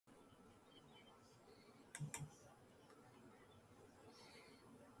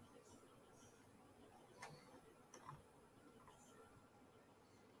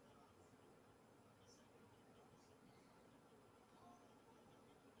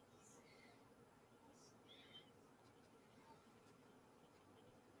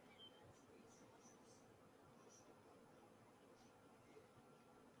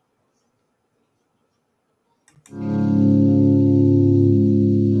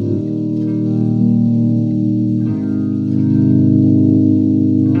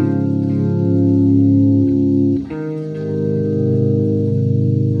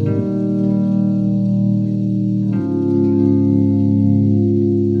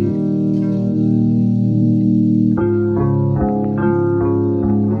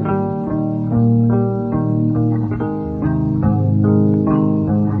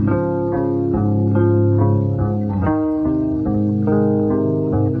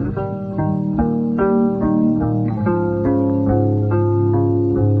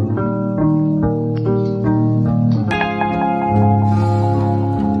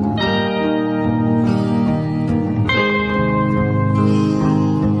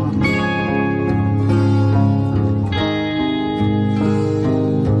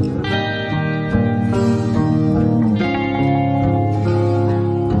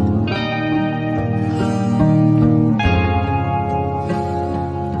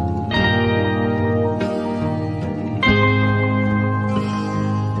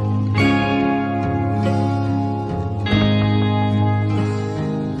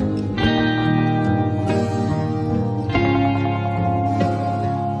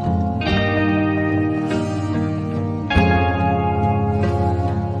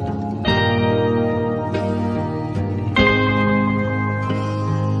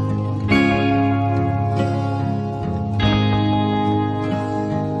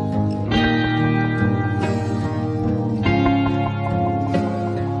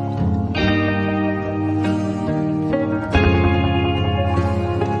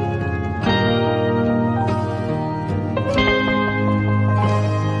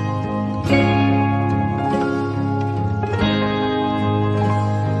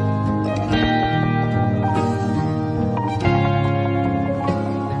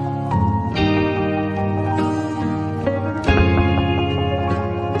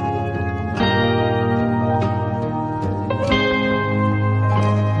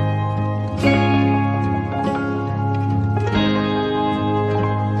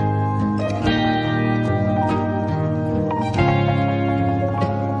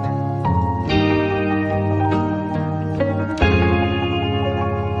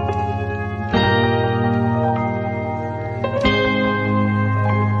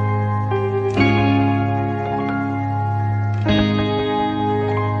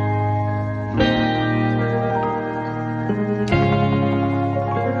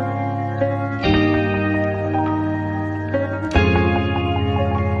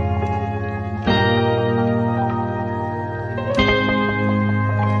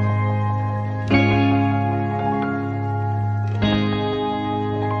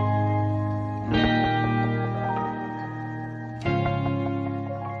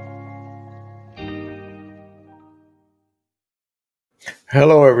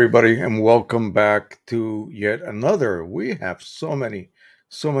Hello, everybody, and welcome back to yet another. We have so many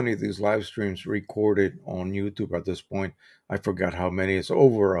of these live streams recorded on YouTube at this point. I forgot how many. It's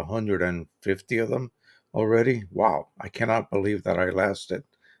over 150 of them already. Wow, I cannot believe that I lasted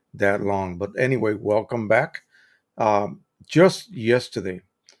that long. But anyway, welcome back. Just yesterday,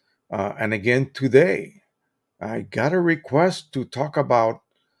 and again today, I got a request to talk about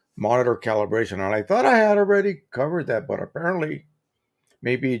monitor calibration, and I thought I had already covered that, but apparently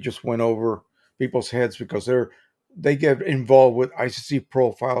maybe it just went over people's heads because they get involved with ICC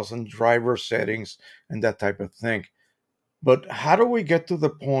profiles and driver settings and that type of thing. But how do we get to the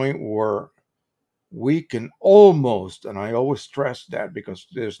point where we can almost, and I always stress that because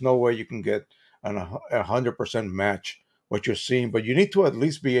there's no way you can get a 100% match what you're seeing, but you need to at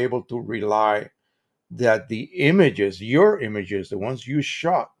least be able to rely that the images, your images, the ones you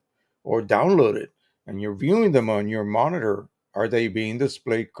shot or downloaded, and you're viewing them on your monitor, are they being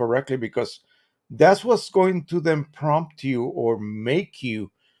displayed correctly? Because that's what's going to then prompt you or make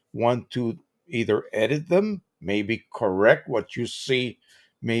you want to either edit them, maybe correct what you see,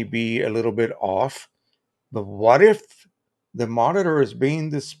 maybe a little bit off. But what if the monitor is being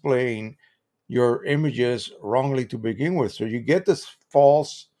displaying your images wrongly to begin with? So you get this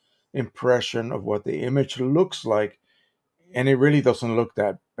false impression of what the image looks like, and it really doesn't look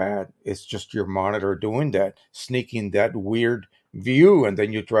that bad. It's just your monitor doing that, sneaking that weird view, and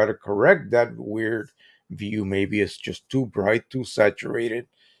then you try to correct that weird view. Maybe it's just too bright, too saturated.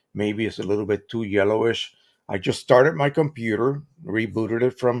 Maybe it's a little bit too yellowish. I just started my computer, rebooted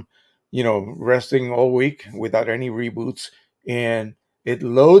it from, resting all week without any reboots, and it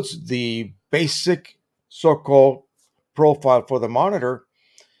loads the basic so-called profile for the monitor.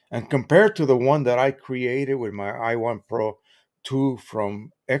 And compared to the one that I created with my i1 Pro 2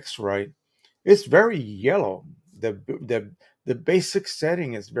 from X-Rite, it's very yellow. The basic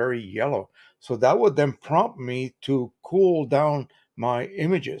setting is very yellow. So that would then prompt me to cool down my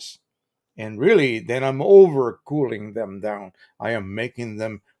images. And really, then I'm over cooling them down. I am making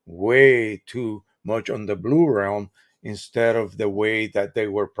them way too much on the blue realm instead of the way that they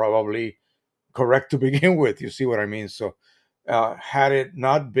were probably correct to begin with. You see what I mean? So had it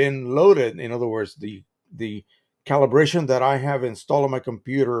not been loaded, in other words, the calibration that I have installed on my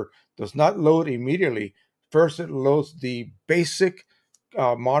computer does not load immediately. First, it loads the basic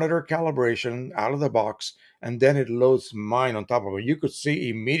monitor calibration out of the box, and then it loads mine on top of it. You could see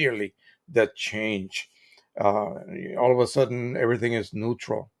immediately the change. All of a sudden, everything is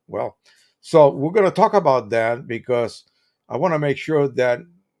neutral. Well, so we're going to talk about that because I want to make sure that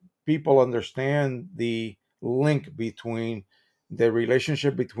people understand the link between the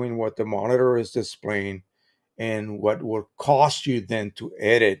relationship between what the monitor is displaying and what will cost you then to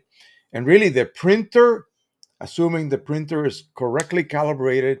edit. And really, the printer, assuming the printer is correctly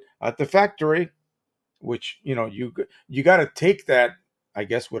calibrated at the factory, which you got to take that, I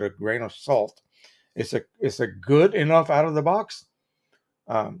guess, with a grain of salt. It's a good enough out of the box.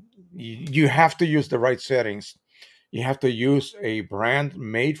 You have to use the right settings. You have to use a brand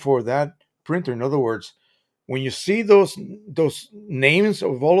made for that printer. In other words, when you see those names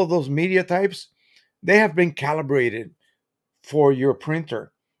of all of those media types, they have been calibrated for your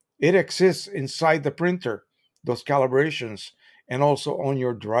printer. It exists inside the printer, those calibrations, and also on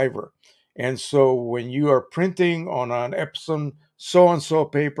your driver. And so when you are printing on an Epson so-and-so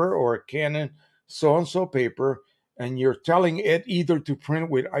paper or a Canon so-and-so paper, and you're telling it either to print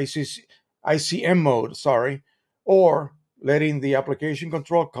with ICM mode, or letting the application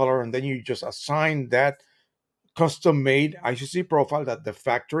control color, and then you just assign that custom made ICC profile that the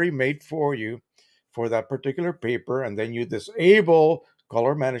factory made for you for that particular paper, and then you disable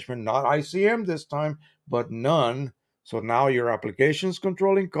color management, not ICM this time, but none. So now your application is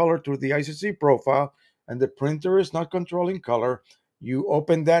controlling color through the ICC profile, and the printer is not controlling color. You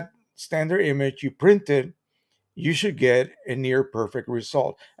open that standard image, you print it, you should get a near perfect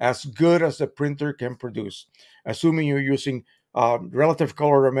result, as good as the printer can produce. Assuming you're using relative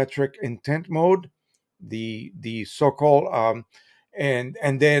colorimetric intent mode, the so-called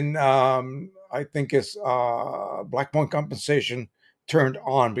and then I think it's black point compensation turned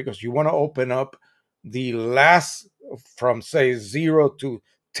on, because you want to open up the last from say 0 to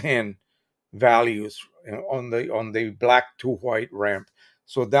 10 values on the black to white ramp,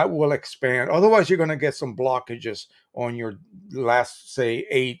 so that will expand. Otherwise you're going to get some blockages on your last say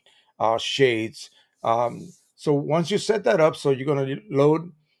 8 shades. So once you set that up, so you're going to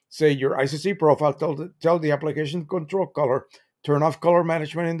load say your ICC profile, tell the application control color, turn off color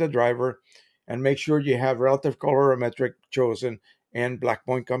management in the driver, and make sure you have relative colorimetric chosen and black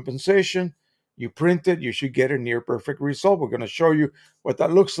point compensation. You print it, you should get a near perfect result. We're going to show you what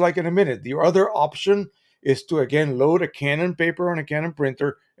that looks like in a minute. The other option is to again load a Canon paper on a Canon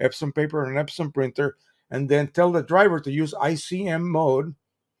printer, Epson paper on an Epson printer, and then tell the driver to use ICM mode,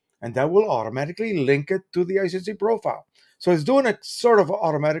 and that will automatically link it to the ICC profile. So it's doing it sort of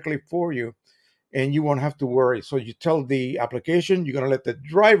automatically for you, and you won't have to worry. So you tell the application you're going to let the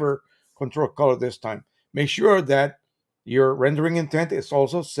driver control color this time. Make sure that your rendering intent is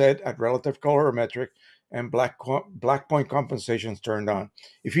also set at relative colorimetric and black point compensation is turned on.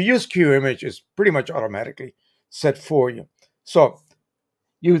 If you use QIMAGE, it's pretty much automatically set for you. So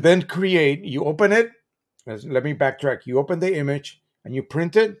you then you open it. Let me backtrack. You open the image and you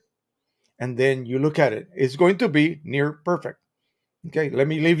print it, and then you look at it. It's going to be near perfect. Okay, let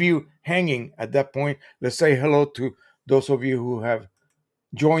me leave you hanging at that point. Let's say hello to those of you who have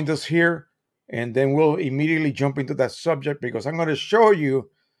joined us here, and then we'll immediately jump into that subject, because I'm going to show you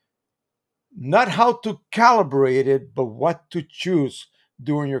not how to calibrate it, but what to choose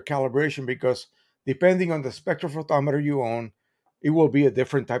during your calibration, because depending on the spectrophotometer you own, it will be a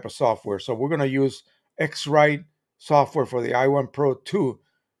different type of software. So we're going to use X-Rite software for the i1 Pro 2.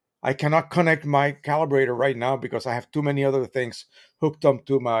 I cannot connect my calibrator right now because I have too many other things hooked up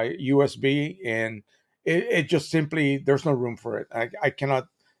to my USB, and it just simply, there's no room for it. I cannot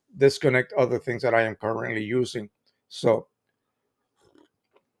disconnect other things that I am currently using. So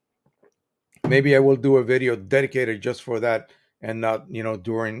maybe I will do a video dedicated just for that and not,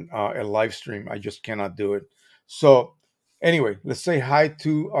 during a live stream. I just cannot do it. So anyway, let's say hi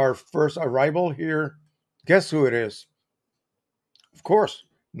to our first arrival here. Guess who it is? Of course,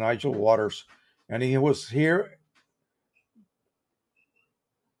 Nigel Waters. And he was here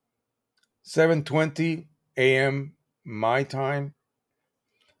 7:20 a.m. my time.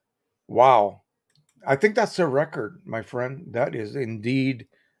 Wow. I think that's a record, my friend. That is indeed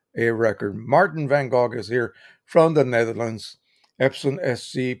a record. Martin van Gogh is here from the Netherlands. Epson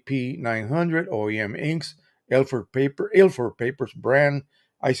SCP-900 OEM inks, Ilford Papers brand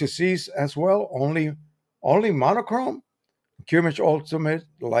ICCs as well. Only monochrome. QIMAGE Ultimate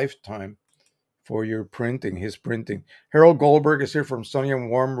Lifetime for your printing, his printing. Harold Goldberg is here from sunny and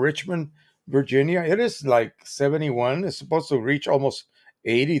warm Richmond, Virginia. It is like 71. It's supposed to reach almost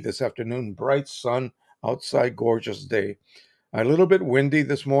 80 this afternoon. Bright sun outside, gorgeous day. A little bit windy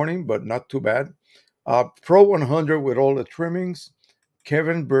this morning, but not too bad. Pro 100 with all the trimmings.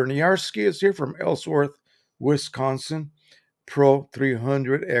 Kevin Berniarski is here from Ellsworth, Wisconsin. Pro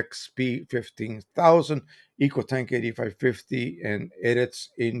 300 XP 15,000, EcoTank 8550, and edits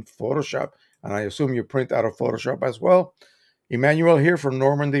in Photoshop. And I assume you print out of Photoshop as well. Emmanuel here from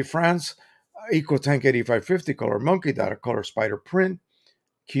Normandy, France. EcoTank 8550, Color Monkey, Data Color Spider Print,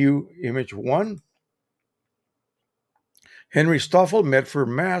 QIMAGE 1. Henry Stoffel, Medford,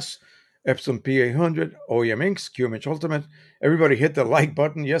 Mass. Epson P800, OEM Inks, QIMAGE Ultimate. Everybody hit the like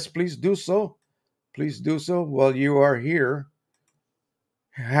button. Yes, please do so. Please do so while you are here.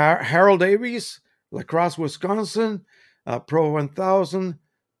 Harold Davies, La Crosse, Wisconsin, Pro 1000,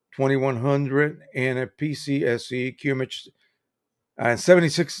 2100, and a PCSE QIMAGE, and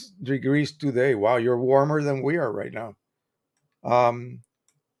 76 degrees today. Wow, you're warmer than we are right now.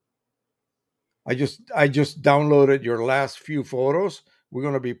 I just downloaded your last few photos. We're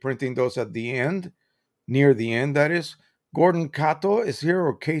going to be printing those at the end, near the end, that is. Gordon Cato is here,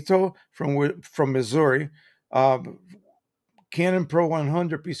 or Cato from Missouri. Canon Pro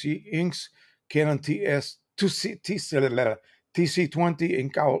 100 PC inks, Canon TC20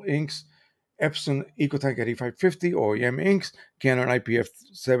 ink owl inks, Epson EcoTank 8550 OEM inks, Canon IPF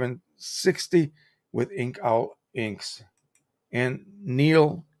 760 with ink owl inks, and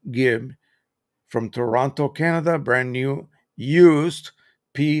Neil Gibb from Toronto, Canada, brand new used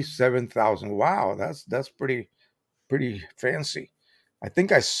P7000. Wow, that's pretty fancy. I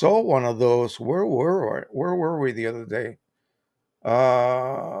think I saw one of those. Where were we the other day?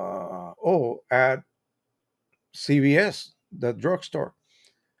 At CVS, the drugstore.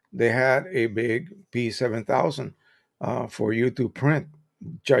 They had a big P7000 for you to print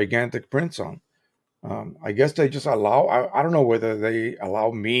gigantic prints on. I guess they just allow, I don't know whether they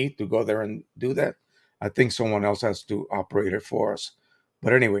allow me to go there and do that. I think someone else has to operate it for us.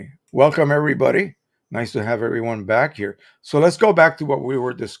 But anyway, welcome everybody. Nice to have everyone back here. So let's go back to what we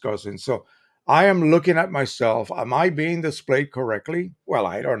were discussing. So I am looking at myself. Am I being displayed correctly? Well,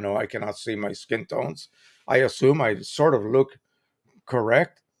 I don't know. I cannot see my skin tones. I assume I sort of look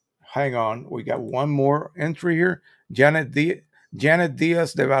correct. Hang on. We got one more entry here. Janet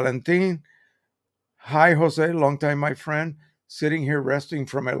Diaz de Valentin. Hi, Jose, long time, my friend. Sitting here resting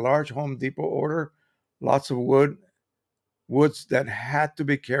from a large Home Depot order. Lots of woods that had to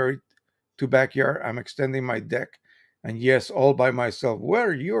be carried to backyard. I'm extending my deck. And yes, all by myself.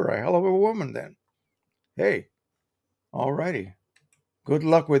 Well, you're a hell of a woman then. Hey, alrighty. Good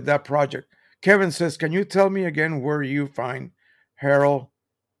luck with that project. Kevin says, can you tell me again where you find Harold's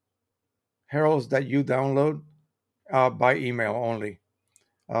that you download? By email only.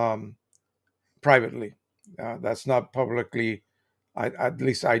 Privately. That's not publicly. At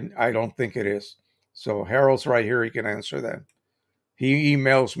least I don't think it is. So Harold's right here. He can answer that. He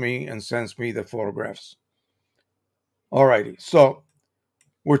emails me and sends me the photographs. Alrighty. So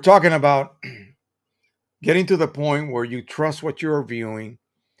we're talking about getting to the point where you trust what you're viewing,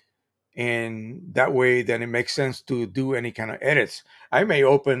 and that way then it makes sense to do any kind of edits. I may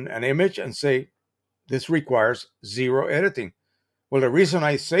open an image and say, this requires 0 editing. Well, the reason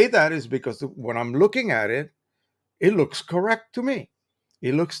I say that is because when I'm looking at it, it looks correct to me.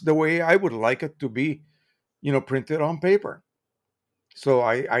 It looks the way I would like it to be, printed on paper. So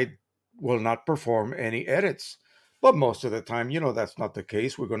I will not perform any edits. But most of the time, that's not the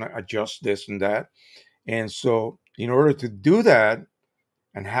case. We're going to adjust this and that. And so in order to do that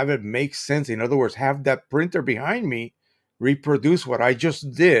and have it make sense, in other words, have that printer behind me reproduce what I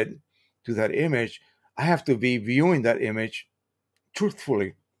just did to that image, I have to be viewing that image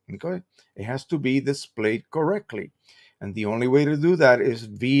truthfully. Okay? It has to be displayed correctly. And the only way to do that is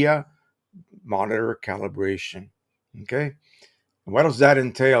via monitor calibration. Okay? And what does that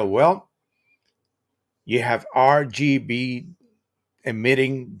entail? Well, you have RGB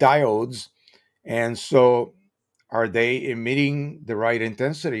emitting diodes. And so are they emitting the right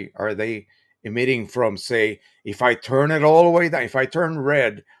intensity? Are they emitting from, say, if I turn it all the way down, if I turn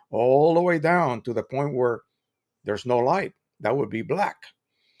red all the way down to the point where there's no light, that would be black.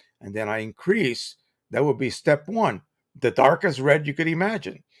 And then I increase, that would be step one, the darkest red you could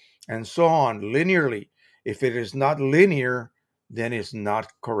imagine, and so on linearly. If it is not linear, then it's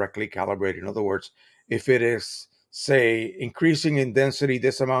not correctly calibrated. In other words, if it is, say, increasing in density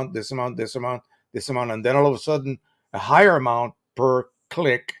this amount, this amount, this amount, this amount, and then all of a sudden a higher amount per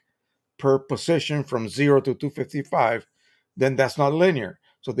click, per position from 0 to 255, then that's not linear.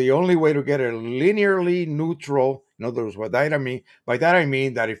 So the only way to get a linearly neutral, in other words, by that I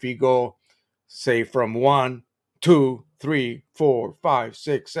mean that if you go, say, from 1, 2, 3, 4, 5,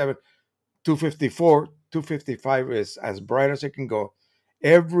 6, 7, 254, 255 is as bright as it can go.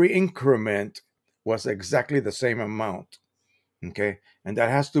 Every increment was exactly the same amount. Okay. And that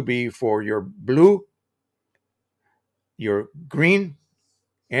has to be for your blue, your green,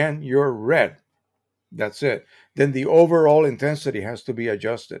 and your red. That's it. Then the overall intensity has to be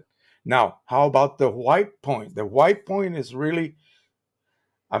adjusted. Now, how about the white point? The white point is really,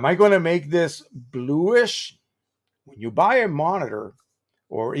 am I going to make this bluish? When you buy a monitor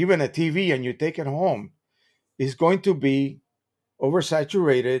or even a TV and you take it home, it's going to be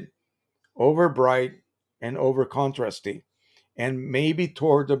oversaturated, over bright, and over contrasty, and maybe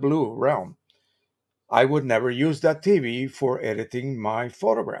toward the blue realm. I would never use that TV for editing my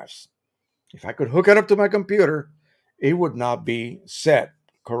photographs. If I could hook it up to my computer, it would not be set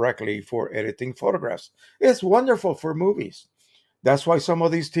correctly for editing photographs. It's wonderful for movies. That's why some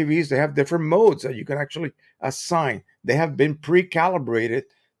of these TVs, they have different modes that you can actually assign. They have been pre-calibrated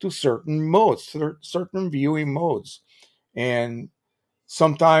to certain modes, certain viewing modes. And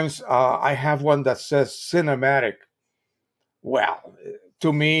sometimes I have one that says cinematic. Well,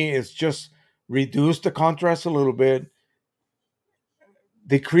 to me, it's just reduce the contrast a little bit,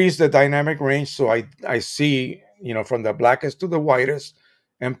 decrease the dynamic range so I see, from the blackest to the whitest,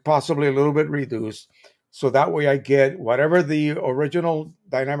 and possibly a little bit reduced. So that way I get whatever the original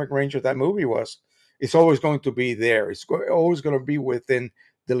dynamic range of that movie was, it's always going to be there. It's always going to be within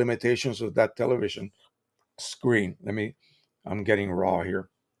the limitations of that television screen. I'm getting raw here.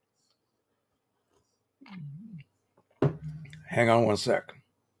 Hang on one sec.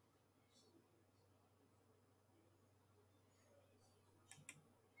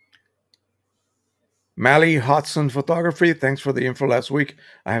 Mally Hodson Photography, thanks for the info last week.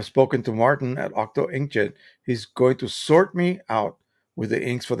 I have spoken to Martin at Octo Inkjet. He's going to sort me out with the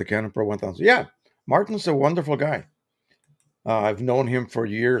inks for the Canon Pro 1000. Yeah, Martin's a wonderful guy. I've known him for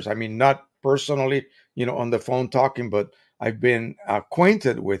years. I mean, not personally, on the phone talking, but I've been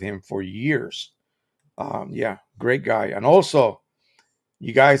acquainted with him for years. Yeah, great guy. And also,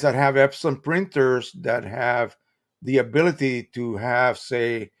 you guys that have EPSON printers that have the ability to have,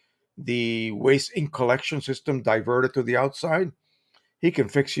 say, the waste ink collection system diverted to the outside, he can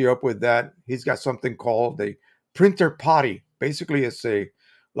fix you up with that. He's got something called a printer potty. Basically, it's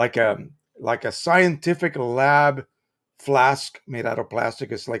like a like a scientific lab flask made out of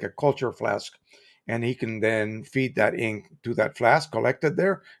plastic. It's like a culture flask, and he can then feed that ink to that flask, collect it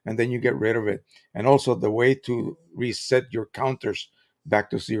there, and then you get rid of it. And also the way to reset your counters back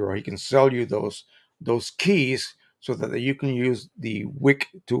to zero. He can sell you those keys so that you can use the WIC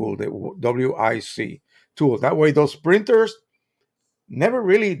tool, the WIC tool. That way, those printers never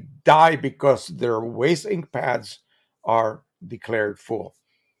really die because their waste ink pads are declared full.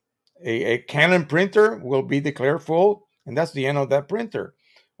 A Canon printer will be declared full, and that's the end of that printer,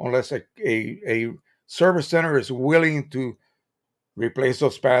 unless a service center is willing to replace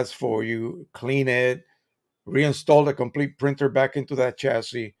those pads for you, clean it, reinstall the complete printer back into that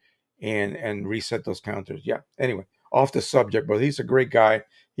chassis, and reset those counters. Yeah. Anyway, off the subject, but he's a great guy.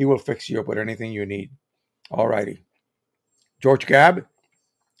 He will fix you up with anything you need. All righty. George Gabb,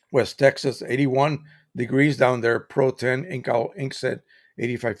 West Texas, 81 degrees down there. Pro 10 inkset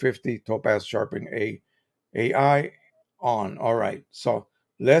 8550 Topaz Sharpen AI on. All right. So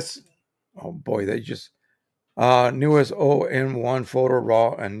let's. Oh boy, they just newest ON1 photo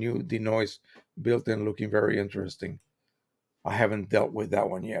raw and new denoise built-in, looking very interesting. I haven't dealt with that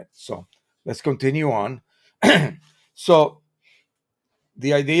one yet. So let's continue on. So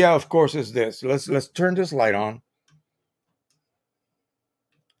the idea, of course, is this. Let's turn this light on.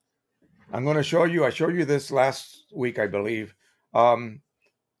 I'm going to show you. I showed you this last week, I believe. You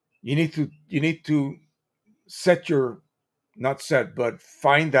need to set your, not set, but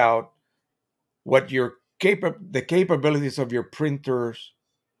find out what the capabilities of your printers,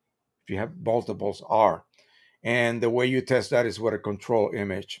 if you have multiples, are. And the way you test that is with a control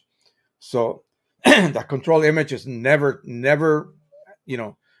image. So that control image is never, you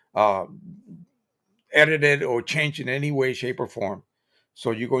know, uh, edited or changed in any way, shape, or form.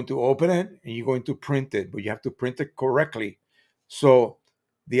 So you're going to open it and you're going to print it, but you have to print it correctly. So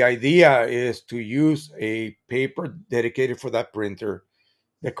the idea is to use a paper dedicated for that printer,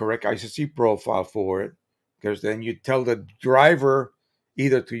 the correct ICC profile for it, because then you tell the driver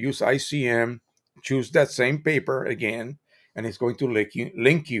either to use ICM, choose that same paper again, and it's going to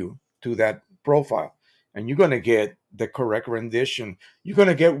link you to that profile. And you're going to get the correct rendition. You're going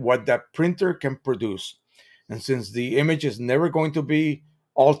to get what that printer can produce. And since the image is never going to be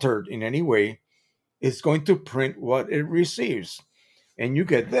altered in any way, it's going to print what it receives. And you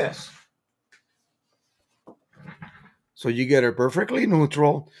get this. So you get a perfectly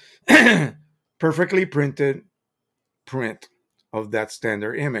neutral, perfectly printed print of that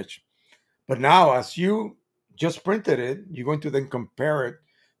standard image. But now, as you just printed it, you're going to then compare it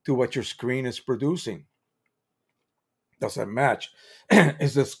to what your screen is producing. Does that match?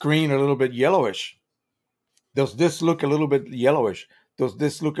 Is the screen a little bit yellowish? Does this look a little bit yellowish? Does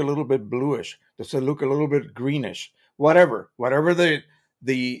this look a little bit bluish? Does it look a little bit greenish? Whatever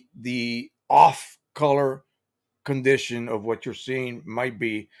the off color condition of what you're seeing might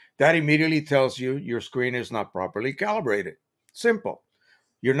be, that immediately tells you your screen is not properly calibrated. Simple.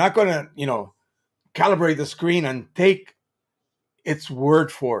 You're not going to, calibrate the screen and take its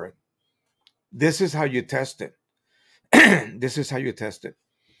word for it. This is how you test it. This is how you test it.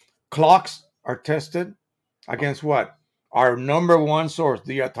 Clocks are tested against what? Our number one source,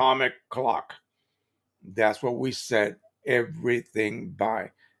 the atomic clock. That's what we set everything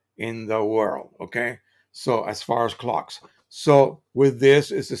by in the world. Okay. So as far as clocks. So with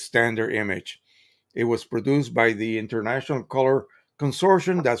this is a standard image. It was produced by the International Color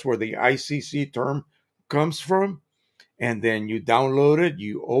Consortium. That's where the ICC term comes from. And then you download it,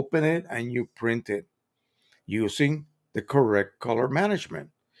 you open it, and you print it using the correct color management.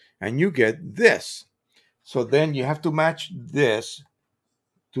 And you get this. So then you have to match this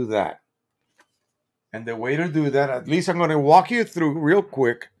to that. And the way to do that, at least I'm going to walk you through real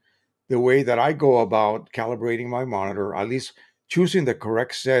quick the way that I go about calibrating my monitor, at least choosing the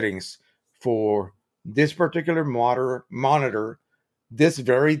correct settings for this particular monitor, this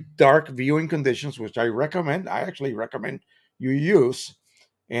very dark viewing conditions, which I actually recommend you use.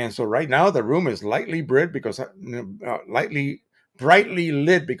 And so right now the room is lightly lit brightly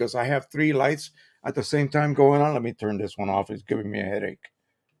lit because I have three lights at the same time going on. Let me turn this one off. It's giving me a headache.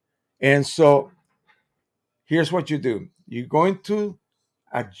 And so here's what you do. You're going to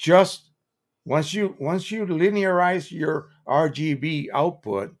adjust once you linearize your RGB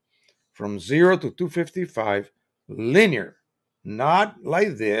output from 0 to 255 linear, not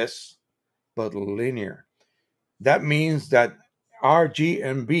like this, but linear. That means that RG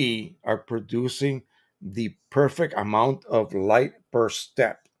and B are producing the perfect amount of light per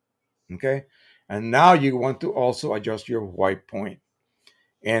step. Okay. And now you want to also adjust your white point.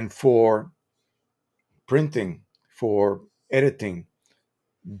 And for printing, for editing,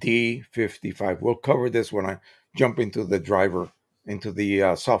 D55. We'll cover this when I jump into the driver, into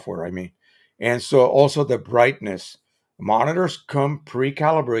the software, I mean. And so also the brightness. Monitors come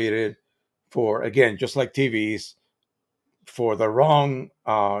pre-calibrated for, again, just like TVs, for the wrong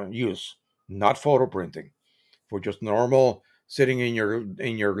use, not photo printing, for just normal sitting in your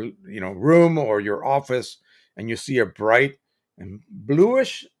room or your office, and you see a bright and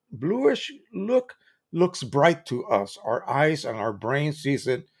bluish looks bright to us. Our eyes and our brain sees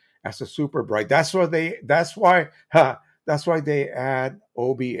it as a super bright. That's why they add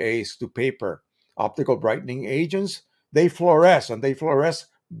OBAs to paper, optical brightening agents. They fluoresce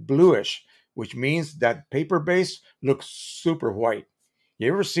bluish, which means that paper base looks super white.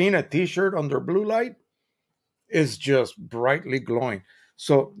 You ever seen a t-shirt under blue light? Is just brightly glowing.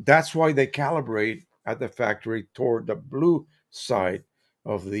 So that's why they calibrate at the factory toward the blue side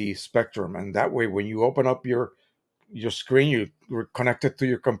of the spectrum. And that way, when you open up your screen, you connect it to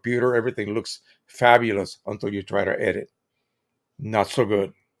your computer, everything looks fabulous until you try to edit. Not so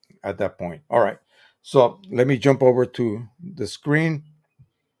good at that point. All right. So let me jump over to the screen.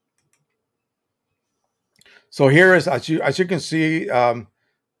 So here is, as you can see,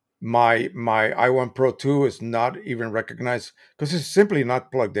 my i1 Pro 2 is not even recognized because it's simply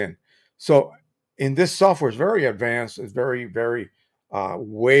not plugged in. So in this software, it's very advanced. It's very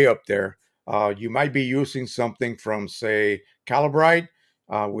way up there. You might be using something from, say, Calibrite,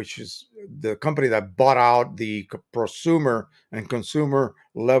 which is the company that bought out the prosumer and consumer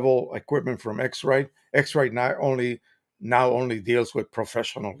level equipment from X-Rite. X-Rite not only now only deals with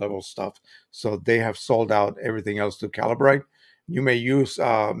professional level stuff. So they have sold out everything else to calibrate. You may use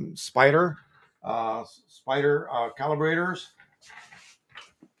spider calibrators,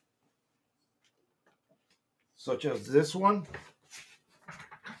 such as this one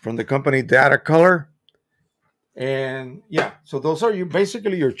from the company Data Color. And yeah, so those are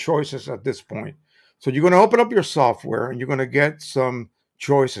basically your choices at this point. So you're going to open up your software and you're going to get some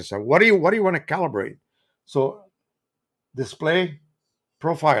choices. So what do you want to calibrate? So display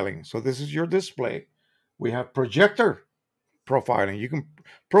profiling. So this is your display. We have projector profiling. You can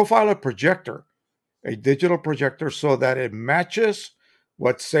profile a projector, a digital projector, so that it matches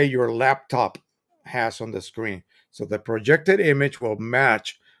what, say, your laptop has on the screen. So the projected image will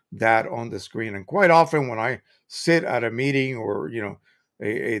match that on the screen. And quite often when I sit at a meeting or,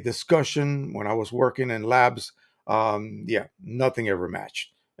 a discussion when I was working in labs, yeah, nothing ever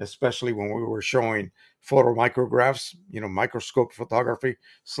matched, especially when we were showing photo micrographs, microscope photography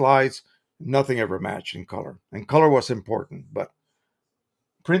slides, nothing ever matched in color. And color was important, but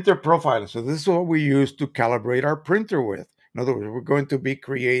printer profiling. So this is what we use to calibrate our printer with. In other words, we're going to be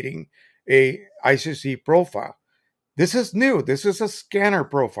creating a ICC profile. This is new. This is a scanner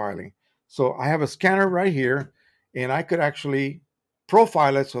profiling. So I have a scanner right here, and I could actually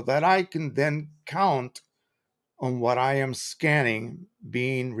profile it so that I can then count on what I am scanning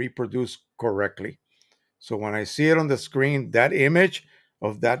being reproduced correctly. So when I see it on the screen, that image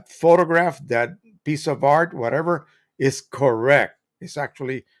of that photograph, that piece of art, whatever, is correct. It's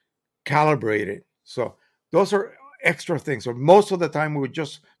actually calibrated. So those are extra things. So most of the time we're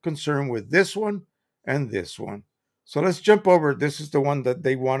just concerned with this one and this one. So let's jump over. This is the one that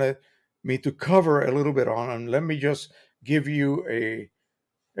they wanted me to cover a little bit on. And let me just give you a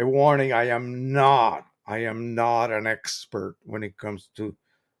warning. I am not an expert when it comes to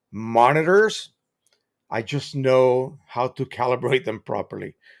monitors. I just know how to calibrate them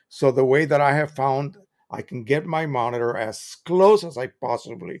properly. So the way that I have found I can get my monitor as close as I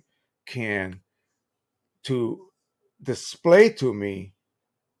possibly can to display to me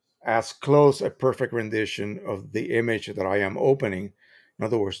as close a perfect rendition of the image that I am opening. In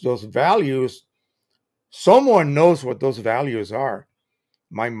other words, those values, someone knows what those values are.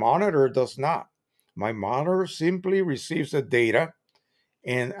 My monitor does not. My monitor simply receives the data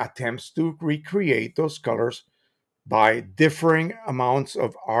and attempts to recreate those colors by differing amounts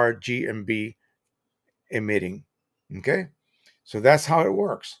of RGB emitting. Okay? So that's how it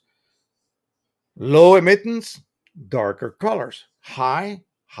works. Low emittance, darker colors. High,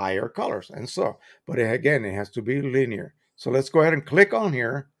 higher colors. And so, but again, it has to be linear. So let's go ahead and click on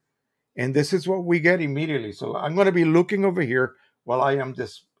here. And this is what we get immediately. So I'm going to be looking over here while I am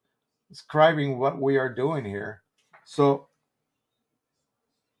describing what we are doing here. So,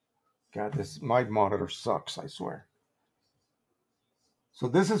 God, my monitor sucks, I swear. So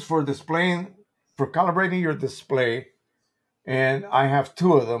this is for displaying, for calibrating your display. And I have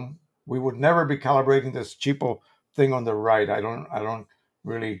two of them. We would never be calibrating this cheapo thing on the right. I don't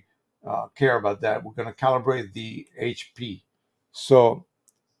really care about that. We're going to calibrate the HP. So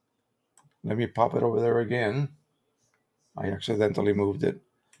let me pop it over there again. I accidentally moved it.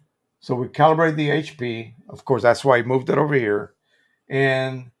 So we calibrate the HP. Of course, that's why I moved it over here.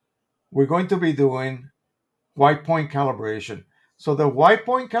 And we're going to be doing white point calibration. So the white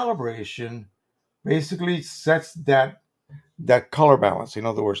point calibration basically sets that color balance. In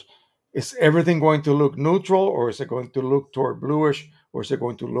other words, is everything going to look neutral, or is it going to look toward bluish, or is it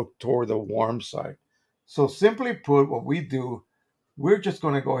going to look toward the warm side? So simply put, what we do, we're just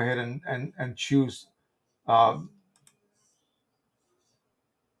going to go ahead and choose, let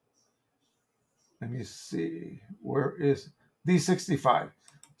me see, where is D65?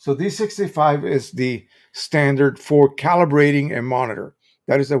 So D65 is the standard for calibrating a monitor.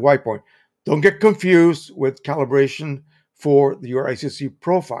 That is the white point. Don't get confused with calibration for your ICC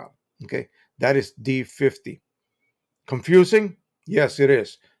profile. Okay, that is D50. Confusing? Yes, it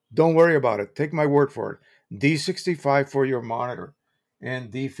is. Don't worry about it. Take my word for it. D65 for your monitor, and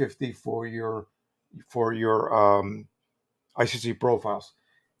D50 for your ICC profiles.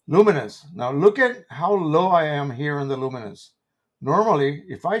 Luminance. Now look at how low I am here in the luminance. Normally,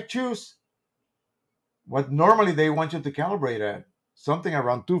 if I choose what normally they want you to calibrate at, something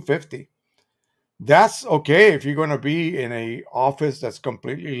around 250, that's okay if you're going to be in a office that's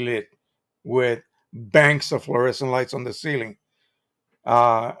completely lit with banks of fluorescent lights on the ceiling,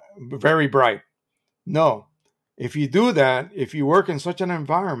 very bright. No, if you do that, if you work in such an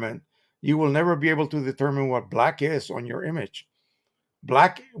environment, you will never be able to determine what black is on your image.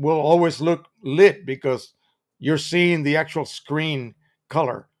 Black will always look lit because you're seeing the actual screen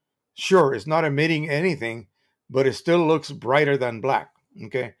color. Sure, it's not emitting anything, but it still looks brighter than black.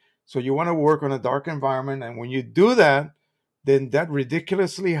 Okay, so you want to work on a dark environment, and when you do that, then that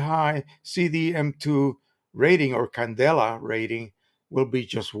ridiculously high CDM2 rating or Candela rating will be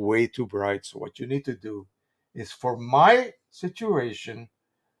just way too bright. So what you need to do is, for my situation,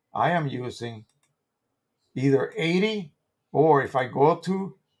 I am using either 80, or if I go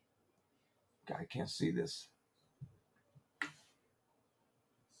to, I can't see this.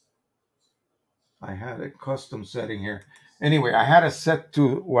 I had a custom setting here. Anyway, I had it set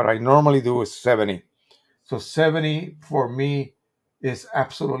to what I normally do is 70. So 70 for me is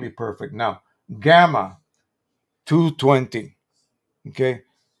absolutely perfect. Now, gamma, 220. Okay.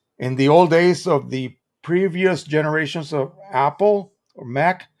 In the old days of the previous generations of Apple or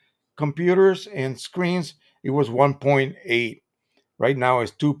Mac computers and screens, it was 1.8. Right now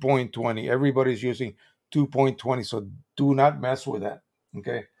it's 2.20. Everybody's using 2.20. So do not mess with that.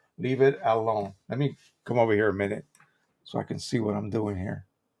 Okay. Leave it alone. Let me come over here a minute so I can see what I'm doing here.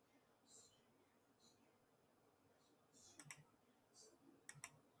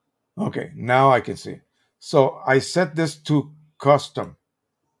 Okay, now I can see. So I set this to custom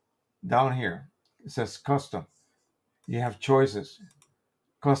down here. It says custom. You have choices.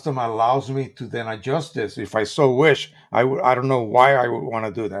 Custom allows me to then adjust this if I so wish. I don't know why I would want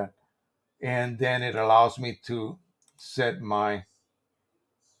to do that. And then it allows me to set my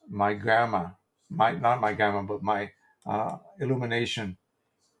gamma, my not my gamma, but my illumination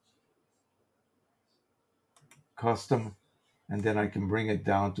custom, and then I can bring it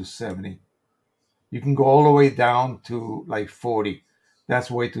down to 70. You can go all the way down to like 40. That's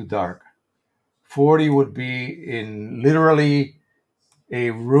way too dark. 40 would be in literally a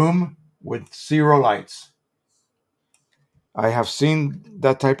room with zero lights. I have seen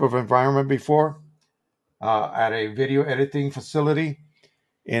that type of environment before at a video editing facility.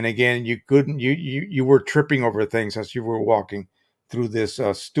 And again, you couldn't, you were tripping over things as you were walking through this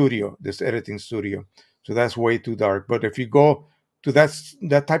studio, this editing studio. So that's way too dark. But if you go to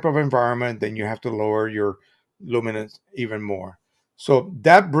that type of environment, then you have to lower your luminance even more. So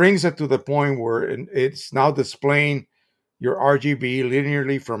that brings it to the point where it's now displaying your RGB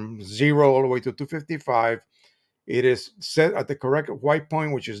linearly from 0 all the way to 255. It is set at the correct white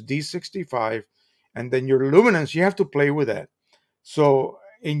point, which is D65. And then your luminance, you have to play with that. So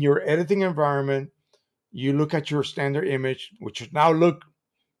in your editing environment, you look at your standard image, which now look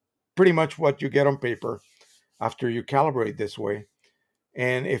pretty much what you get on paper after you calibrate this way.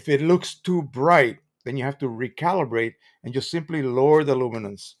 And if it looks too bright, then you have to recalibrate and just simply lower the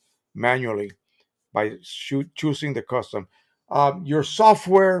luminance manually by choosing the custom. Your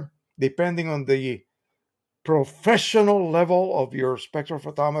software, depending on the professional level of your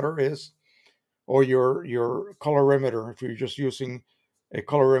spectrophotometer is, or your colorimeter, if you're just using a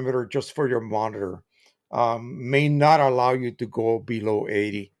colorimeter just for your monitor, may not allow you to go below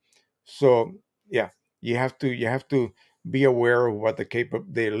 80. So yeah, you have to be aware of what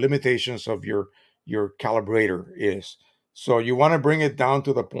the limitations of your calibrator is. So you want to bring it down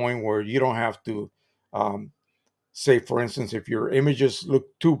to the point where you don't have to say, for instance, if your images look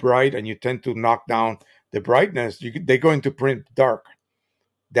too bright and you tend to knock down the brightness, they're going to print dark.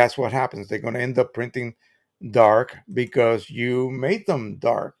 That's what happens. They're going to end up printing dark because you made them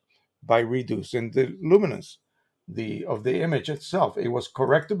dark by reducing the luminance of the image itself. It was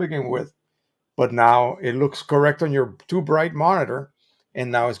correct to begin with, but now it looks correct on your too bright monitor,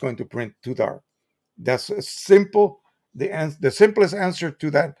 and now it's going to print too dark. That's a simple. The simplest answer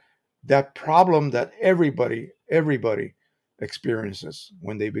to that problem that everybody experiences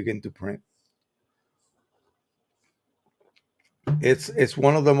when they begin to print. It's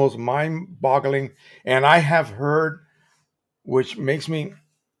one of the most mind-boggling, and I have heard, which makes me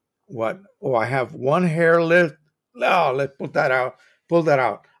what? Oh, I have one hair left. Oh, let's put that out. Pull that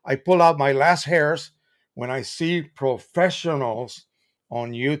out. I pull out my last hairs when I see professionals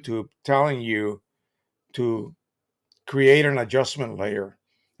on YouTube telling you to create an adjustment layer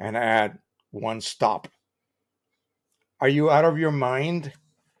and add one stop. Are you out of your mind?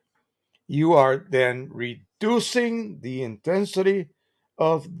 You are then reducing the intensity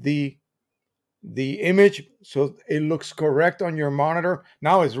of the image so it looks correct on your monitor.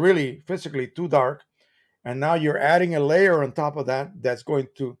 Now it's really physically too dark. And now you're adding a layer on top of that that's going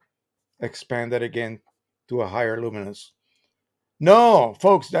to expand it again to a higher luminance. No,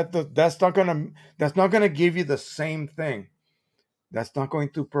 folks, that's not gonna give you the same thing. That's not going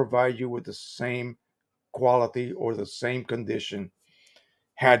to provide you with the same quality or the same condition.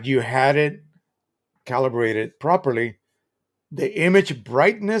 Had you had it calibrated properly, the image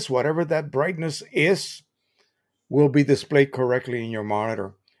brightness, whatever that brightness is, will be displayed correctly in your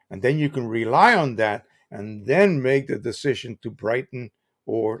monitor. And then you can rely on that and then make the decision to brighten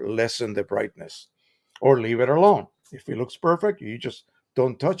or lessen the brightness, or leave it alone. If it looks perfect, you just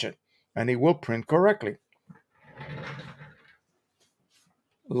don't touch it, and it will print correctly.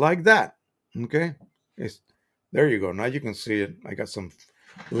 Like that. Okay? It's, there you go. Now you can see it. I got some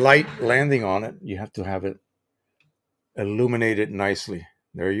light landing on it. You have to have it illuminated nicely.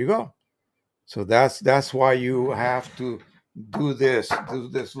 There you go. So that's why you have to do this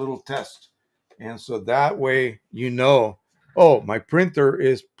little test. And so that way you know, oh, my printer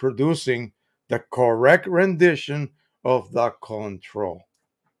is producing the correct rendition of the control.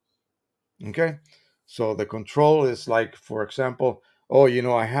 Okay? So the control is like, for example, oh,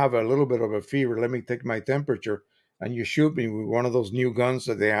 I have a little bit of a fever. Let me take my temperature. And you shoot me with one of those new guns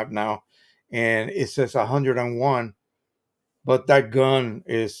that they have now, and it says 101, but that gun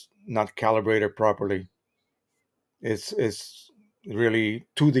is not calibrated properly. It's really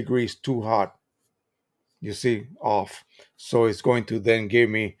 2 degrees too hot. You see, off. So it's going to then give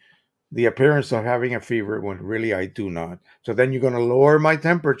me the appearance of having a fever when really I do not. So then you're going to lower my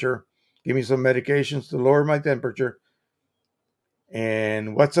temperature, give me some medications to lower my temperature.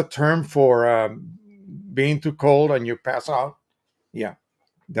 And what's a term for being too cold and you pass out? Yeah,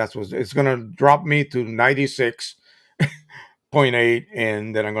 that's what it's going to drop me to 96.8,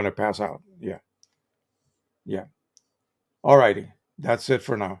 and then I'm going to pass out. Yeah, yeah. All righty. That's it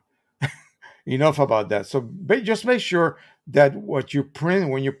for now. Enough about that. So just make sure that what you print,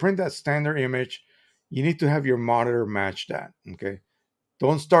 when you print that standard image, you need to have your monitor match that. Okay.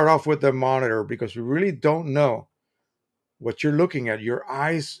 Don't start off with the monitor, because you really don't know what you're looking at. Your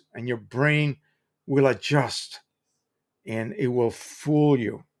eyes and your brain will adjust and it will fool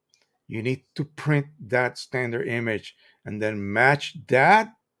you. You need to print that standard image and then match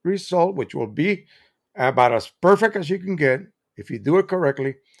that result, which will be about as perfect as you can get if you do it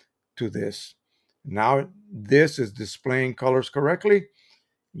correctly, to this. Now this is displaying colors correctly.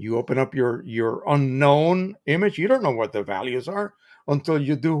 You open up your unknown image. You don't know what the values are until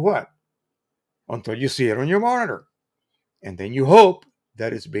you do what? Until you see it on your monitor. And then you hope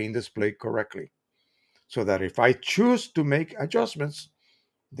that it's being displayed correctly. So that if I choose to make adjustments,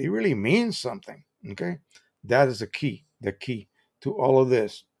 they really mean something. Okay? That is the key to all of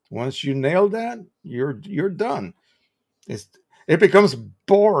this. Once you nail that, you're done. It's, it becomes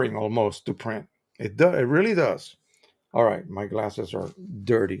boring almost to print. It really does. All right, my glasses are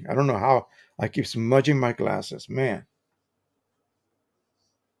dirty. I don't know how I keep smudging my glasses, man.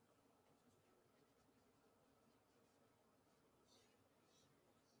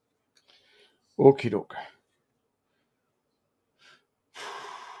 Okie doke.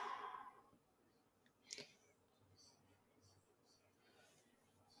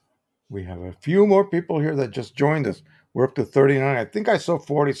 We have a few more people here that just joined us. We're up to 39. I think I saw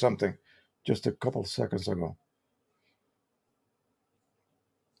 40 something just a couple seconds ago.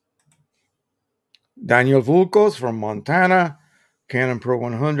 Daniel Vulcos from Montana. Canon Pro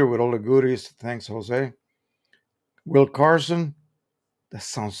 100 with all the goodies. Thanks, Jose. Will Carson. That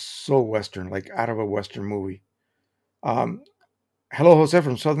sounds so Western, like out of a Western movie. Um, Hello, Jose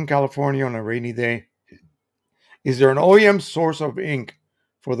from Southern California on a rainy day. Is there an OEM source of ink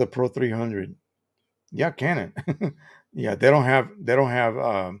for the Pro 300? Yeah, Canon. Yeah, they don't have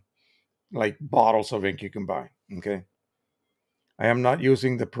like bottles of ink you can buy. Okay, I am not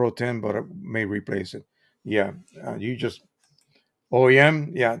using the Pro 10, but I may replace it. Yeah, you just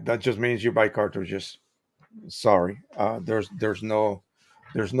OEM. Yeah, that just means you buy cartridges. Sorry, there's no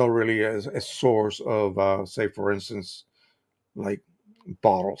really a source of say, for instance, like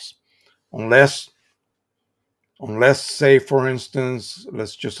bottles, unless say, for instance,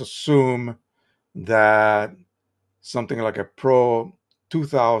 let's just assume that something like a Pro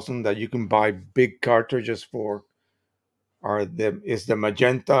 2000 that you can buy big cartridges for is the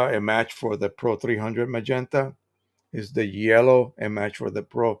magenta a match for the Pro 300 magenta? Is the yellow a match for the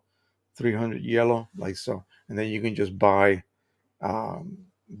Pro 300 yellow? Like so. And then you can just buy um,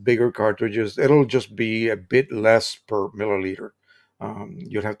 bigger cartridges. It'll just be a bit less per milliliter.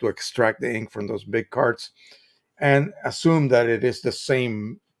 You'll have to extract the ink from those big carts and assume that it is the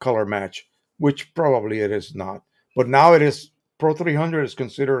same color match, which probably it is not. But now it is. Pro 300 is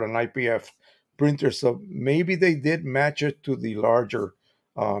considered an IPF printer, so maybe they did match it to the larger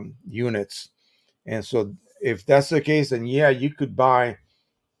units. And so if that's the case, then yeah, you could buy.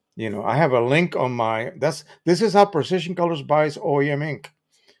 I have a link on my. This is how Precisioncolors buys OEM ink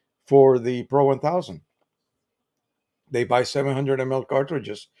for the Pro 1000. They buy 700 ml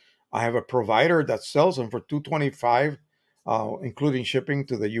cartridges. I have a provider that sells them for 225, including shipping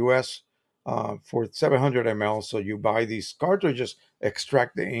to the U.S. For 700 ml. So you buy these cartridges,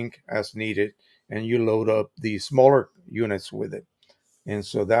 extract the ink as needed, and you load up the smaller units with it. And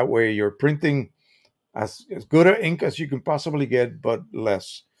so that way you're printing as good an ink as you can possibly get, but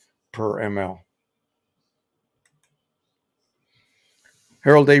less per ml.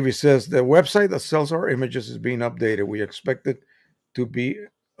 Harold Davies says the website that sells our images is being updated. We expect it to be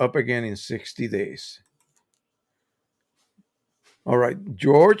up again in 60 days. All right.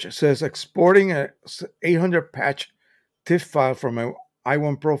 George says exporting a 800 patch TIFF file from an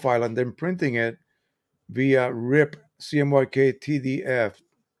i1 profile and then printing it via RIP CMYK TDF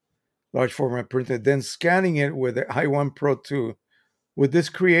large format printer, then scanning it with the i1 Pro 2. Would this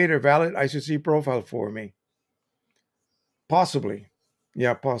create a valid ICC profile for me? Possibly.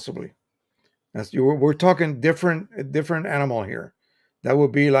 Yeah, possibly. We're talking different animal here. That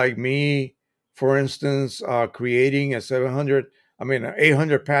would be like me, for instance, creating a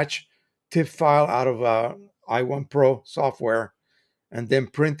 800 patch TIFF file out of i1 Pro software, and then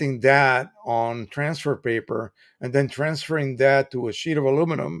printing that on transfer paper, and then transferring that to a sheet of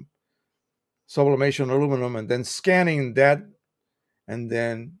aluminum, sublimation aluminum, and then scanning that, and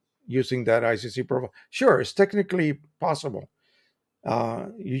then using that ICC profile. Sure, it's technically possible.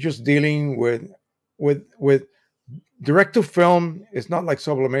 You're just dealing with direct to film. It's not like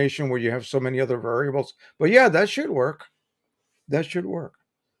sublimation where you have so many other variables. But yeah, that should work. That should work.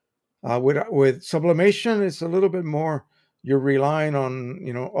 With sublimation, it's a little bit more. You're relying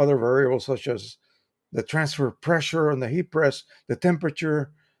on other variables such as the transfer pressure and the heat press, the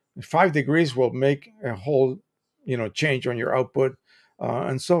temperature. 5 degrees will make a whole change on your output,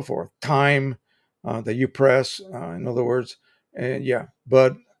 and so forth. Time that you press, in other words, and yeah.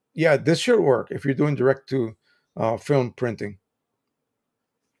 But yeah, this should work if you're doing direct to film printing.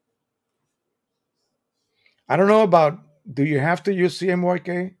 I don't know about. Do you have to use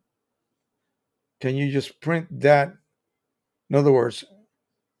CMYK? Can you just print that? In other words,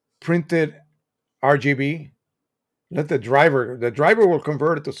 printed RGB. Let the driver will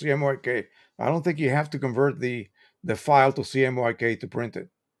convert it to CMYK. I don't think you have to convert the file to CMYK to print it.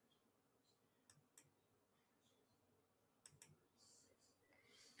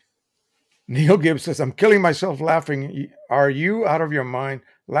 Neil Gibbs says, I'm killing myself laughing. Are you out of your mind?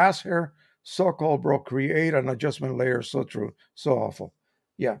 Last hair, so-called bro, create an adjustment layer. So true. So awful.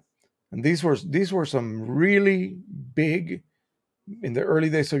 Yeah. And these were some really big, in the early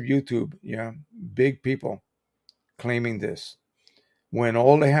days of YouTube, yeah, big people claiming this. When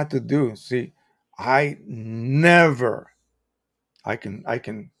all they had to do, see, I never, I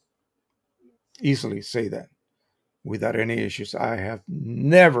can easily say that without any issues. I have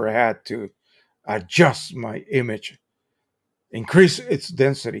never had to adjust my image, increase its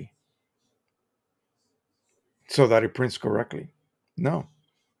density so that it prints correctly. No,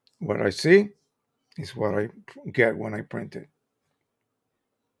 what I see is what I get when I print it.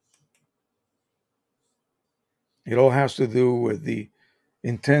 It all has to do with the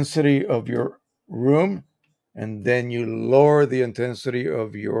intensity of your room, and then you lower the intensity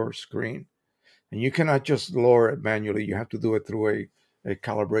of your screen. And you cannot just lower it manually. You have to do it through a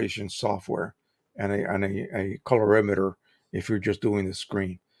calibration software and a colorimeter if you're just doing the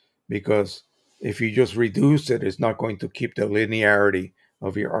screen. Because if you just reduce it, it's not going to keep the linearity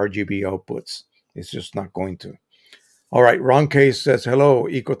of your RGB outputs. It's just not going to. All right, Ron Case says, hello,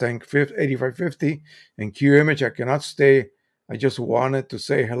 EcoTank 8550 and QIMAGE. I cannot stay. I just wanted to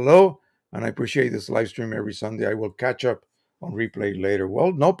say hello, and I appreciate this live stream every Sunday. I will catch up on replay later.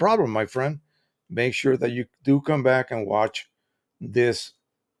 Well, no problem, my friend. Make sure that you do come back and watch this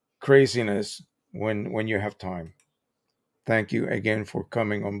craziness when you have time. Thank you again for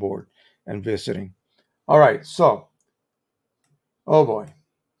coming on board and visiting. All right, so, oh boy.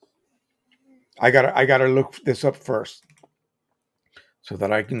 I gotta look this up first so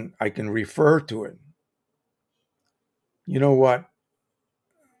that I can refer to it. You know what?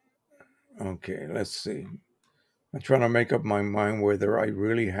 Okay, let's see. I'm trying to make up my mind whether I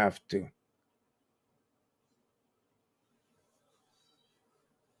really have to.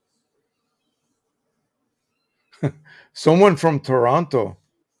 Someone from Toronto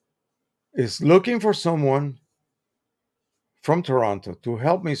is looking for someone from Toronto to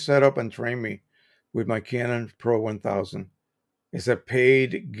help me set up and train me with my Canon Pro-1000. It's a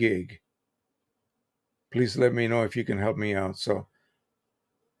paid gig. Please let me know if you can help me out. So,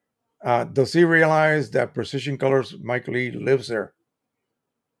 does he realize that Precisioncolors Mike Lee lives there?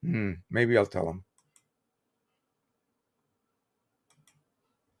 Maybe I'll tell him.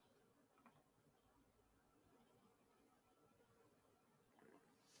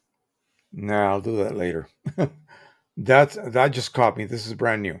 Nah, I'll do that later. That just caught me. This is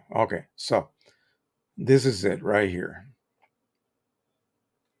brand new. Okay, so this is it right here.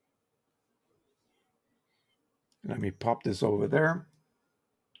 Let me pop this over there.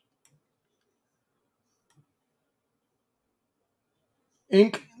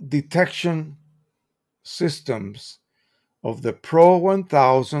 Ink detection systems of the Pro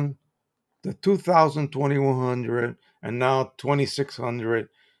 1000, the 2000, 2100, and now 2600.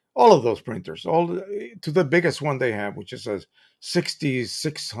 All of those printers, all to the biggest one they have, which is a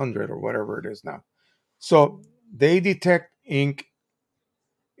 6600 or whatever it is now. So they detect ink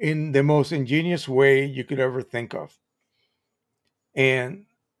in the most ingenious way you could ever think of. And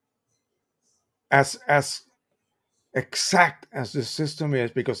as exact as the system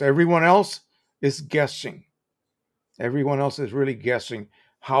is, because everyone else is guessing. Everyone else is really guessing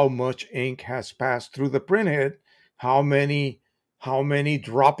how much ink has passed through the printhead, how many how many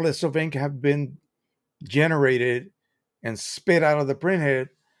droplets of ink have been generated and spit out of the printhead.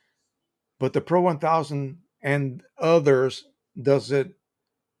 But the Pro 1000 and others does it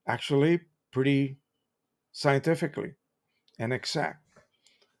actually pretty scientifically and exact.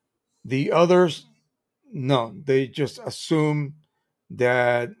 The others, no, they just assume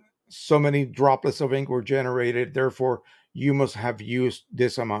that so many droplets of ink were generated, therefore you must have used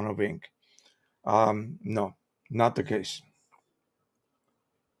this amount of ink. No, not the case.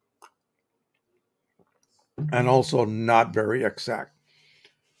 And also not very exact.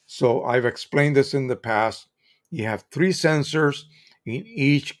 So I've explained this in the past. You have 3 sensors in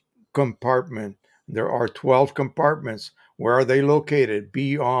each compartment. There are 12 compartments. Where are they located?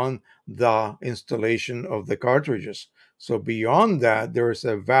 Beyond the installation of the cartridges. So beyond that, there is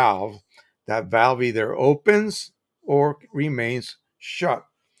a valve. That valve either opens or remains shut.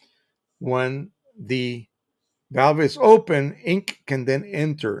 When the valve is open, ink can then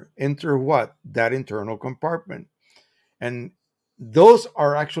enter. Enter what? That internal compartment. And those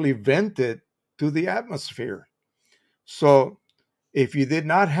are actually vented to the atmosphere. So if you did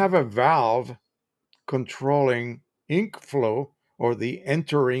not have a valve controlling ink flow or the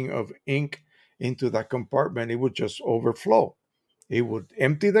entering of ink into that compartment, it would just overflow. It would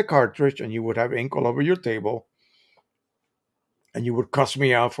empty the cartridge and you would have ink all over your table, and you would cuss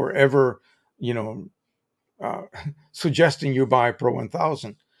me out for ever, you know, uh, suggesting you buy Pro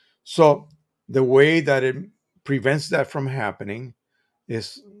 1000. So the way that it prevents that from happening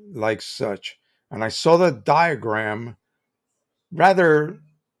is like such. And I saw the diagram, rather,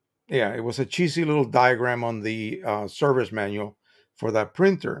 yeah, it was a cheesy little diagram on the service manual for that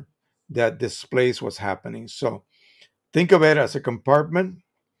printer that displays what's happening. So think of it as a compartment,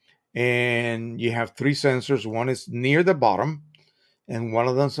 and you have 3 sensors. One is near the bottom, and one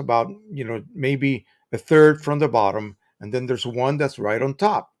of them's about, maybe a third from the bottom. And then there's one that's right on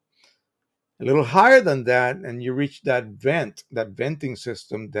top. A little higher than that, and you reach that vent, that venting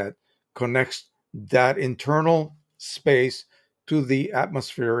system that connects that internal space to the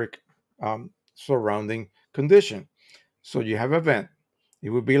atmospheric surrounding condition. So you have a vent. It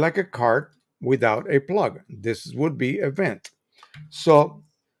would be like a cart without a plug. This would be a vent. So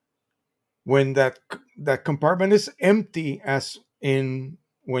when that compartment is empty, as in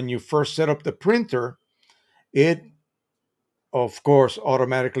when you first set up the printer, it, of course,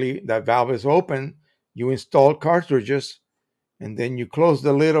 automatically, that valve is open. You install cartridges, and then you close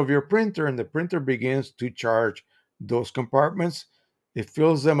the lid of your printer, and the printer begins to charge those compartments. It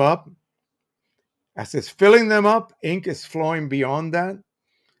fills them up. As it's filling them up, ink is flowing beyond that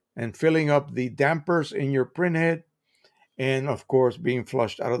and filling up the dampers in your printhead, and of course being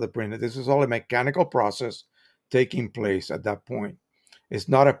flushed out of the printer. This is all a mechanical process taking place at that point. It's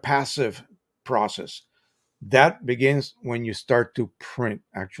not a passive process. That begins when you start to print,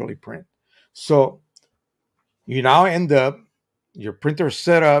 actually print. So you now end up, your printer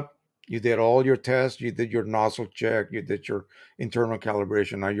set up, you did all your tests, you did your nozzle check, you did your internal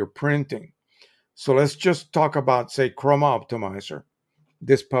calibration, now you're printing. So let's just talk about, say, Chroma Optimizer,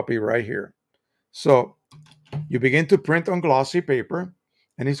 this puppy right here. So you begin to print on glossy paper,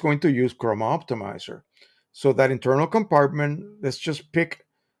 and it's going to use Chroma Optimizer. So that internal compartment, let's just pick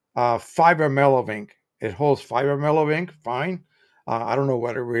 5 ml of ink. It holds 5 ml of ink, fine. I don't know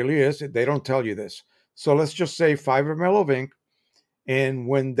what it really is. They don't tell you this. So let's just say 5 ml of ink. And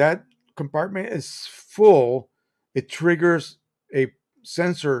when that compartment is full, it triggers a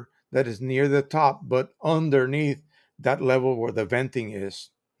sensor that is near the top, but underneath that level where the venting is.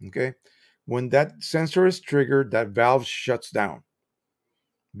 Okay. When that sensor is triggered, that valve shuts down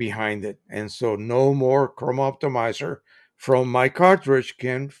behind it. And so no more Chroma Optimizer from my cartridge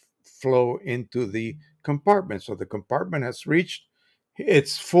can flow into the compartment. So the compartment has reached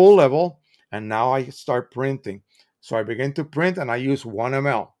its full level, and now I start printing. So I begin to print, and I use 1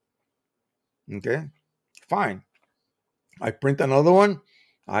 ml. Okay, fine. I print another one,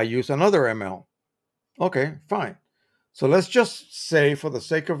 I use another ml. Okay, fine. So let's just say, for the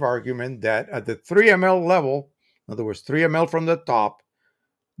sake of argument, that at the 3 ml level, in other words, 3 ml from the top,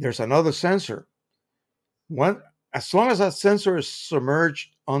 there's another sensor. One, as long as that sensor is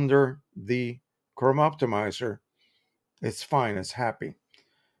submerged under the chroma optimizer, it's fine, it's happy.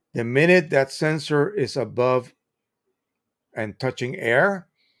 The minute that sensor is above and touching air,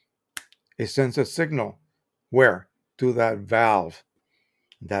 it sends a signal. Where? To that valve.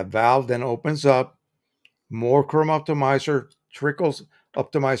 That valve then opens up, more chroma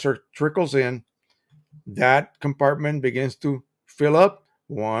optimizer trickles in, that compartment begins to fill up.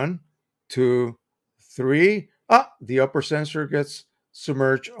 1, 2, 3. The upper sensor gets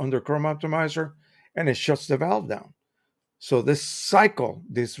submerged under chroma optimizer, and it shuts the valve down. So this cycle,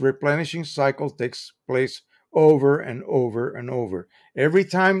 this replenishing cycle, takes place over and over and over. Every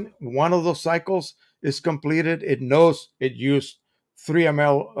time one of those cycles is completed, it knows it used 3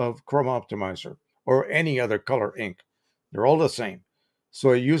 ml of chroma optimizer or any other color ink. They're all the same.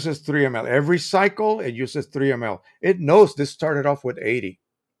 So it uses 3 ml. Every cycle, it uses 3 ml. It knows this started off with 80.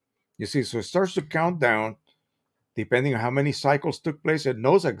 You see, so it starts to count down depending on how many cycles took place. It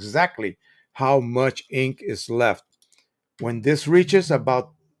knows exactly how much ink is left. When this reaches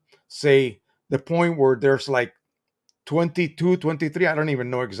about, say, the point where there's like 22, 23, I don't even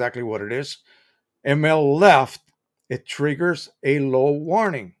know exactly what it is, ml left, it triggers a low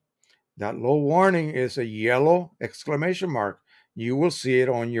warning. That low warning is a yellow exclamation mark. You will see it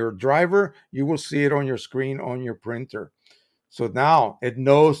on your driver. You will see it on your screen on your printer. So now it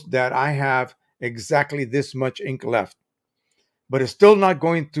knows that I have exactly this much ink left, but it's still not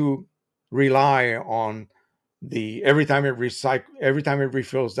going to rely on the every time it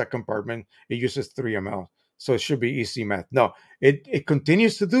refills that compartment, it uses 3 ml. So it should be easy math. No, it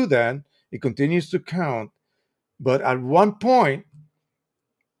continues to do that. It continues to count, but at one point,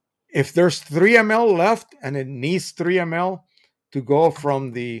 if there's 3 ml left and it needs 3 ml to go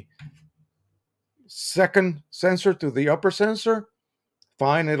from the second sensor to the upper sensor,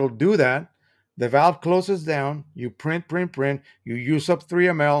 fine, it'll do that. The valve closes down, you print, you use up 3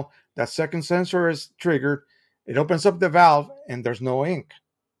 ml, that second sensor is triggered, it opens up the valve, and there's no ink.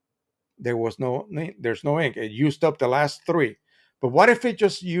 There's no ink. It used up the last 3. But what if it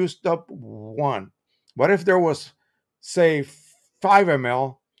just used up 1? What if there was, say, 5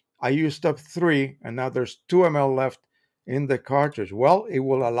 ml? I used up 3, and now there's 2 ml left in the cartridge. Well, it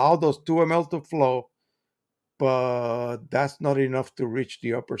will allow those 2 ml to flow, but that's not enough to reach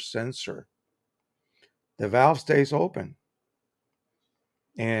the upper sensor. The valve stays open,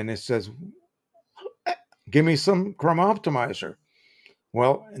 and it says, give me some chroma optimizer.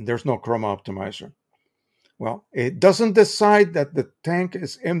 Well, there's no chroma optimizer. Well, it doesn't decide that the tank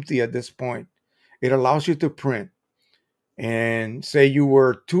is empty at this point. It allows you to print. And say you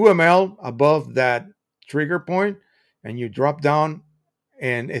were 2 ml above that trigger point, and you drop down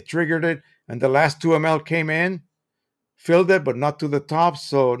and it triggered it, and the last 2 ml came in, filled it, but not to the top.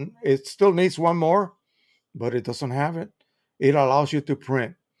 So it still needs one more, but it doesn't have it. It allows you to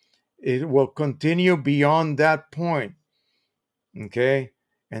print. It will continue beyond that point. Okay.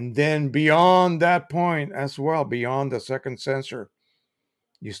 And then beyond that point as well, beyond the second sensor,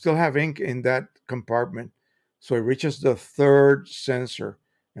 you still have ink in that compartment. So it reaches the third sensor,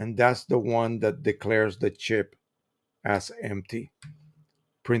 and that's the one that declares the chip as empty.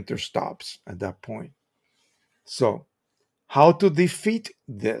 Printer stops at that point. So, how to defeat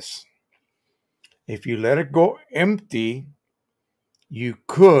this? If you let it go empty, you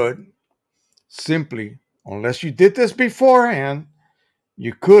could simply, unless you did this beforehand,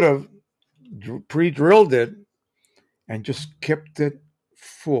 you could have pre-drilled it and just kept it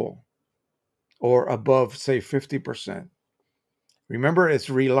full or above, say, 50%. Remember, it's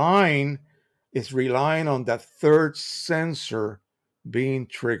relying on that third sensor being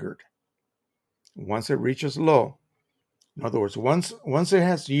triggered. Once it reaches low, in other words, once it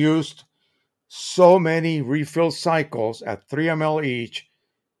has used so many refill cycles at 3 ml each,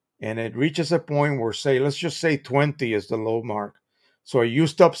 and it reaches a point where, say, let's just say 20 is the low mark. So it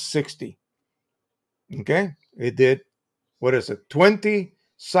used up 60. Okay? It did, what is it? 20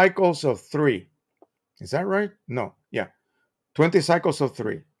 cycles of 3. Is that right? No. Yeah. 20 cycles of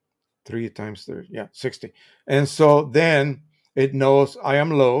 3. 3 times 3. Yeah, 60. And so then it knows I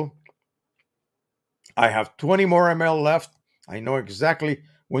am low. I have 20 more ml left. I know exactly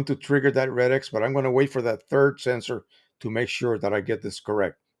when to trigger that red X, but I'm going to wait for that third sensor to make sure that I get this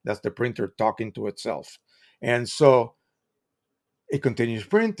correct. That's the printer talking to itself. And so it continues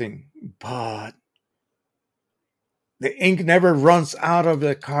printing, but the ink never runs out of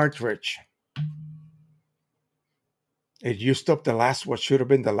the cartridge. It used up the last, what should have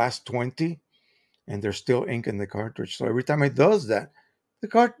been the last 20, and there's still ink in the cartridge. So every time it does that,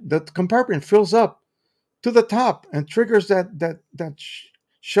 the compartment fills up to the top and triggers that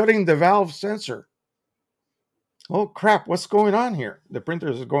shutting the valve sensor. Oh crap, what's going on here? The printer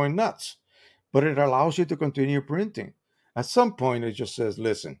is going nuts. But it allows you to continue printing. At some point, it just says,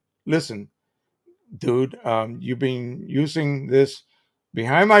 listen, dude, you've been using this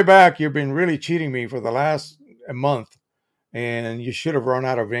behind my back. You've been really cheating me for the last month, and you should have run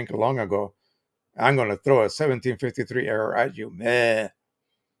out of ink long ago. I'm going to throw a 1753 error at you. Meh.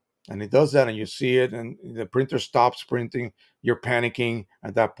 And it does that, and you see it, and the printer stops printing. You're panicking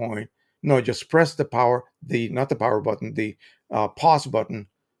at that point. No, just press the power, not the power button, the pause button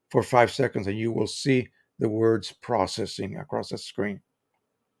for 5 seconds, and you will see the words processing across the screen.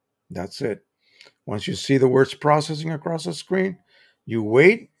 That's it. Once you see the words processing across the screen, you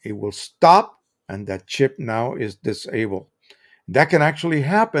wait, it will stop, and that chip now is disabled. That can actually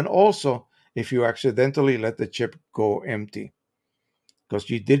happen also if you accidentally let the chip go empty, because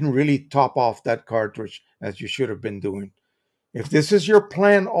you didn't really top off that cartridge as you should have been doing. If this is your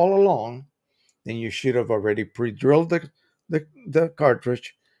plan all along, then you should have already pre-drilled the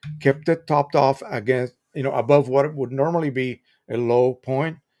cartridge, kept it topped off against, above what would normally be a low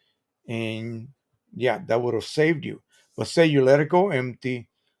point, and yeah, that would have saved you. But say you let it go empty,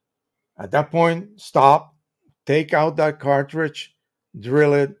 at that point, stop, take out that cartridge,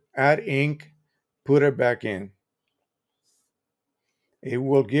 drill it, add ink, put it back in. It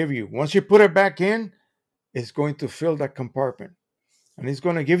will give you, once you put it back in, it's going to fill that compartment, and it's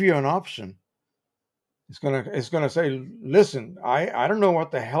going to give you an option. It's gonna say, listen, I don't know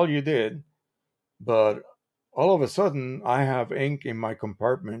what the hell you did, but all of a sudden I have ink in my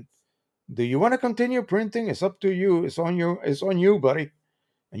compartment. Do you want to continue printing? It's up to you. It's on you. It's on you, buddy.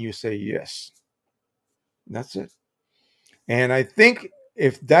 And you say yes. That's it. And I think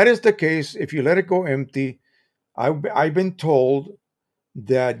if that is the case, if you let it go empty, I've been told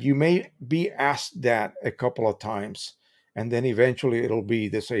that you may be asked that a couple of times, and then eventually it'll be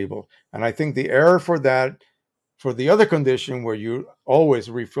disabled. And I think the error for that, for the other condition where you always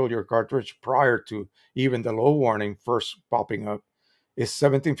refill your cartridge prior to even the low warning first popping up, is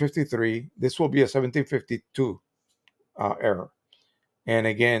 1753. This will be a 1752 error. And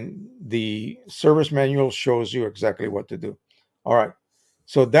again, the service manual shows you exactly what to do. All right.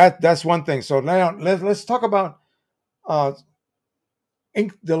 So that's one thing. So now let's talk about uh,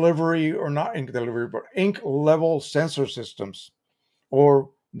 ink delivery, or not ink delivery, but ink level sensor systems, or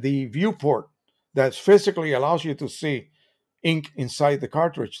the viewport that physically allows you to see ink inside the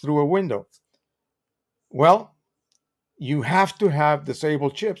cartridge through a window. Well, you have to have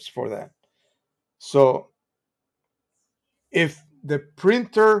disabled chips for that. So if the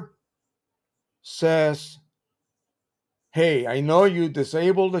printer says, hey, I know you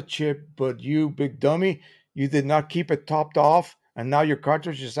disabled the chip, but you big dummy, you did not keep it topped off, and now your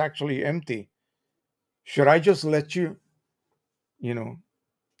cartridge is actually empty. Should I just let you,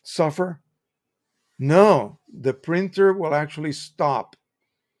 suffer? No, the printer will actually stop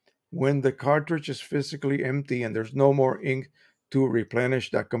when the cartridge is physically empty and there's no more ink to replenish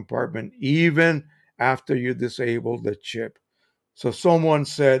that compartment, even after you disable the chip. So someone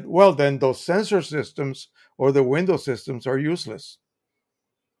said, well, then those sensor systems or the window systems are useless.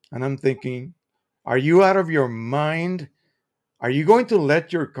 And I'm thinking, are you out of your mind? Are you going to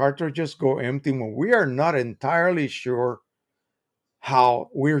let your cartridges go empty when we are not entirely sure how?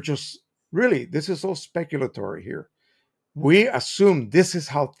 We're just really, this is so speculatory here. We assume this is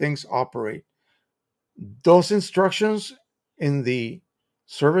how things operate. Those instructions in the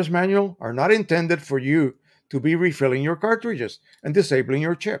service manual are not intended for you to be refilling your cartridges and disabling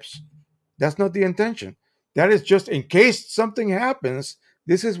your chips. That's not the intention. That is just in case something happens,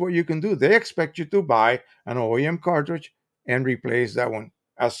 this is what you can do. They expect you to buy an OEM cartridge and replace that one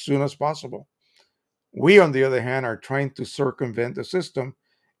as soon as possible. We, on the other hand, are trying to circumvent the system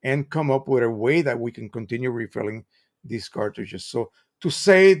and come up with a way that we can continue refilling these cartridges. So to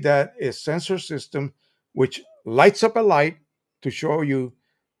say that a sensor system which lights up a light to show you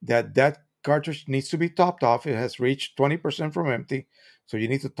that that cartridge needs to be topped off, it has reached 20% from empty, so you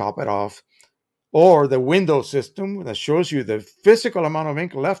need to top it off, or the window system that shows you the physical amount of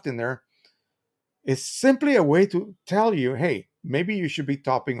ink left in there, is simply a way to tell you, hey, maybe you should be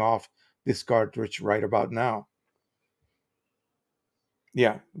topping off this cartridge right about now.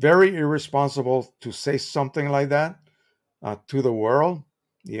 Yeah, very irresponsible to say something like that to the world.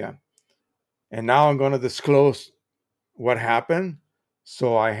 Yeah. And now I'm going to disclose what happened.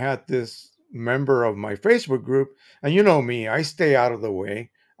 So I had this member of my Facebook group, and you know me, I stay out of the way.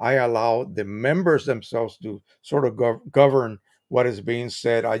 I allow the members themselves to sort of govern what is being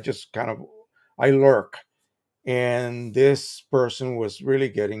said. I just kind of I lurk. And this person was really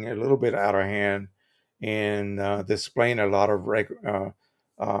getting a little bit out of hand and displaying a lot of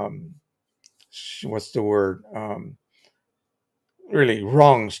um, what's the word? Really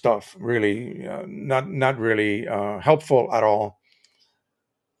wrong stuff. Really not really helpful at all.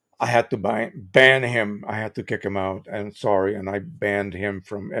 I had to ban him. I had to kick him out. I'm sorry, and I banned him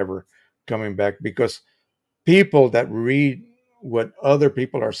from ever coming back because people that read what other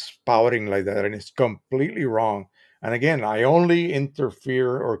people are spouting like that, and it's completely wrong. And again, I only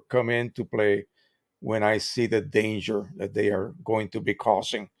interfere or come into play when I see the danger that they are going to be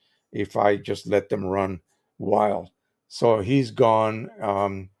causing if I just let them run wild. So he's gone.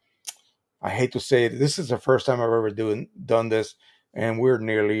 I hate to say it, this is the first time I've ever done this, and we're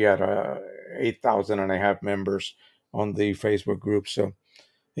nearly at 8,000 and a half members on the Facebook group. So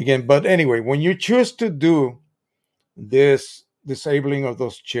again, but anyway, when you choose to do this disabling of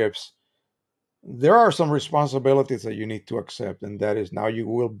those chips, there are some responsibilities that you need to accept, and that is now you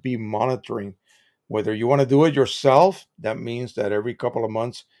will be monitoring whether you want to do it yourself. That means that every couple of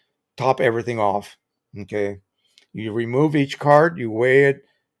months, top everything off. Okay. You remove each card, you weigh it,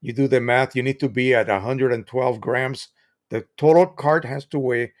 you do the math. You need to be at 112 grams. The total card has to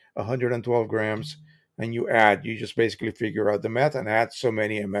weigh 112 grams, and you just basically figure out the math and add so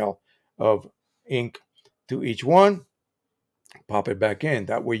many ml of ink to each one, pop it back in.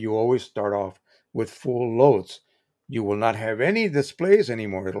 That way, you always start off with full loads. You will not have any displays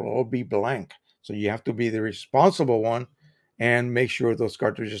anymore. It'll all be blank. So you have to be the responsible one and make sure those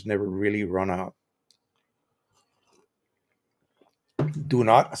cartridges never really run out. Do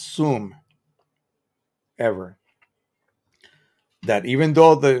not assume ever that even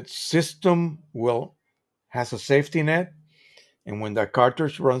though the system will has a safety net, and when that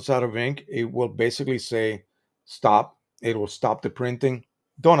cartridge runs out of ink, it will basically say stop. It will stop the printing.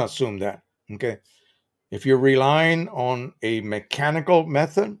 Don't assume that. Okay. If you're relying on a mechanical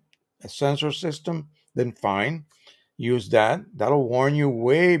method, a sensor system, then fine. Use that. That'll warn you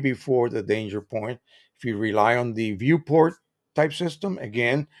way before the danger point. If you rely on the viewport type system,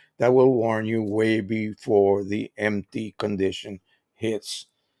 again, that will warn you way before the empty condition hits.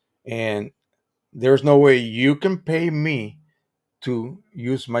 And there's no way you can pay me to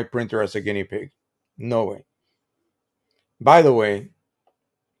use my printer as a guinea pig. No way. By the way,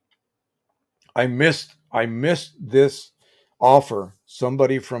 I missed this offer.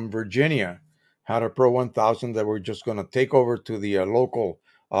 Somebody from Virginia had a Pro 1000 that we're just going to take over to the local.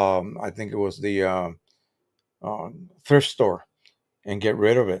 I think it was the thrift store and get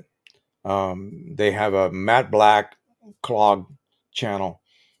rid of it. They have a matte black clog channel.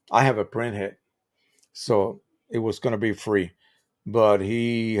 I have a print hit, so it was going to be free. But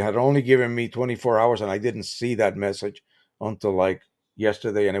he had only given me 24 hours, and I didn't see that message until like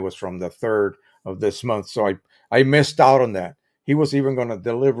yesterday, and it was from the 3rd of this month. So I missed out on that. He was even going to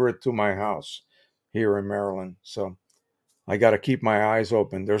deliver it to my house here in Maryland. So I got to keep my eyes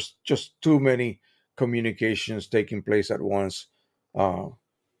open. There's just too many communications taking place at once uh,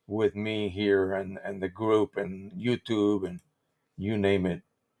 with me here and the group and YouTube and you name it.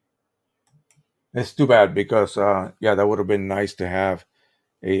 It's too bad because, yeah, that would have been nice to have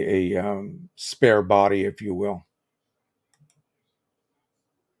a spare body, if you will.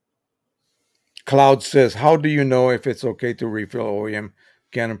 Cloud says, how do you know if it's okay to refill OEM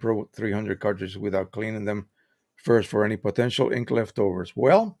Canon Pro 300 cartridges without cleaning them first for any potential ink leftovers?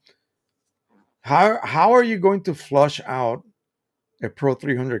 Well, how are you going to flush out a Pro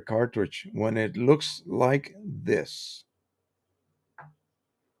 300 cartridge when it looks like this?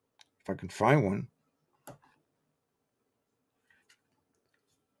 If I can find one.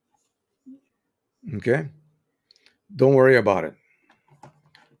 Okay. Don't worry about it.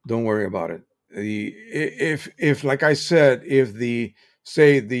 Don't worry about it. If like I said, if the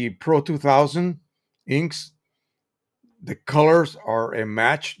say the Pro 2000 inks, the colors are a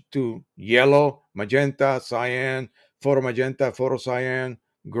match to yellow, magenta, cyan, photo magenta, photo cyan,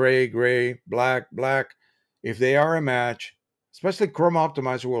 gray, gray, black, black. If they are a match, especially Chroma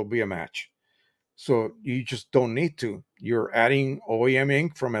Optimizer will be a match. So you just don't need to. You're adding OEM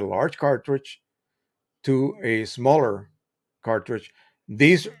ink from a large cartridge to a smaller cartridge.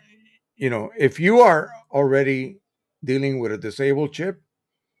 These, if you are already dealing with a disabled chip,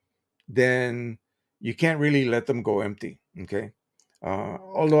 then you can't really let them go empty. Okay.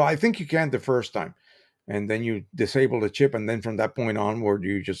 Although I think you can the first time, and then you disable the chip, and then from that point onward,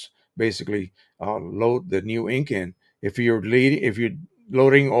 you just basically load the new ink in. If you're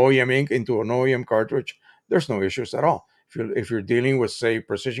loading OEM ink into an OEM cartridge, there's no issues at all. If you're dealing with say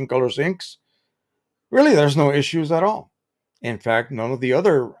Precisioncolors inks, really there's no issues at all. In fact, none of the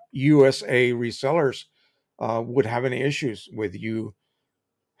other USA resellers would have any issues with you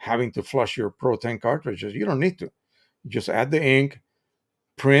having to flush your Pro 10 cartridges. You don't need to. Just add the ink,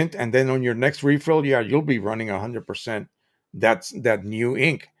 print, and then on your next refill, yeah, you'll be running 100%. That's that new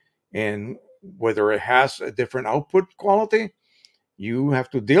ink. And whether it has a different output quality, you have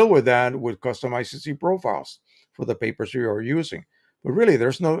to deal with that with custom ICC profiles for the papers you are using. But really,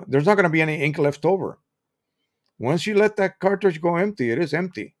 there's not going to be any ink left over. Once you let that cartridge go empty, it is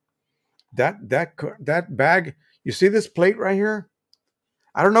empty. That bag, you see this plate right here?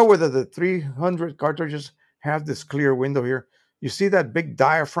 I don't know whether the 300 cartridges have this clear window here. You see that big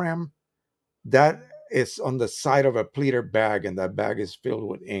diaphragm? That is on the side of a pleater bag, and that bag is filled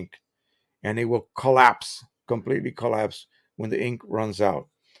with ink. And it will collapse, completely collapse when the ink runs out.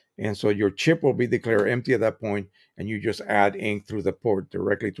 And so your chip will be declared empty at that point, and you just add ink through the port,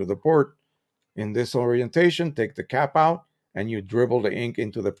 directly to the port. In this orientation, take the cap out, and you dribble the ink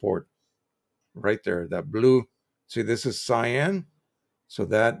into the port. Right there, that blue. See, this is cyan. So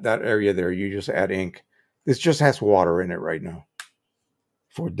that area there, you just add ink. This just has water in it right now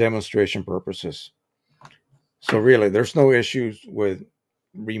for demonstration purposes. So really, there's no issues with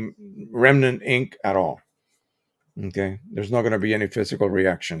remnant ink at all. Okay, there's not going to be any physical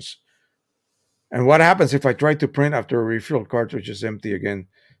reactions. And what happens if I try to print after a refilled cartridge is empty again,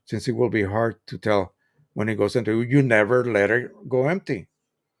 since it will be hard to tell when it goes empty? You never let it go empty.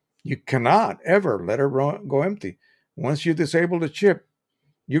 You cannot ever let it go empty. Once you disable the chip,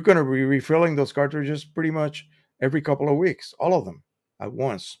 you're going to be refilling those cartridges pretty much every couple of weeks, all of them at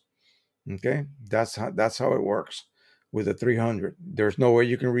once. Okay, that's how it works with the 300. There's no way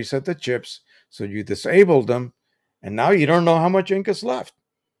you can reset the chips, so you disable them, and now you don't know how much ink is left.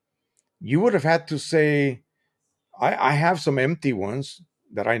 You would have had to say, I have some empty ones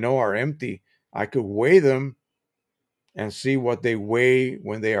that I know are empty. I could weigh them and see what they weigh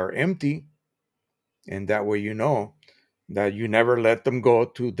when they are empty, and that way you know that you never let them go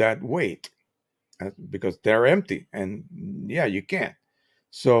to that weight because they're empty. And yeah, you can't.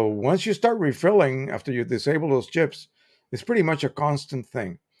 So once you start refilling after you disable those chips, it's pretty much a constant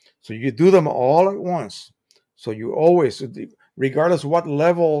thing. So you do them all at once. So you always, regardless what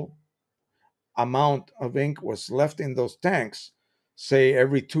level amount of ink was left in those tanks, say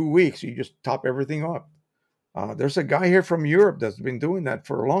every 2 weeks, you just top everything up. There's a guy here from Europe that's been doing that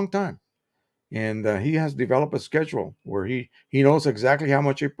for a long time. And he has developed a schedule where he knows exactly how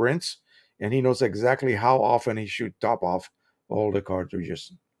much he prints, and he knows exactly how often he should top off all the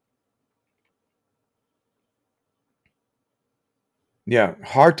cartridges. Yeah,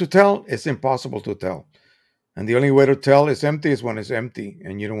 hard to tell. It's impossible to tell. And the only way to tell it's empty is when it's empty,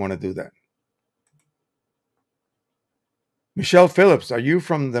 and you don't want to do that. Michelle Phillips, are you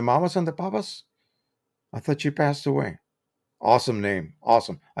from the Mamas and the Papas? I thought she passed away. Awesome name.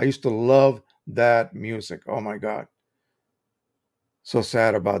 Awesome. I used to love that music. Oh my God. So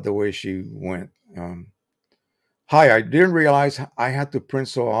sad about the way she went. Hi, I didn't realize I had to print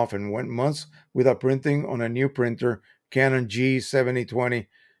so often. Went months without printing on a new printer, Canon G7020.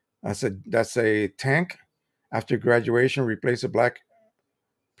 That's a tank. After graduation, replace a black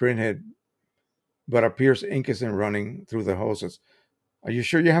printhead, but appears ink isn't running through the hoses. Are you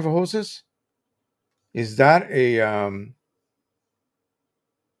sure you have hoses? Is that a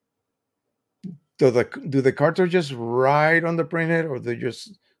do the cartridges ride on the printhead, or they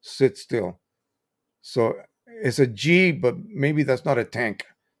just sit still? So it's a G, but maybe that's not a tank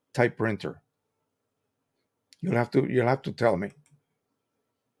type printer. You'll have to tell me.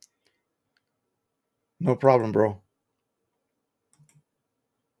 No problem, bro.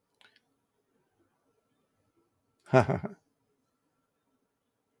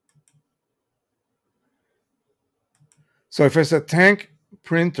 So if it's a tank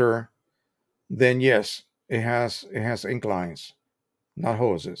printer, then yes, it has ink lines, not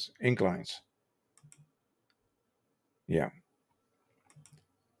hoses, ink lines. Yeah.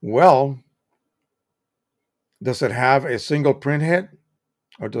 Well, does it have a single printhead,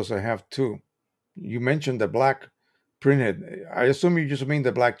 or does it have two? You mentioned the black printhead. I assume you just mean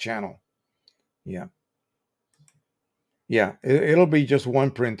the black channel. Yeah. Yeah. It'll be just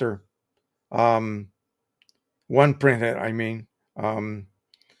one printer. One printhead, I mean.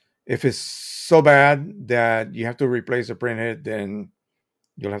 If it's so bad that you have to replace a printhead, then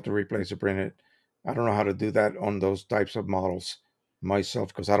you'll have to replace a printhead. I don't know how to do that on those types of models myself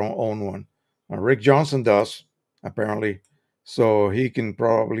because I don't own one. Rick Johnson does, apparently. So he can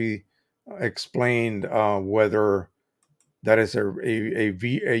probably explain whether that is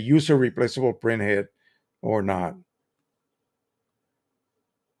a user replaceable printhead or not.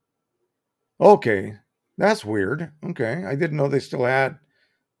 Okay, that's weird. Okay, I didn't know they still had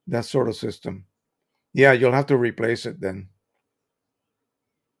that sort of system. Yeah, you'll have to replace it then.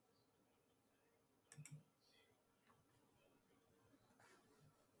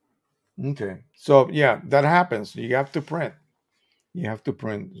 Okay. So yeah, that happens. You have to print. You have to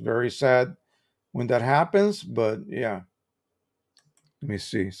print. It's very sad when that happens, but yeah. Let me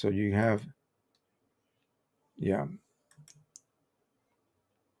see. So you have, yeah,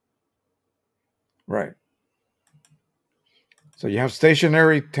 right. So you have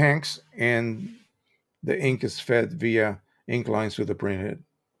stationary tanks, and the ink is fed via ink lines to the printhead.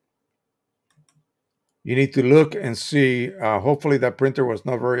 You need to look and see. Hopefully, that printer was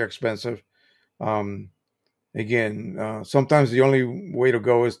not very expensive. Um, Again, sometimes the only way to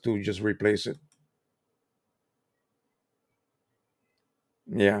go is to just replace it.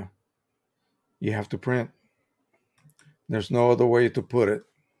 Yeah, you have to print. There's no other way to put it.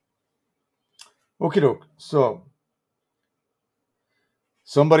 Okay, doke. So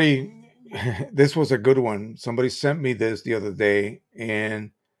somebody, this was a good one. Somebody sent me this the other day,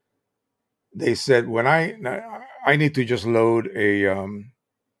 and they said when I need to just load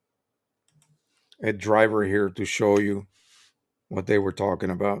a driver here to show you what they were talking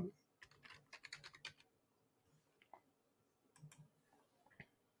about.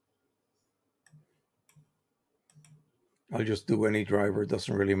 I'll just do any driver. It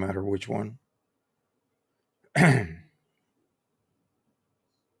doesn't really matter which one.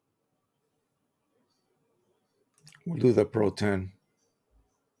 We'll do the Pro 10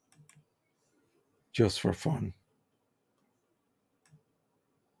 just for fun.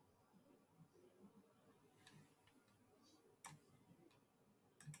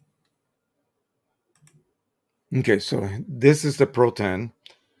 Okay, so this is the Pro 10,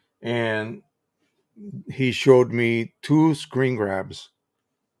 and he showed me two screen grabs.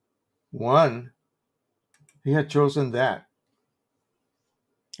 One, he had chosen that.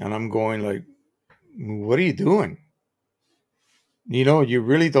 And I'm going like, what are you doing? You know, you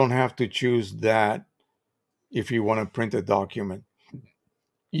really don't have to choose that if you want to print a document.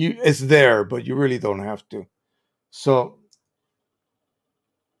 It's there, but you really don't have to. So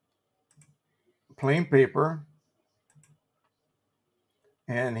plain paper,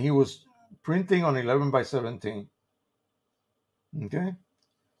 and he was printing on 11 by 17. Okay.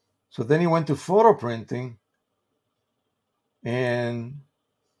 So then he went to photo printing, and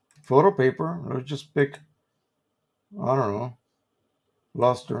photo paper. Let's just pick, I don't know,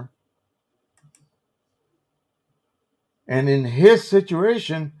 luster. And in his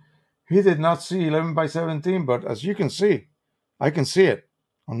situation, he did not see 11 by 17, but as you can see, I can see it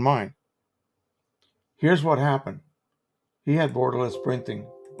on mine. Here's what happened. He had borderless printing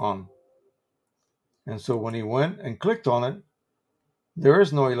on. And so when he went and clicked on it, there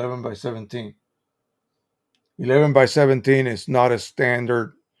is no 11 by 17. 11 by 17 is not a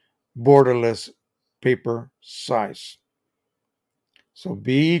standard borderless paper size. So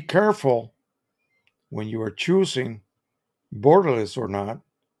be careful when you are choosing borderless or not,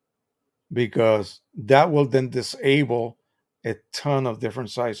 because that will then disable a ton of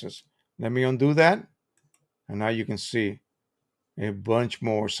different sizes. Let me undo that. And now you can see a bunch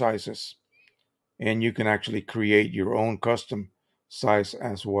more sizes. And you can actually create your own custom size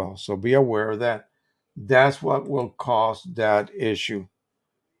as well. So be aware of that. That's what will cause that issue.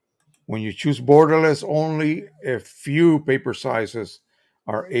 When you choose borderless, only a few paper sizes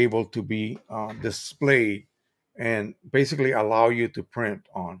are able to be displayed and basically allow you to print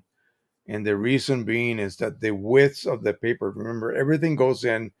on. And the reason being is that the widths of the paper, remember, everything goes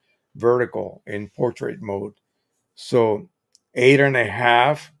in vertical in portrait mode. So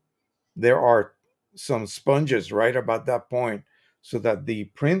 8.5, there are some sponges right about that point so that the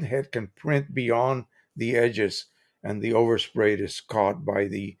print head can print beyond the edges, and the overspray is caught by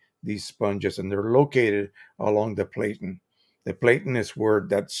these sponges, and they're located along the platen. The platen is where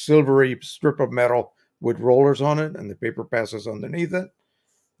that silvery strip of metal with rollers on it and the paper passes underneath it.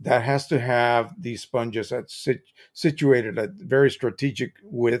 That has to have these sponges situated at very strategic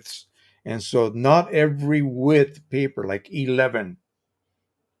widths. And so not every width paper, like 11,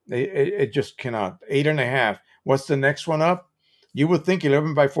 it just cannot. 8.5. What's the next one up? You would think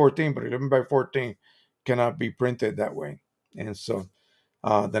 11 by 14, but 11 by 14 cannot be printed that way. And so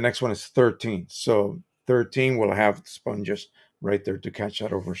the next one is 13. So 13 will have sponges right there to catch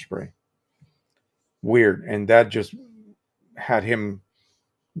that overspray. Weird. And that just had him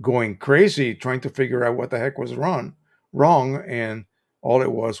going crazy trying to figure out what the heck was wrong. And all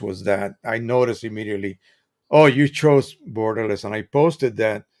it was that I noticed immediately, oh, you chose borderless. And I posted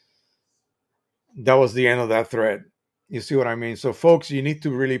that. That was the end of that thread. You see what I mean? So, folks, you need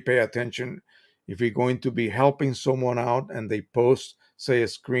to really pay attention if you're going to be helping someone out and they post say, a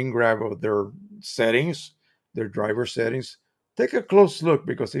screen grab of their settings, their driver settings, take a close look,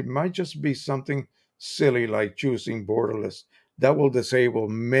 because it might just be something silly like choosing borderless. That will disable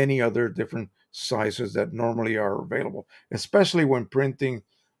many other different sizes that normally are available, especially when printing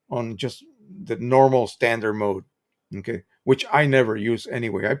on just the normal standard mode, okay, which I never use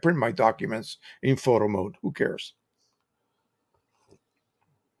anyway. I print my documents in photo mode. Who cares?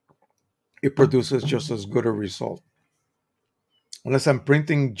 It produces just as good a result. Unless I'm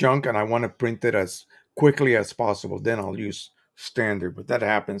printing junk and I want to print it as quickly as possible, then I'll use standard, but that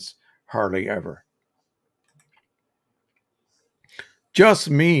happens hardly ever.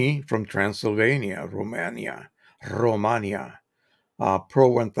 Just me from Transylvania, Romania. Pro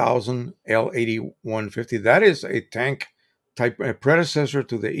 1000 L8150. That is a tank type, a predecessor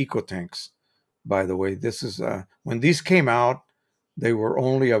to the Eco tanks. By the way, this is when these came out, they were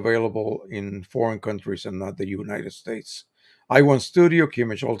only available in foreign countries and not the United States. I1 Studio,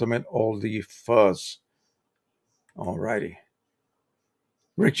 QIMAGE Ultimate, all the fuzz. Alrighty.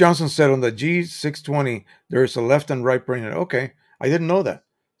 Rick Johnson said on the G620 there's a left and right printer. Okay, I didn't know that.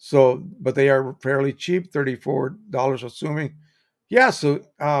 So, but they are fairly cheap, $34, assuming. Yeah. So,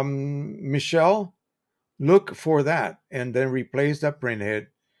 Michelle, look for that and then replace that printhead,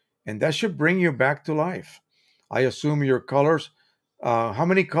 and that should bring you back to life. I assume your colors. How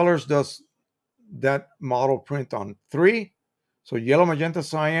many colors does that model print on? 3. So yellow, magenta,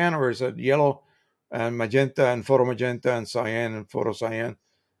 cyan, or is it yellow and magenta and photo magenta and cyan and photo cyan?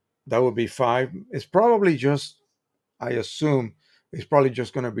 That would be 5. It's probably just, I assume, it's probably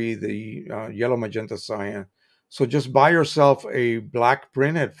just going to be the yellow, magenta, cyan. So just buy yourself a black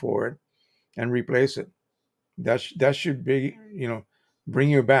printhead for it and replace it. That should be, bring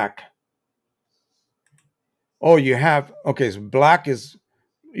you back. Oh, you have, okay, so black is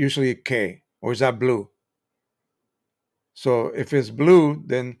usually a K, or is that blue? So if it's blue,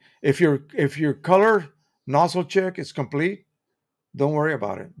 then if your color nozzle check is complete, don't worry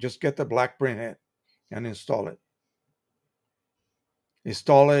about it. Just get the black printhead and install it.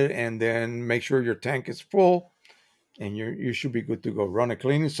 Install it, and then make sure your tank is full, and you should be good to go. Run a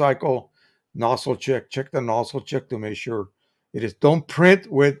cleaning cycle, nozzle check the nozzle check to make sure it is. Don't print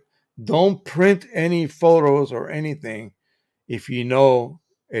any photos or anything if you know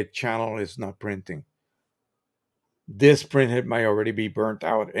a channel is not printing. This printhead might already be burnt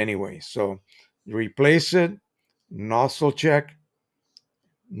out anyway, so replace it, nozzle check,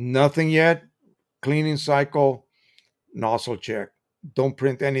 nothing yet, cleaning cycle, nozzle check. Don't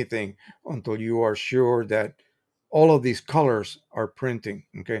print anything until you are sure that all of these colors are printing,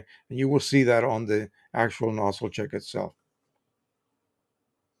 okay? And you will see that on the actual nozzle check itself.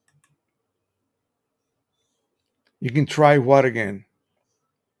 You can try what again?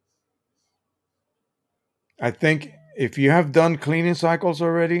 I think if you have done cleaning cycles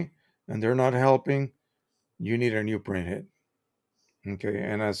already and they're not helping, you need a new printhead, okay?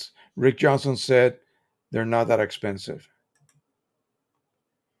 And as Rick Johnson said, they're not that expensive.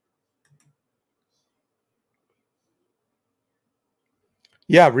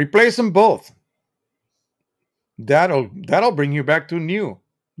 Yeah, replace them both. That'll bring you back to new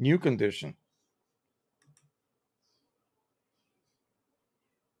condition.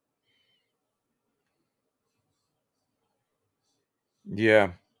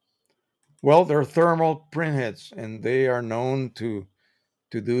 Yeah. Well, they're thermal printheads, and they are known to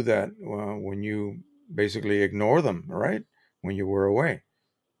do that when you basically ignore them, right? When you were away,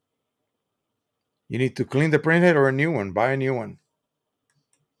 you need to clean the printhead or a new one. Buy a new one.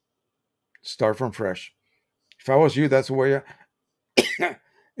 Start from fresh. If I was you, that's the way.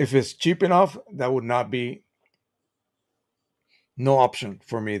 If it's cheap enough, that would not be no option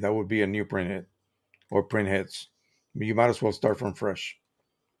for me. That would be a new printhead or printheads. You might as well start from fresh.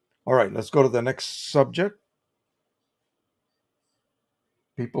 All right, let's go to the next subject.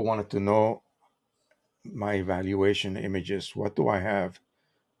 People wanted to know my evaluation images. What do I have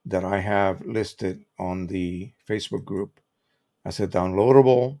that I have listed on the Facebook group as a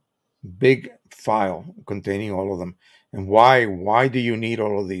downloadable big file containing all of them? And why do you need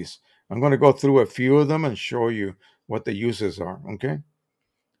all of these? I'm going to go through a few of them and show you what the uses are, okay?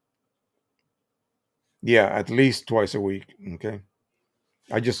 Yeah, at least twice a week, okay?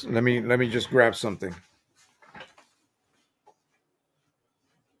 I just let me just grab something.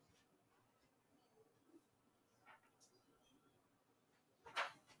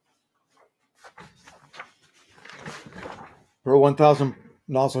 Pro 1000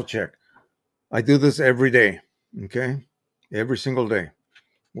 nozzle check. I do this every day, okay? Every single day,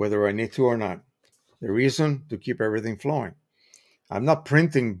 whether I need to or not. The reason, to keep everything flowing. I'm not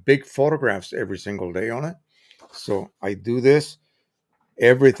printing big photographs every single day on it. So I do this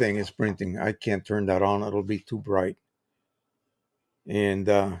Everything is printing. I can't turn that on. It'll be too bright. And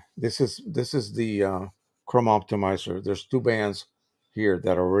this is the Chrome Optimizer. There's two bands here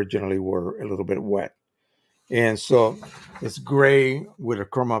that originally were a little bit wet. And so it's gray with a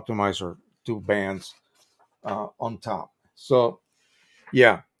Chrome Optimizer, two bands on top. So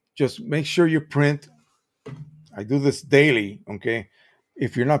yeah, just make sure you print. I do this daily, okay?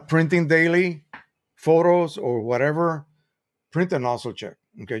 If you're not printing daily photos or whatever, print a nozzle check,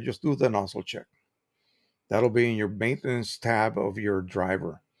 okay? Just do the nozzle check. That'll be in your maintenance tab of your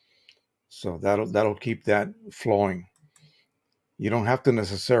driver. So that'll keep that flowing. You don't have to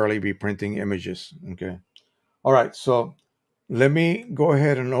necessarily be printing images, okay? All right, so let me go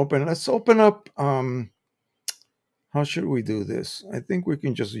ahead and let's open up, how should we do this? I think we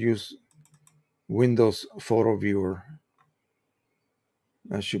can just use Windows Photo Viewer.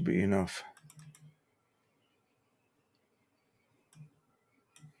 That should be enough.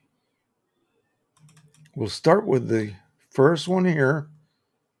 We'll start with the first one here,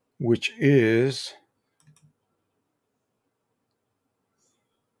 which is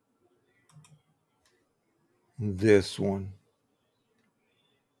this one.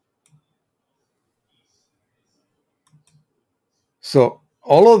 So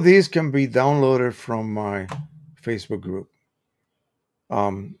all of these can be downloaded from my Facebook group.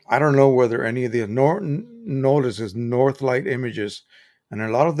 I don't know whether any of the notices Northlight Images, and a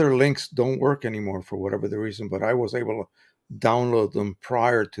lot of their links don't work anymore for whatever the reason, but I was able to download them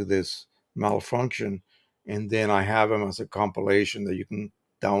prior to this malfunction, and then I have them as a compilation that you can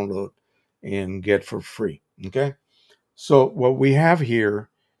download and get for free. Okay, so what we have here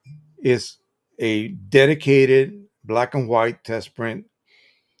is a dedicated black and white test print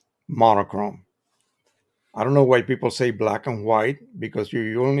monochrome. I don't know why people say black and white, because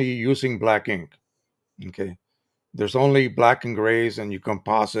you're only using black ink. Okay. There's only black and grays, and you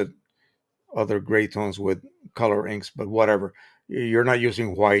composite other gray tones with color inks, but whatever. You're not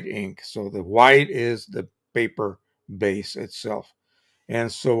using white ink. So the white is the paper base itself.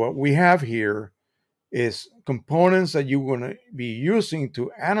 And so what we have here is components that you're going to be using to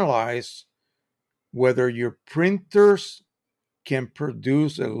analyze whether your printers can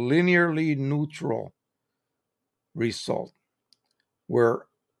produce a linearly neutral result, where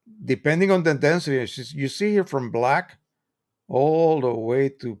depending on the density, you see here from black all the way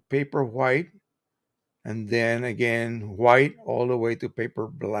to paper white, and then again white all the way to paper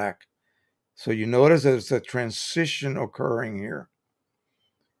black. So you notice there's a transition occurring here.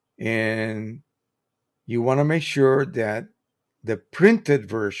 And you want to make sure that the printed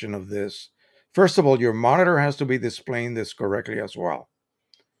version of this, first of all, your monitor has to be displaying this correctly as well.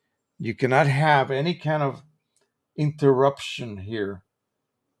 You cannot have any kind of interruption here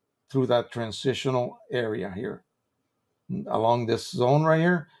through that transitional area here. Along this zone right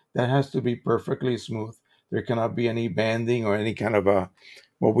here, that has to be perfectly smooth. There cannot be any banding or any kind of a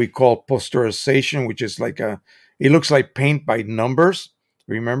what we call posterization, which is like it looks like paint by numbers.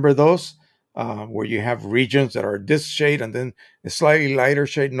 Remember those? Where you have regions that are this shade and then a slightly lighter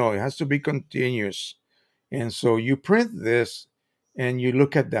shade. No, it has to be continuous. And so you print this and you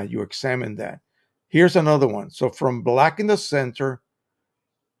look at that, you examine that. Here's another one. So from black in the center,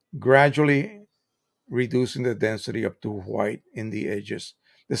 gradually reducing the density up to white in the edges.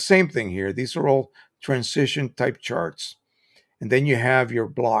 The same thing here. These are all transition type charts. And then you have your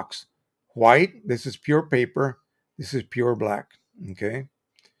blocks. White, this is pure paper. This is pure black. Okay.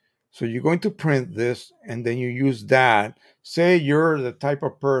 So you're going to print this and then you use that. Say you're the type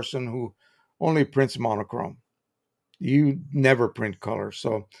of person who only prints monochrome. You never print color.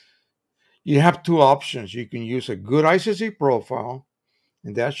 So you have two options. You can use a good ICC profile,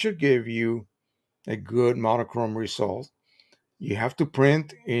 and that should give you a good monochrome result. You have to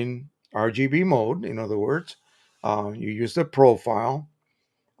print in RGB mode. In other words, you use the profile.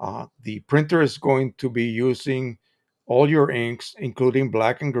 The printer is going to be using all your inks, including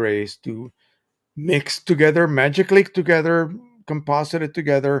black and grays, to mix together, magically together, composite it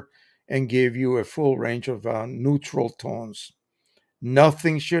together, and give you a full range of neutral tones.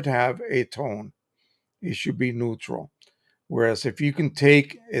 Nothing should have a tone. It should be neutral. Whereas if you can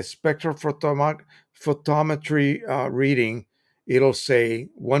take a spectrophotometry reading, it'll say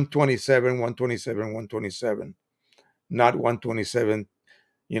 127, 127, 127, not 127,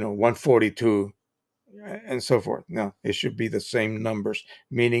 142, and so forth. No, it should be the same numbers,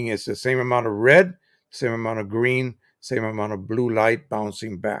 meaning it's the same amount of red, same amount of green, same amount of blue light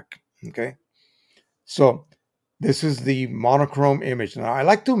bouncing back. Okay. So this is the monochrome image. Now I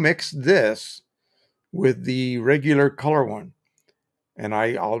like to mix this with the regular color one. And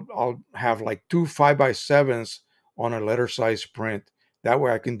I'll have like two 5x7s on a letter size print. That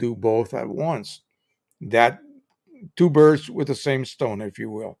way I can do both at once. That two birds with the same stone, if you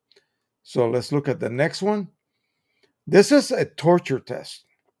will. So let's look at the next one. This is a torture test.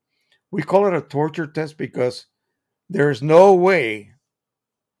 We call it a torture test because there is no way,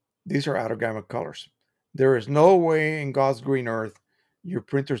 these are out of gamma colors. There is no way in God's green earth your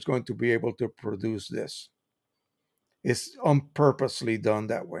printer is going to be able to produce this. It's on purposely done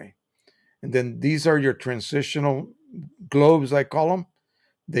that way. And then these are your transitional globes, I call them.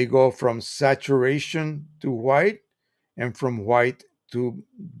 They go from saturation to white and from white to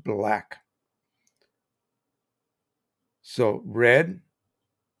black. So red,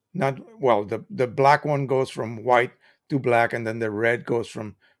 not well, the black one goes from white to black, and then the red goes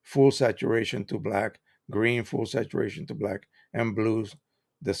from full saturation to black, green full saturation to black, and blues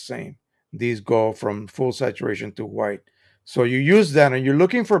the same. These go from full saturation to white. So you use that and you're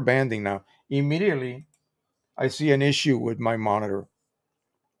looking for banding now. Immediately I see an issue with my monitor.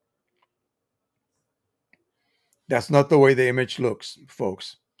 That's not the way the image looks,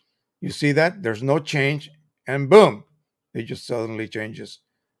 folks. You see that? There's no change, and boom, it just suddenly changes.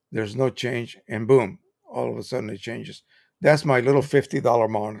 There's no change, and boom, all of a sudden it changes. That's my little $50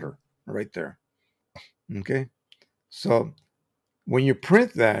 monitor right there. Okay? So when you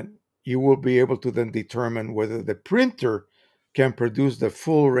print that, you will be able to then determine whether the printer can produce the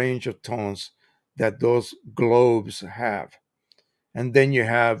full range of tones that those globes have. And then you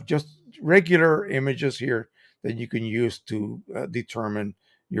have just regular images here that you can use to determine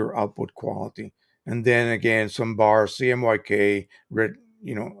your output quality. And then again, some bars, CMYK, red,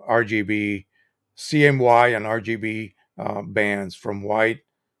 RGB, CMY and RGB bands from white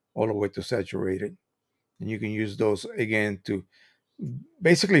all the way to saturated. And you can use those again to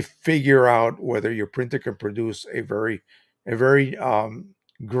basically figure out whether your printer can produce a very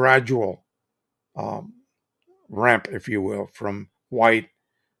gradual ramp, if you will, from white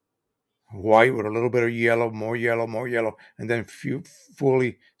with a little bit of yellow, more yellow, more yellow, and then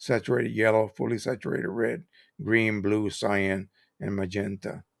fully saturated yellow, fully saturated red, green, blue, cyan, and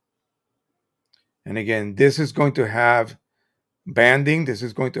magenta. And again, this is going to have banding. This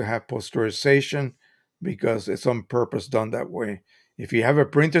is going to have posterization because it's on purpose done that way. If you have a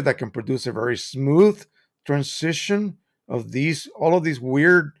printer that can produce a very smooth transition of all of these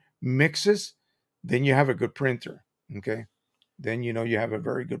weird mixes, then you have a good printer. Okay. Then you know you have a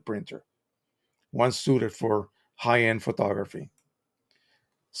very good printer. One suited for high-end photography.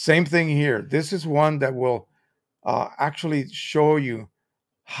 Same thing here. This is one that will actually show you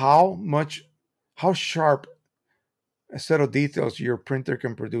how sharp a set of details your printer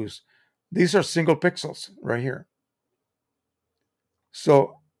can produce. These are single pixels right here.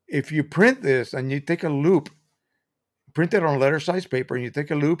 So if you print this and you take a loop, print it on letter size paper, and you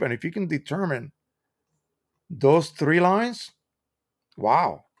take a loop, and if you can determine those 3 lines,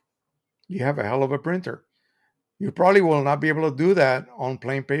 wow, you have a hell of a printer. You probably will not be able to do that on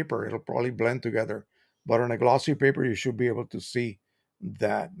plain paper. It'll probably blend together. But on a glossy paper, you should be able to see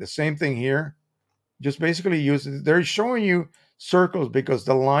that. The same thing here. Just basically they're showing you circles because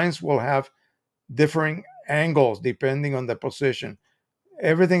the lines will have differing angles depending on the position.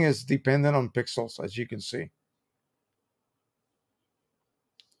 Everything is dependent on pixels, as you can see.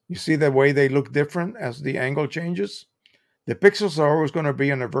 You see the way they look different as the angle changes? The pixels are always going to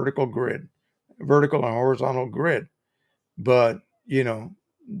be on a vertical grid, vertical and horizontal grid. But,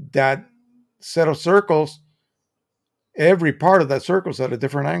 that set of circles, every part of that circle is at a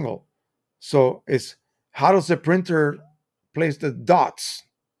different angle. So it's how does the printer place the dots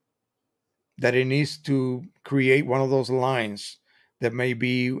that it needs to create one of those lines that may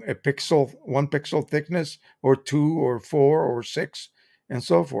be a pixel, 1 pixel thickness, or 2 or 4 or 6, and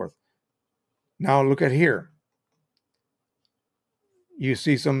so forth. Now look at here. You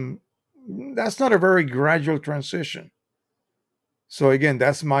see that's not a very gradual transition. So again,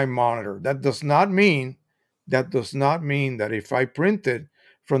 that's my monitor. That does not mean that if I printed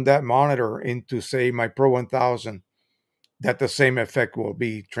from that monitor into, say, my Pro-1000, that the same effect will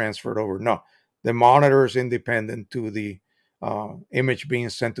be transferred over. No, the monitor is independent to the image being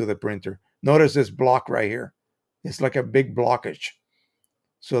sent to the printer. Notice this block right here. It's like a big blockage.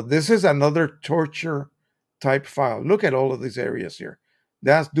 So this is another torture type file. Look at all of these areas here.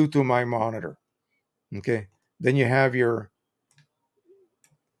 That's due to my monitor. Okay. Then you have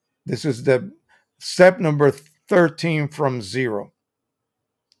this is the step number 13 from 0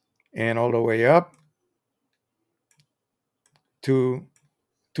 and all the way up to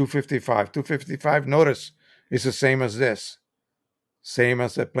 255. 255, notice, is the same as this. Same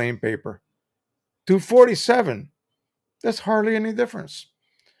as the plain paper. 247, there's hardly any difference.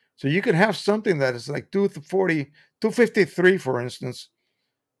 So you can have something that is like 240, 253, for instance.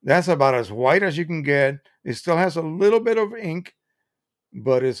 That's about as white as you can get. It still has a little bit of ink,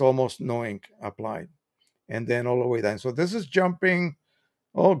 but it's almost no ink applied. And then all the way down. So this is jumping,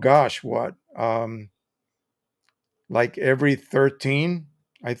 oh gosh, what? Like every 13,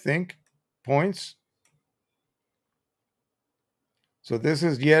 I think, points. So this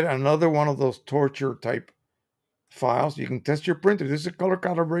is yet another one of those torture type files. You can test your printer. This is a color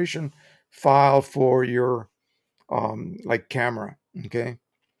calibration file for your like camera. Okay.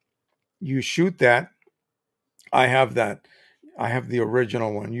 You shoot that. I have that. I have the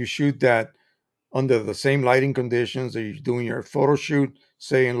original one. You shoot that under the same lighting conditions that you're doing your photo shoot,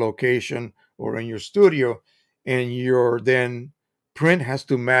 say in location or in your studio, and your then print has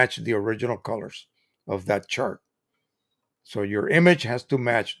to match the original colors of that chart. So your image has to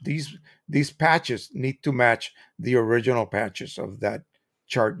match these patches need to match the original patches of that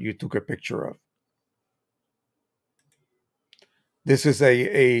chart you took a picture of. This is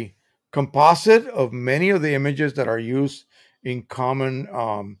a composite of many of the images that are used in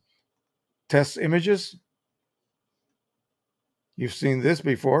common test images. You've seen this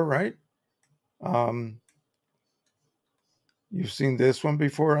before, right? Um, you've seen this one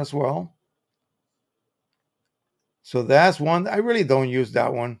before as well. So that's one. I really don't use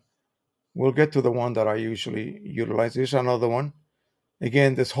that one. We'll get to the one that I usually utilize. Here's another one.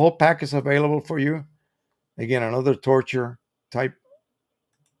 Again, this whole pack is available for you. Again, another torture type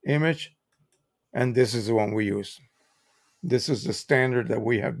image. And this is the one we use. This is the standard that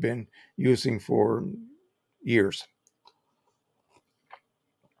we have been using for years.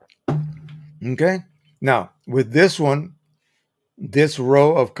 Okay. Now, with this one, this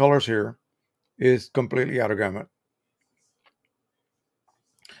row of colors here is completely out of gamut.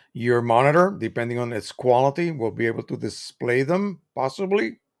 Your monitor, depending on its quality, will be able to display them,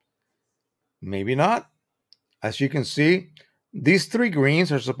 possibly, maybe not. As you can see, these three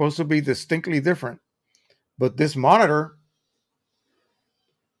greens are supposed to be distinctly different, but this monitor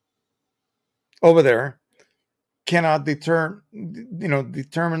over there cannot determine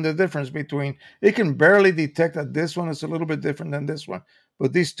the difference between. It can barely detect that this one is a little bit different than this one,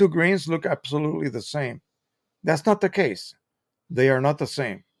 but these two greens look absolutely the same. That's not the case. They are not the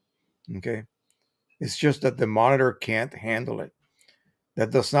same. Okay. It's just that the monitor can't handle it.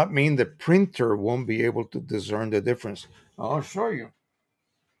 That does not mean the printer won't be able to discern the difference. I'll show you.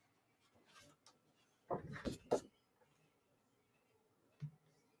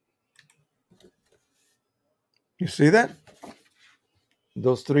 You see that?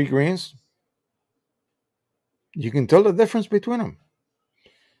 Those three greens? You can tell the difference between them.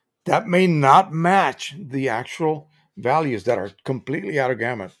 That may not match the actual values that are completely out of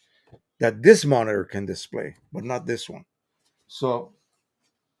gamut that this monitor can display, but not this one. So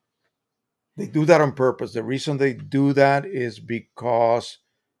they do that on purpose. The reason they do that is because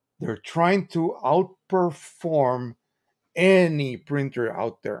they're trying to outperform any printer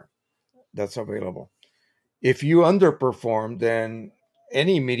out there that's available. If you underperform, then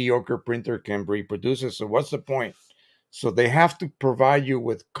any mediocre printer can reproduce it. So what's the point? So they have to provide you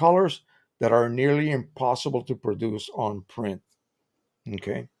with colors that are nearly impossible to produce on print.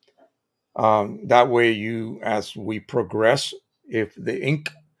 Okay. That way, as we progress, if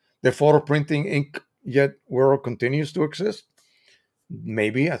the photo printing ink jet world continues to exist,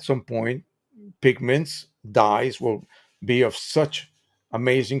 maybe at some point, pigments, dyes will be of such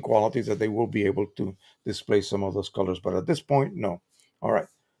amazing qualities that they will be able to display some of those colors. But at this point, no. All right.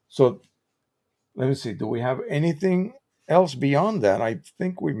 So let me see. Do we have anything else beyond that? I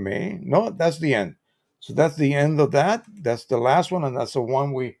think we may. No, that's the end. So that's the end of that. That's the last one, and that's the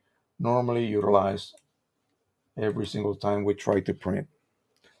one we normally utilize every single time we try to print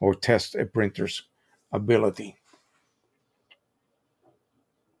or test a printer's ability.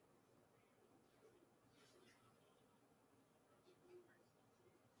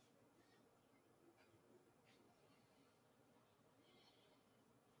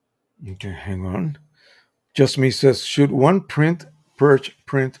 Okay, hang on. Just Me says, should one purge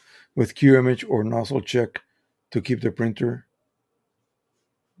print with QIMAGE or nozzle check to keep the printer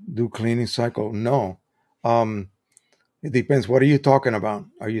do cleaning cycle? No. It depends. What are you talking about?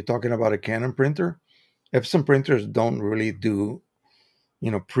 Are you talking about a Canon printer? EPSON printers don't really do,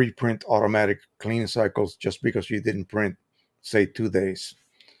 pre-print automatic cleaning cycles just because you didn't print, say, 2 days.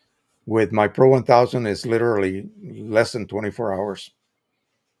 With my Pro 1000, it's literally less than 24 hours.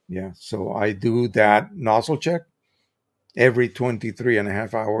 Yeah, so I do that nozzle check every 23 and a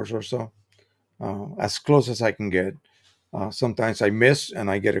half hours or so, as close as I can get. Sometimes I miss and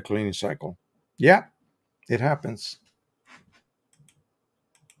I get a cleaning cycle. Yeah, it happens.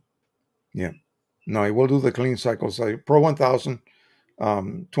 Yeah. No, it will do the clean cycles. Like Pro 1000,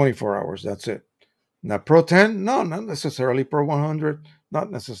 24 hours. That's it. Now, Pro 10, no, not necessarily. Pro 100,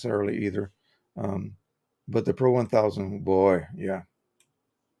 not necessarily either. Um, but the Pro 1000, boy, yeah.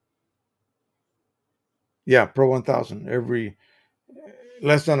 Yeah, Pro 1000 every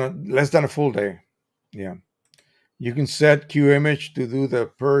less than a full day. Yeah. You can set QIMAGE to do the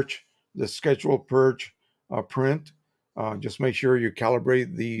purge, the scheduled purge print. Just make sure you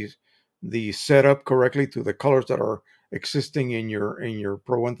calibrate the setup correctly to the colors that are existing in your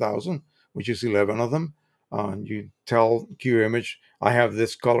Pro 1000, which is 11 of them. You tell QIMAGE, I have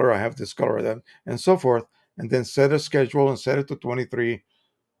this color, I have this color, that, and so forth, and then set a schedule and set it to 23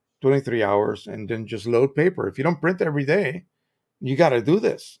 hours, and then just load paper. If you don't print every day, you got to do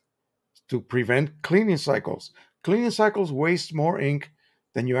this to prevent cleaning cycles. Cleaning cycles waste more ink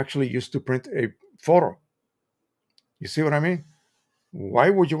than you actually use to print a photo. You see what I mean?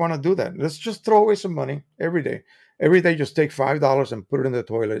 Why would you want to do that? Let's just throw away some money every day. Every day, just take $5 and put it in the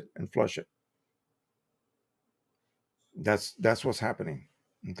toilet and flush it. That's what's happening.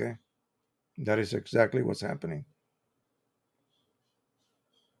 Okay, that is exactly what's happening.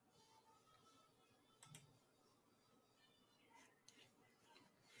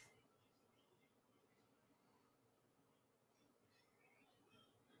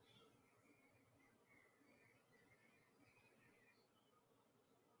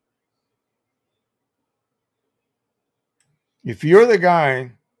 If you're the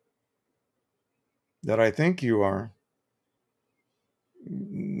guy that I think you are,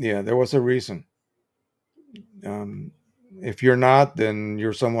 yeah, there was a reason. Um, if you're not, then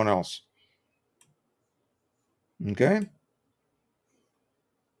you're someone else. Okay,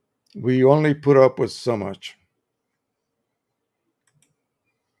 we only put up with so much.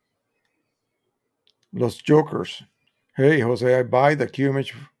 Los Jokers. Hey, Jose, I buy the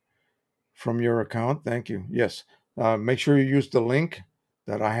QIMAGE from your account. Thank you. Yes. Make sure you use the link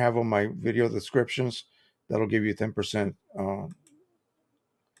that I have on my video descriptions. That'll give you 10%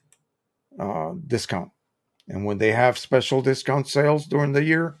 discount. And when they have special discount sales during the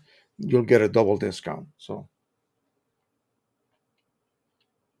year, you'll get a double discount. So,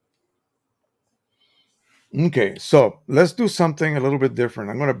 okay. So let's do something a little bit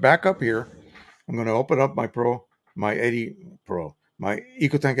different. I'm going to back up here. I'm going to open up my 80 Pro, my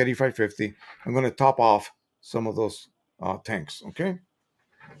EcoTank 8550. I'm going to top off some of those tanks. Okay.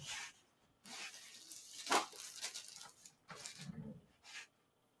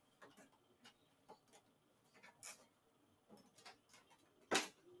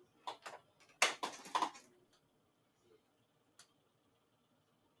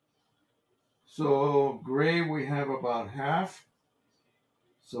 So gray we have about half.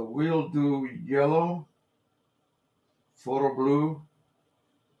 So we'll do yellow, photo blue,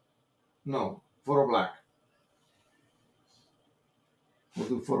 no, photo black. We'll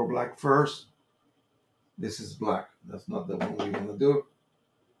do photo black first. This is black. That's not the one we're gonna do.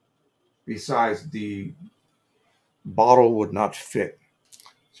 Besides, the bottle would not fit.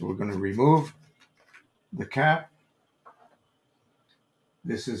 So we're gonna remove the cap.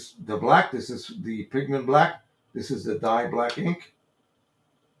 This is the black. This is the pigment black. This is the dye black ink.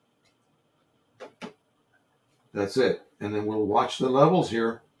 That's it. And then we'll watch the levels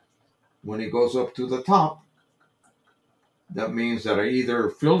here. When it goes up to the top, that means that I either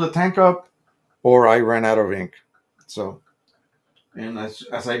filled the tank up or I ran out of ink. So, and as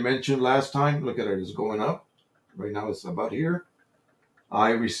I mentioned last time, look at it, it's going up. Right now it's about here. I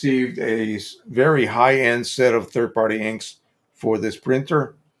received a very high-end set of third-party inks for this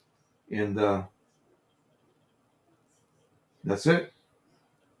printer. And that's it.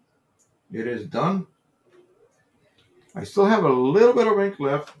 It is done. I still have a little bit of ink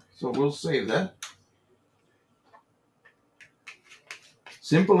left, so we'll save that.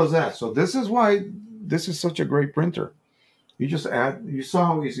 Simple as that. So this is why this is such a great printer. You just add, you saw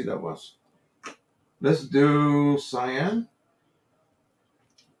how easy that was. Let's do cyan.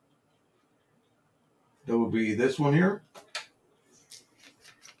 That will be this one here.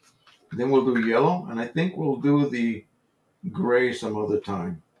 Then we'll do yellow, and I think we'll do the gray some other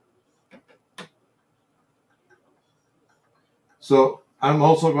time. So I'm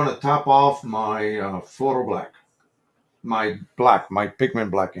also going to top off my photo black, my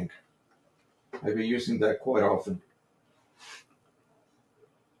pigment black ink. I've been using that quite often.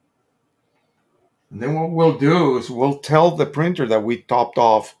 And then what we'll do is we'll tell the printer that we topped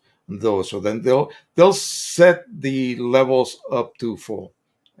off those. So then they'll set the levels up to full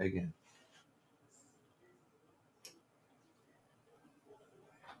again.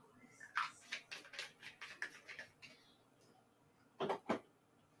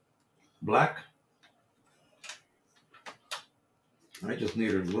 black. I just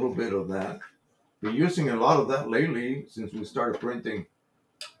need a little bit of that. Been using a lot of that lately since we started printing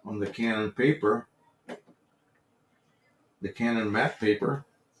on the Canon paper, the Canon matte paper.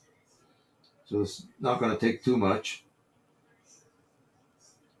 So it's not going to take too much.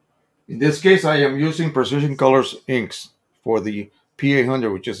 In this case, I am using Precisioncolors inks for the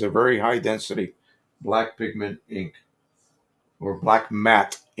P800, which is a very high density black pigment ink or black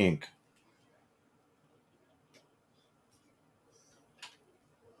matte ink.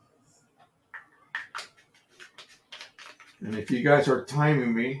 And if you guys are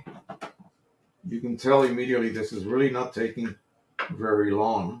timing me, you can tell immediately this is really not taking very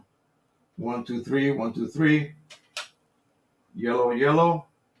long. 1, 2, 3, 1, 2, 3. Yellow, yellow.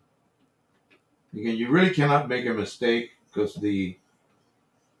 Again, you really cannot make a mistake because the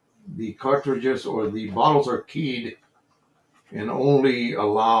cartridges or the bottles are keyed and only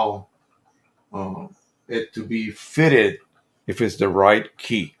allow it to be fitted if it's the right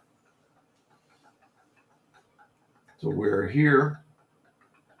key. So we're here.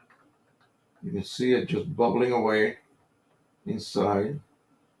 You can see it just bubbling away inside.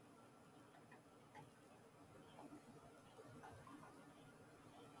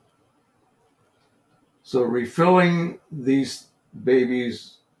 So refilling these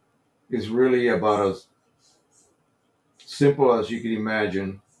babies is really about as simple as you can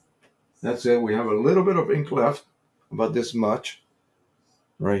imagine. That's it. We have a little bit of ink left, about this much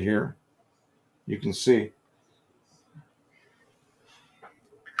right here. You can see.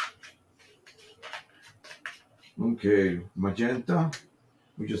 Okay, magenta.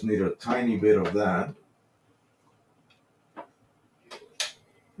 We just need a tiny bit of that.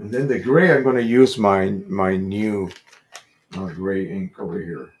 And then the gray, I'm going to use my new gray ink over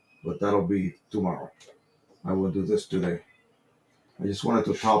here. But that'll be tomorrow. I will do this today. I just wanted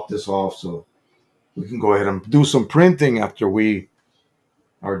to top this off so we can go ahead and do some printing after we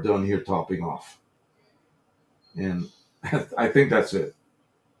are done here topping off. And I think that's it.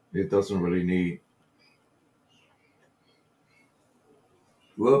 It doesn't really need.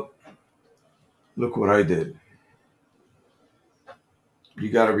 Whoop. Look what I did. You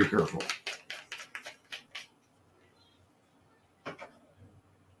got to be careful.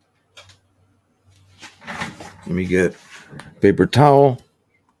 Let me get paper towel.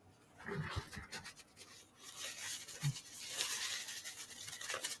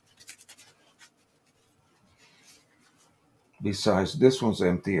 Besides, this one's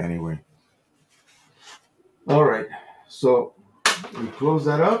empty anyway. All right, so we close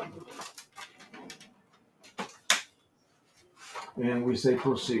that up and we say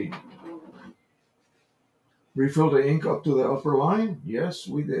proceed. Refill the ink up to the upper line? Yes,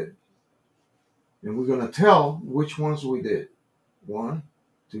 we did. And we're going to tell which ones we did. 1,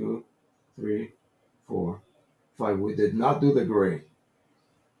 2, 3, 4, 5. We did not do the gray.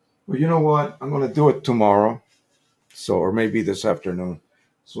 Well, you know what? I'm going to do it tomorrow. So, or maybe this afternoon.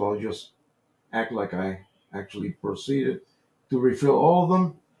 So I'll just act like I actually proceeded to refill all of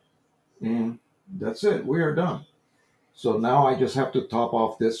them. And that's it. We are done. So now I just have to top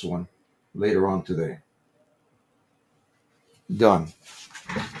off this one later on today. Done.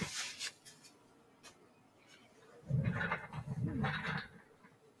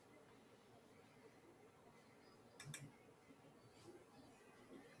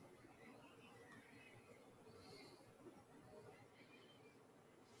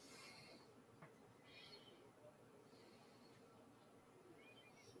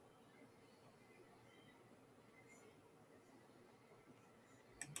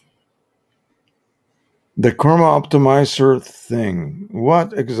 The Chroma Optimizer thing.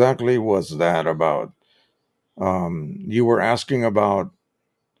 What exactly was that about? You were asking about.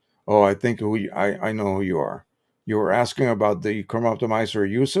 Oh, I think I know who you are. You were asking about the Chroma Optimizer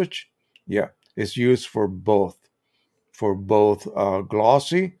usage. Yeah, it's used for both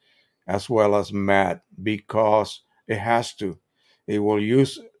glossy as well as matte because it has to. It will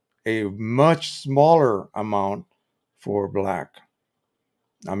use a much smaller amount for black.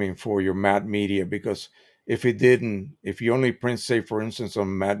 I mean, for your matte media, because if it didn't, if you only print, say, for instance,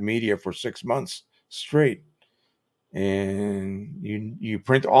 on matte media for 6 months straight, and you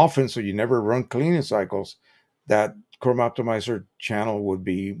print often, so you never run cleaning cycles, that Chroma Optimizer channel would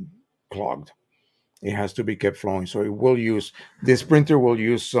be clogged. It has to be kept flowing. So it will use, this printer will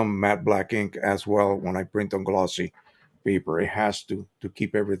use some matte black ink as well when I print on glossy paper. It has to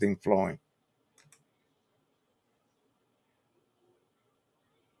keep everything flowing.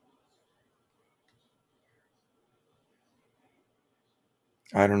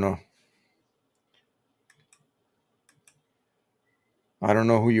 I don't know. I don't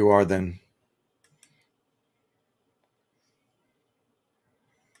know who you are then.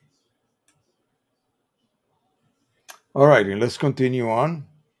 All righty, let's continue on.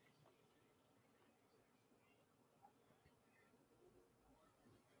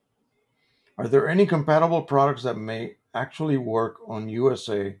 Are there any compatible products that may actually work on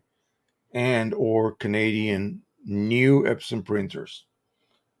USA and or Canadian new EPSON printers?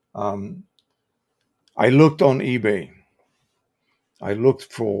 Um, I looked on eBay. I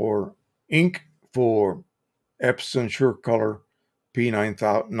looked for ink for Epson SureColor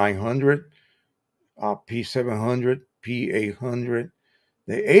P900, P700, P800.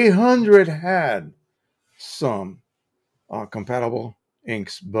 The 800 had some compatible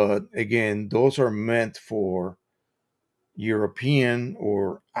inks, but again, those are meant for European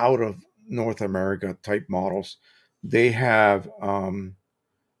or out of North America type models. They have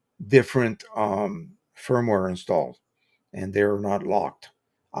different firmware installed and they're not locked.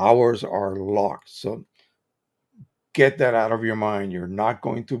 Ours are locked. So get that out of your mind. You're not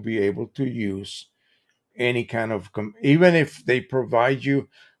going to be able to use any kind of, even if they provide you,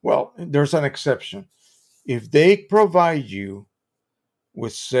 well, there's an exception. If they provide you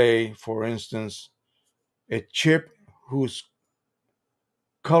with, say, for instance, a chip whose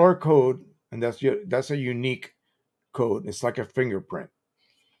color code, and that's a unique code. It's like a fingerprint.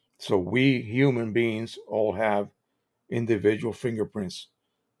 So we human beings all have individual fingerprints.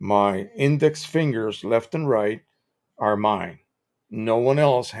 My index fingers, left and right, are mine. No one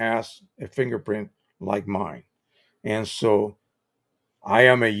else has a fingerprint like mine. And so I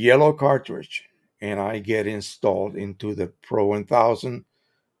am a yellow cartridge and I get installed into the Pro 1000.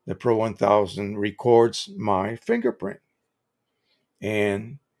 The Pro 1000 records my fingerprint.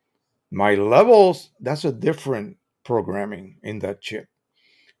 And my levels, that's a different programming in that chip.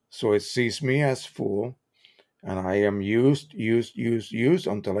 So it sees me as full and I am used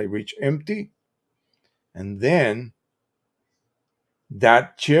until I reach empty. And then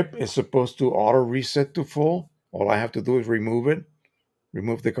that chip is supposed to auto reset to full. All I have to do is remove it,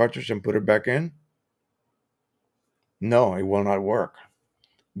 remove the cartridge and put it back in. No, it will not work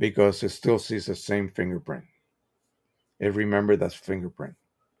because it still sees the same fingerprint. It remembered that fingerprint.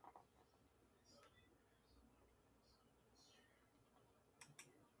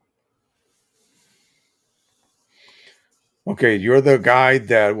 Okay, you're the guy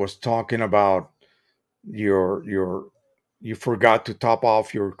that was talking about your you forgot to top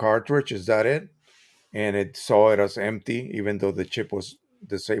off your cartridge. Is that it? And it saw it as empty, even though the chip was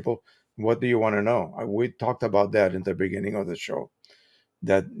disabled. What do you want to know? We talked about that in the beginning of the show.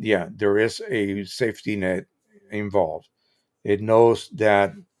 That yeah, there is a safety net involved. It knows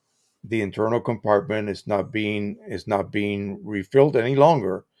that the internal compartment is not being refilled any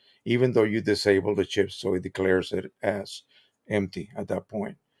longer, even though you disable the chip, so it declares it as empty at that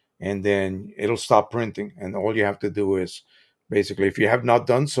point. And then it'll stop printing. And all you have to do is basically, if you have not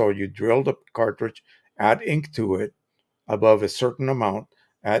done so, you drill the cartridge, add ink to it above a certain amount,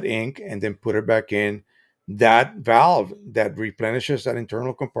 add ink, and then put it back in. That valve that replenishes that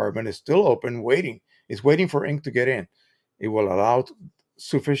internal compartment is still open, waiting. It's waiting for ink to get in. It will allow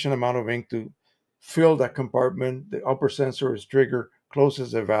sufficient amount of ink to fill that compartment. The upper sensor is triggered,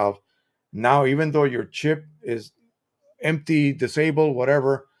 closes the valve. Now, even though your chip is empty, disabled,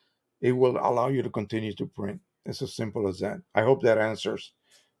 whatever, it will allow you to continue to print. It's as simple as that. I hope that answers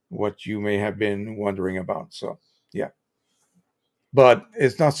what you may have been wondering about. So, yeah, but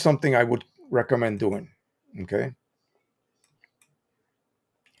it's not something I would recommend doing. Okay,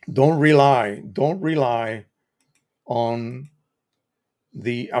 don't rely on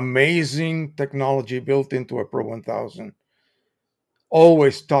the amazing technology built into a Pro 1000.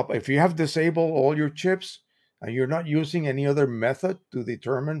 Always stop. If you have disabled all your chips and you're not using any other method to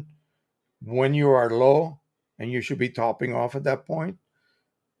determine when you are low and you should be topping off at that point,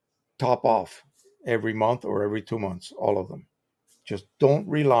 top off every month or every 2 months, all of them. Just don't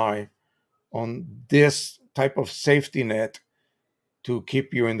rely on this type of safety net to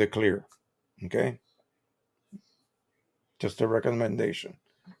keep you in the clear. Okay? Just a recommendation.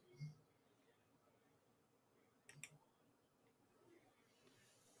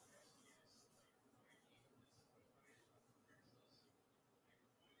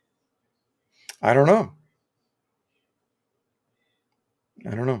 I don't know.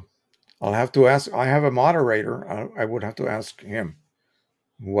 I don't know. I'll have to ask. I have a moderator. I would have to ask him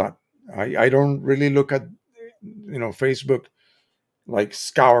what. I don't really look at Facebook, like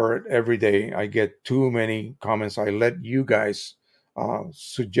scour it every day. I get too many comments. I let you guys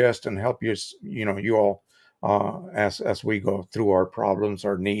suggest and help you all as we go through our problems,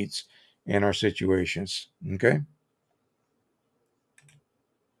 our needs, and our situations. Okay.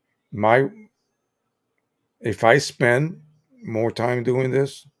 My if I spend more time doing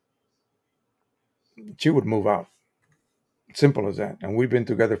this, she would move out. Simple as that. And we've been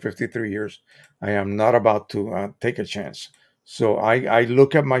together 53 years. I am not about to take a chance. So I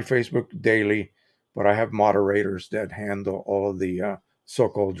look at my Facebook daily, but I have moderators that handle all of the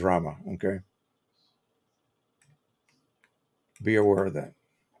so-called drama. Okay, be aware of that.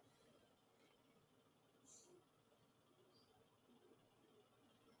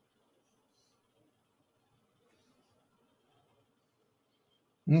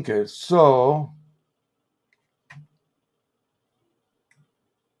 Okay, so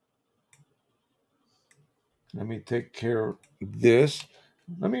let me take care of this.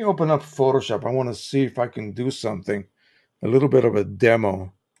 Let me open up Photoshop. I want to see if I can do something, a little bit of a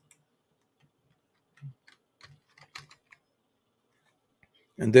demo.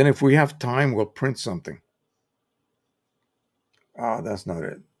 And then if we have time, we'll print something. Ah, that's not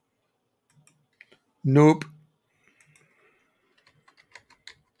it. Nope.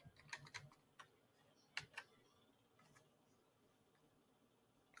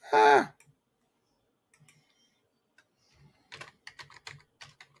 Ah.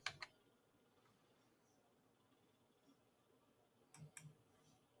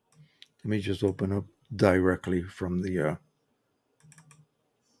 Let me just open up directly from the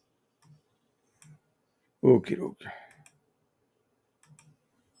okay, okay.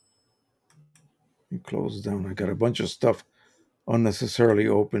 You close down. I got a bunch of stuff unnecessarily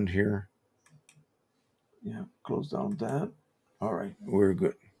opened here. Yeah, close down that. All right, we're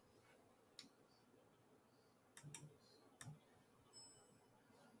good.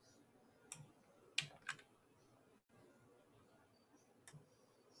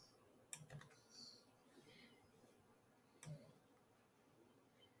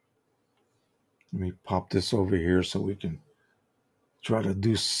 Let me pop this over here so we can try to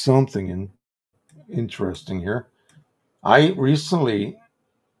do something interesting here. I recently,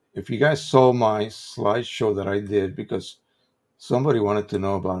 if you guys saw my slideshow that I did, because somebody wanted to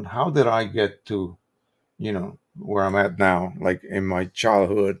know about how did I get to, where I'm at now, like in my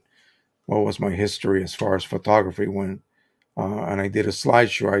childhood, what was my history as far as photography went. And I did a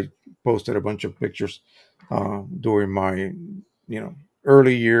slideshow. I posted a bunch of pictures during my,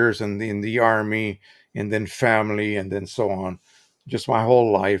 early years and in the army, and then family, and then so on. Just my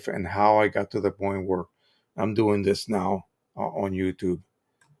whole life and how I got to the point where I'm doing this now on YouTube.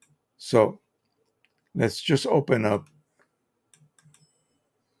 So let's just open up.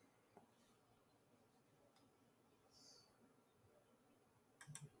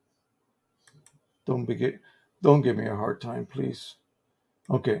 Don't be, don't give me a hard time, please.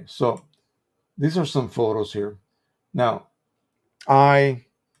 Okay, so these are some photos here. Now, I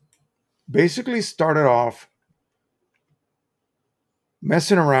basically started off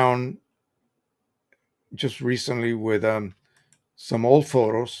messing around just recently with some old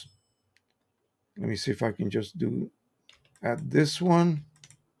photos. Let me see if I can just do at this one.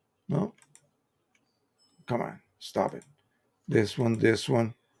 No, come on, stop it. This one, this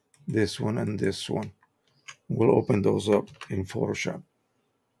one, this one, and this one. We'll open those up in Photoshop.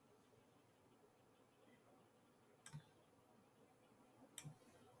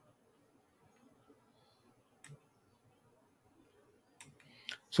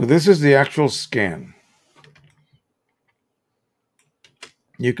 So this is the actual scan.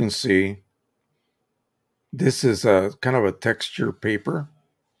 You can see this is a kind of a texture paper.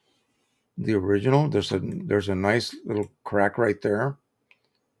 The original, there's a nice little crack right there,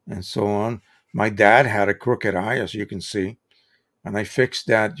 and so on. My dad had a crooked eye, as you can see, and I fixed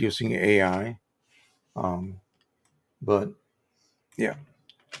that using AI. But yeah,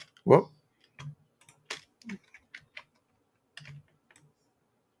 well,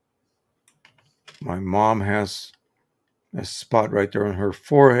 my mom has a spot right there on her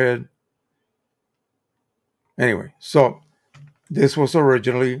forehead. Anyway, so this was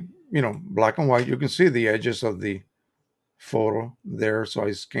originally, black and white. You can see the edges of the photo there. So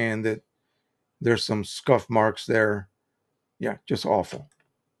I scanned it. There's some scuff marks there. Yeah, just awful.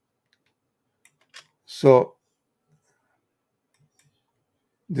 So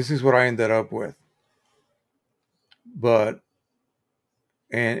this is what I ended up with. But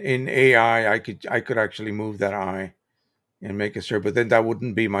and in AI, I could actually move that eye and make it straight. But then that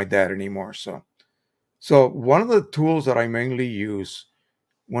wouldn't be my dad anymore. So one of the tools that I mainly use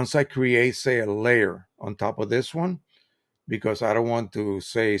once I create, say, a layer on top of this one, because I don't want to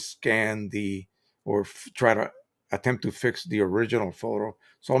say scan the or try to attempt to fix the original photo.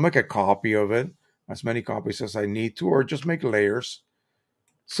 So I'll make a copy of it, as many copies as I need to, or just make layers.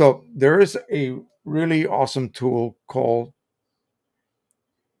 So there is a really awesome tool called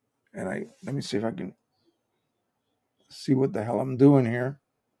And let me see if I can see what the hell I'm doing here.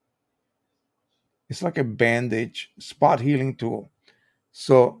 It's like a bandage spot healing tool.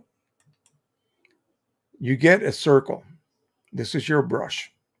 So you get a circle. This is your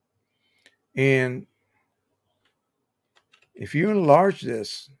brush. And if you enlarge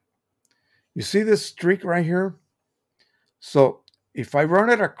this, you see this streak right here? So if I run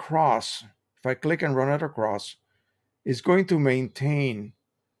it across, if I click and run it across, it's going to maintain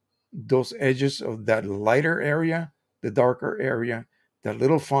those edges of that lighter area, the darker area, that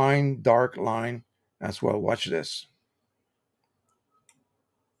little fine dark line as well. Watch this.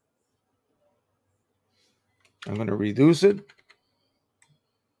 I'm going to reduce it.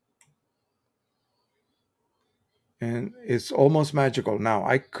 And it's almost magical. Now,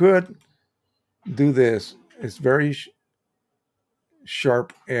 I could do this. It's very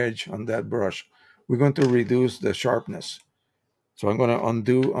sharp edge on that brush. We're going to reduce the sharpness. So I'm going to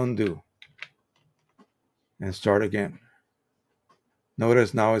undo, and start again.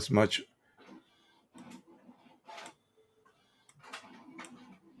 Notice now it's much.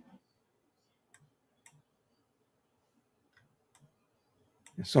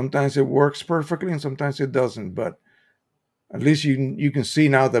 Sometimes it works perfectly and sometimes it doesn't, but at least you can see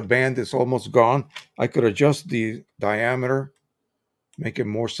now the band is almost gone. I could adjust the diameter, make it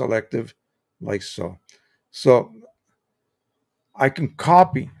more selective, like so. So I can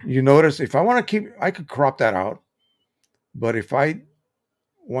copy. You notice if I want to keep, I could crop that out. But if I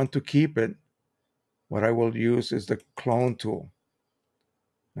want to keep it, what I will use is the clone tool.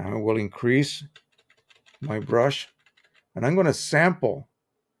 Now I will increase my brush and I'm going to sample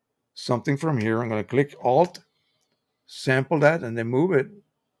something from here. I'm going to click Alt, sample that, and then move it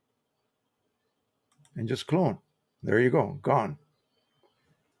and just clone. There you go, gone.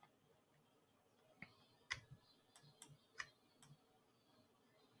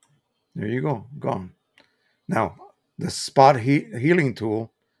 There you go, gone. Now, the spot healing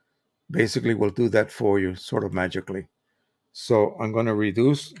tool basically will do that for you sort of magically. So I'm going to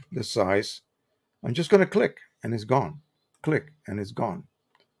reduce the size. I'm just going to click and it's gone. Click and it's gone.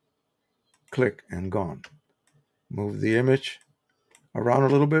 Click and gone. Move the image around a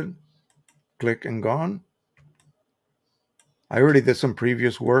little bit. Click and gone. I already did some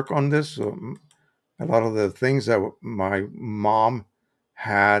previous work on this. So a lot of the things that my mom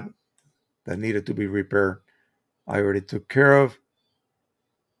had that needed to be repaired, I already took care of.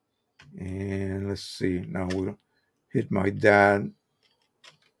 And let's see. Now we'll hit my dad's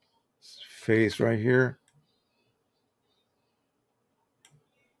face right here.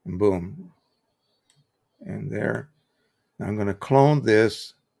 And boom. And there. Now I'm going to clone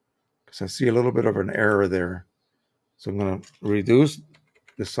this because I see a little bit of an error there. So I'm going to reduce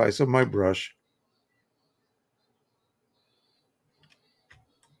the size of my brush.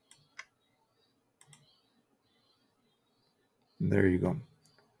 And there you go.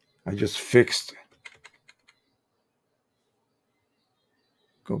 I just fixed.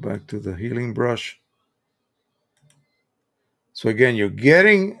 Go back to the healing brush. So again, you're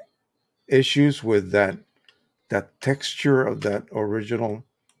getting issues with that texture of that original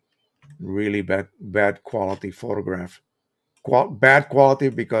really bad quality photograph. Bad quality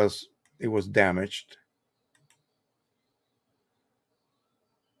because it was damaged.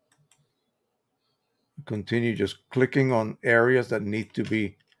 Continue just clicking on areas that need to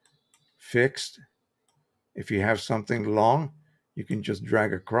be fixed. If you have something long, you can just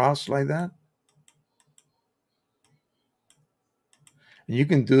drag across like that. And you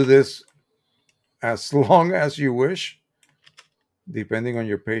can do this as long as you wish, depending on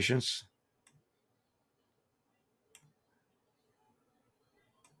your patience.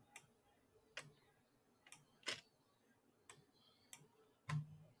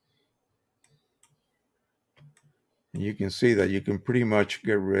 And you can see that you can pretty much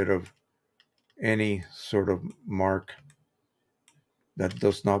get rid of any sort of mark that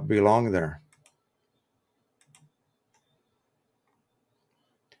does not belong there.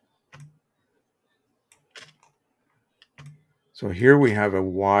 So here we have a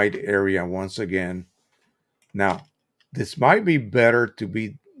wide area once again. Now, this might be better to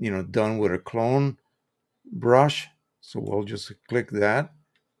be, done with a clone brush. So we'll just click that.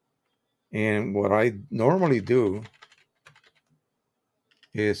 And what I normally do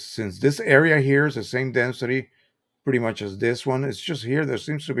is, since this area here is the same density pretty much as this one, it's just here. There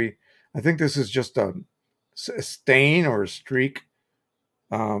seems to be, I think this is just a stain or a streak.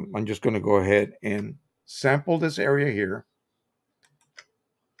 I'm just going to go ahead and sample this area here.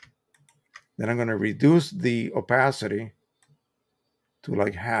 Then I'm going to reduce the opacity to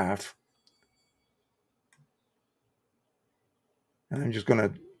like half. And I'm just going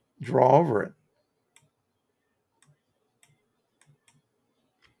to draw over it.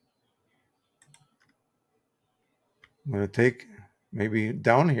 I'm going to take maybe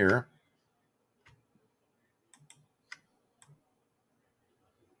down here.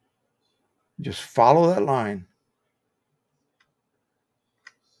 Just follow that line.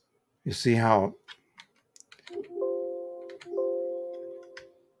 You see how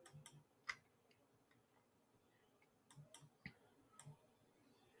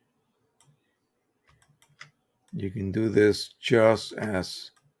you can do this just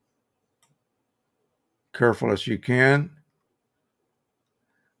as careful as you can.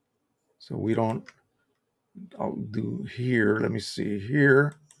 So we don't, I'll do here, let me see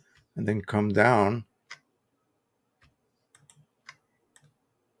here, and then come down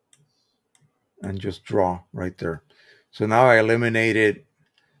and just draw right there. So now I eliminated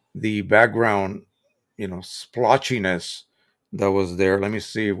the background, splotchiness that was there. Let me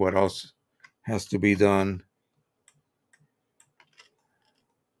see what else has to be done.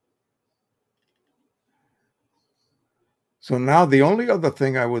 So now the only other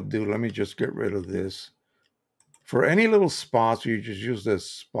thing I would do, let me just get rid of this. For any little spots, you just use this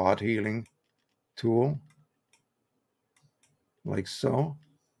spot healing tool, like so.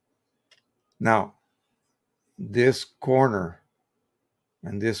 Now, this corner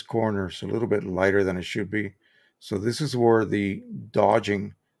and this corner is a little bit lighter than it should be. So this is where the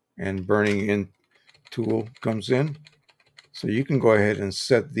dodging and burning in tool comes in. So you can go ahead and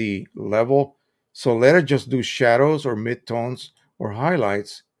set the level. So let it just do shadows or midtones or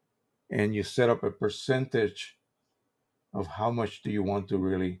highlights, and you set up a percentage of how much do you want to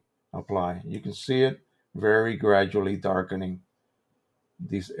really apply. You can see it very gradually darkening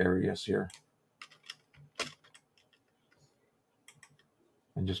these areas here.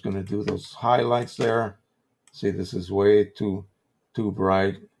 I'm just going to do those highlights there. See, this is way too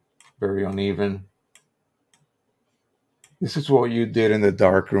bright, very uneven. This is what you did in the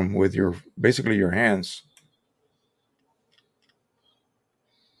darkroom with your, basically your hands.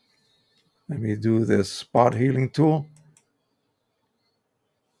 Let me do this spot healing tool.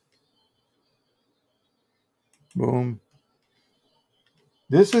 Boom.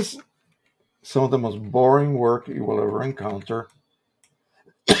 This is some of the most boring work you will ever encounter.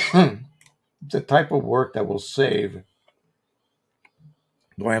 It's the type of work that will save.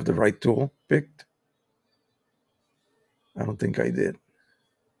 Do I have the right tool picked? I don't think I did.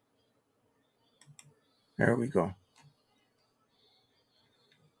 There we go.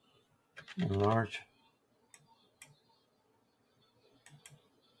 Enlarge.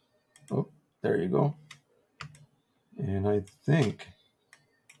 Oh, there you go. And I think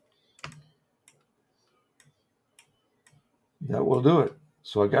that will do it.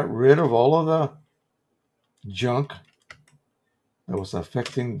 So I got rid of all of the junk that was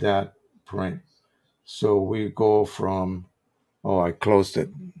affecting that print. So we go from, oh, I closed it.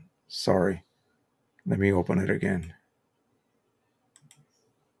 Sorry. Let me open it again.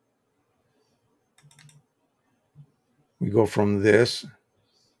 We go from this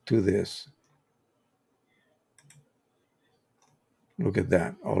to this. Look at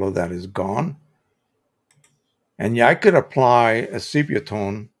that. All of that is gone. And yeah, I could apply a sepia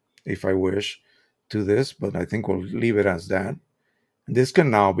tone if I wish to this, but I think we'll leave it as that. And this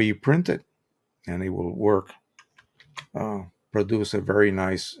can now be printed and it will work, produce a very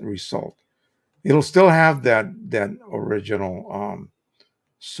nice result. It'll still have that original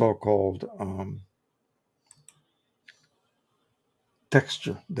so-called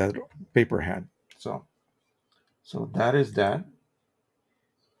texture that paper had. So that is that.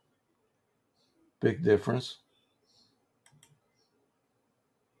 Big difference.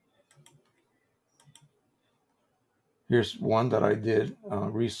 Here's one that I did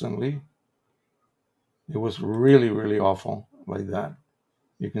recently. It was really, really awful like that.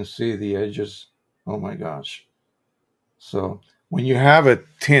 You can see the edges. Oh my gosh. So when you have a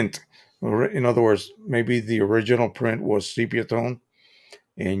tint, or in other words, maybe the original print was sepia tone,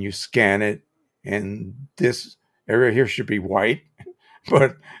 and you scan it, and this area here should be white,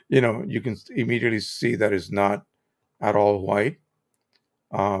 but you can immediately see that it's not at all white.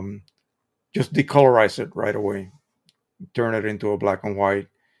 Just decolorize it right away, turn it into a black and white,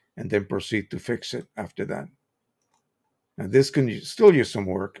 and then proceed to fix it after that. Now this can still use some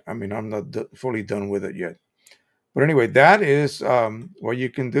work. I mean, I'm not fully done with it yet. But anyway, that is what you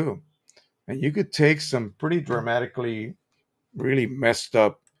can do. And you could take some pretty dramatically, really messed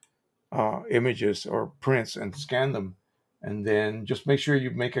up images or prints and scan them. And then just make sure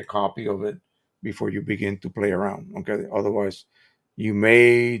you make a copy of it before you begin to play around. Okay. Otherwise, you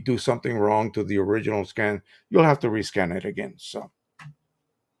may do something wrong to the original scan. You'll have to rescan it again. So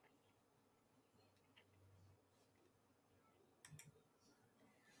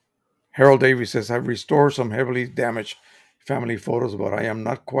Harold Davies says, I've restored some heavily damaged family photos, but I am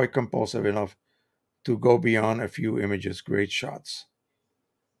not quite compulsive enough to go beyond a few images. Great shots.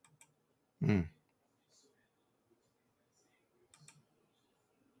 Mm.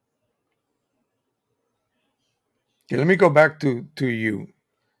 Okay, let me go back to you.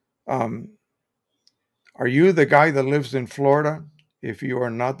 Um, are you the guy that lives in Florida? If you are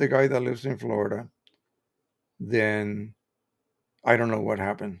not the guy that lives in Florida, then I don't know what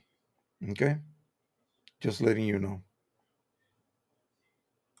happened. Okay? Just letting you know.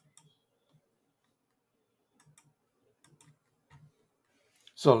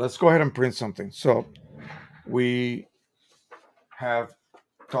 So let's go ahead and print something. So we have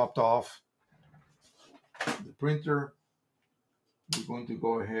topped off the printer. We're going to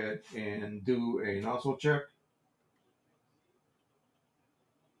go ahead and do a nozzle check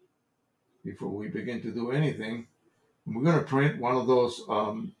before we begin to do anything. We're going to print one of those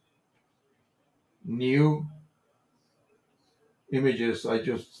new images I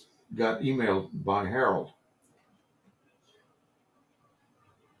just got emailed by Harold.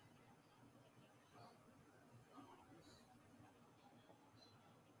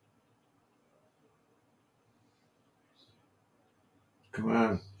 Come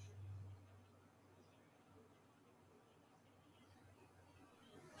on.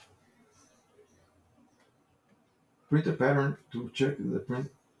 Print a pattern to check if the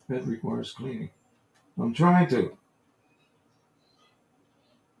print bed requires cleaning. I'm trying to.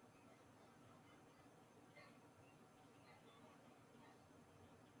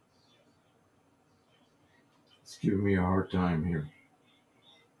 It's giving me a hard time here.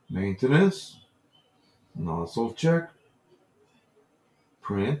 Maintenance. Nozzle check.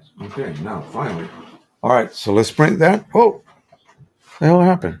 Print. Okay, now finally. All right, so let's print that. Oh, what the hell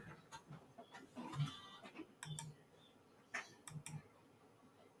happened?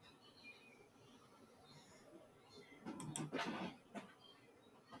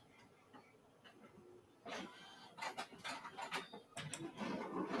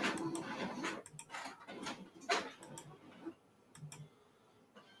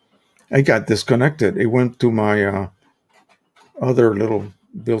 I got disconnected. It went to my other little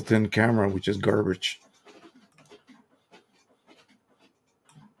built-in camera, which is garbage.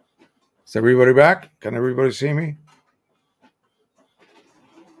 Is everybody back? Can everybody see me?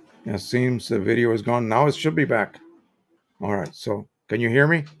 Yeah, it seems the video is gone. Now it should be back. All right, so can you hear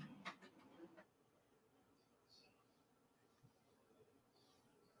me?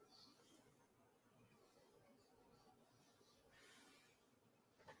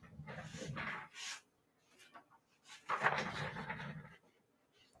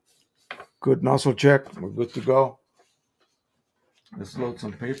 Good nozzle check. We're good to go. Let's load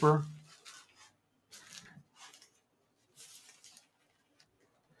some paper.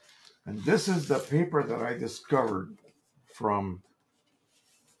 And this is the paper that I discovered from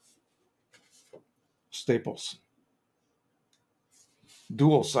Staples.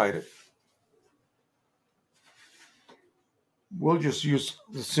 Dual-sided. We'll just use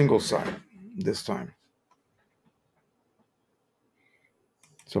the single side this time.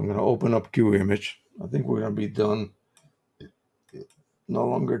 So I'm going to open up QIMAGE. I think we're going to be done. No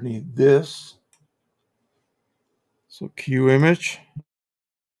longer need this. So QIMAGE.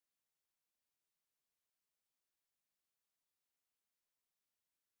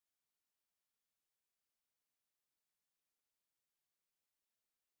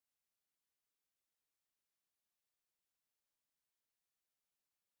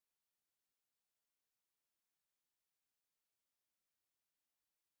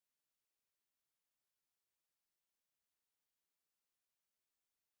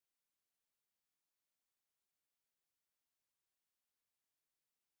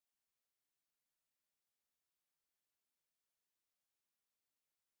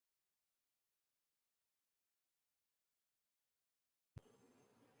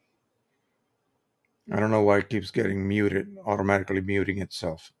 I don't know why it keeps getting muted, automatically muting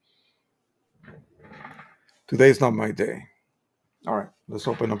itself. Today's not my day. All right, let's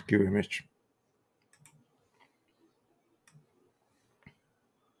open up QIMAGE.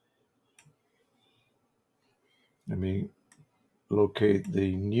 Let me locate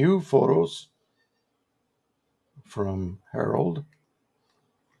the new photos from Harold.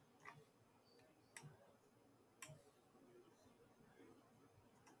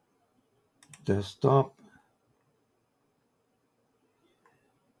 Desktop.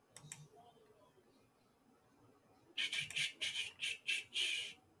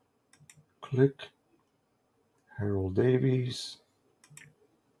 Click. Harold Davies.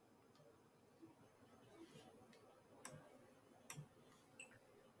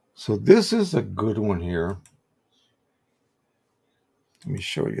 So this is a good one here. Let me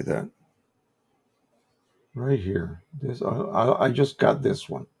show you that right here. This I just got this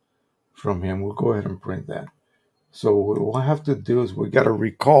one from him. We'll go ahead and print that. So what we'll have to do is we got to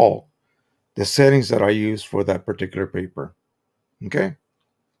recall the settings that I use for that particular paper. Okay.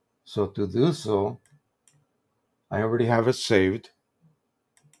 So to do so, I already have it saved.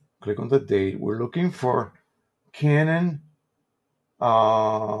 Click on the date. We're looking for Canon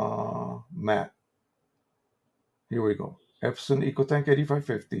matte. Here we go. EPSON EcoTank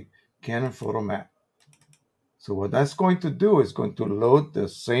 8550 Canon Photo Matte. So what that's going to do is going to load the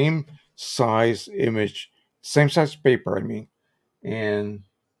same size image, same size paper, I mean. And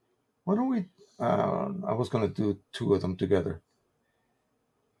why don't we, I was going to do two of them together.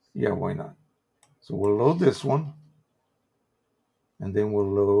 Yeah, why not? So we'll load this one. And then we'll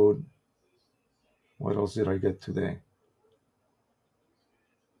load, what else did I get today?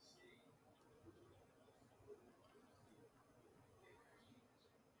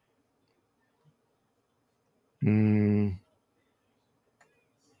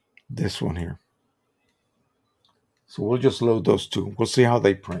 This one here. So we'll just load those two. We'll see how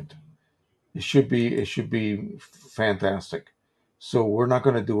they print. It should be fantastic. So we're not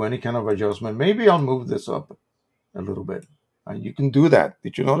going to do any kind of adjustment. Maybe I'll move this up a little bit. You can do that.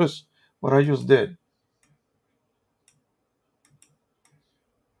 Did you notice what I just did?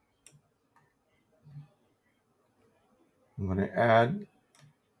 I'm going to add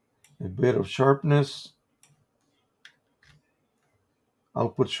a bit of sharpness.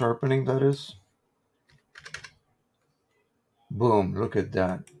 Output sharpening, that is. Boom, look at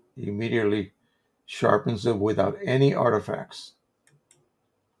that. Immediately sharpens it without any artifacts.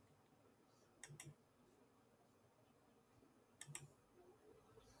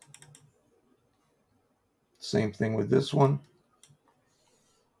 Same thing with this one.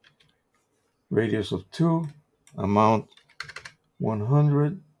 Radius of 2, amount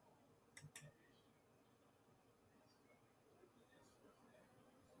 100.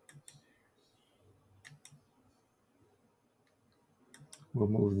 We'll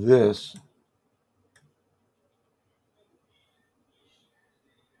move this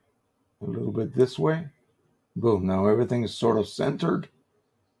a little bit this way. Boom, now everything is sort of centered.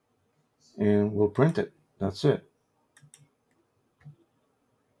 And we'll print it. That's it.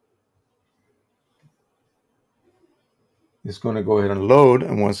 It's going to go ahead and load,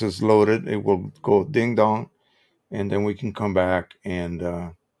 and once it's loaded, it will go ding dong, and then we can come back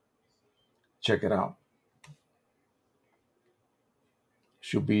and check it out.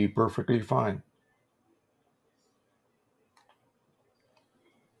 Should be perfectly fine.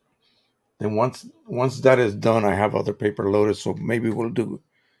 Then once that is done, I have other paper loaded, so maybe we'll do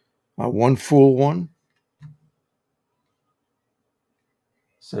one full one,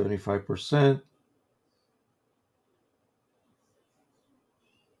 75%,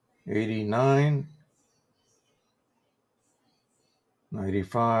 89,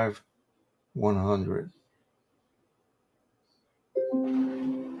 95, 100.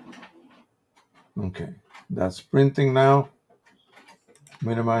 Okay, that's printing now.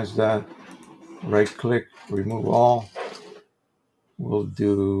 Minimize that. Right click, remove all. We'll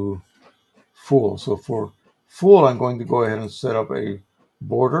do full. So for full, I'm going to go ahead and set up a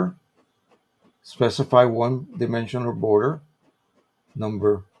border. Specify one dimensional border.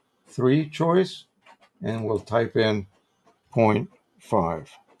 Number 3 choice. And we'll type in 0.5.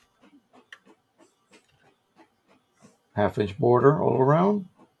 Half-inch border all around.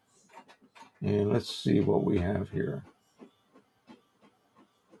 And let's see what we have here.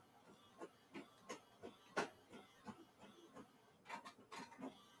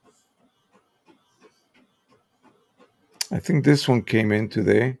 I think this one came in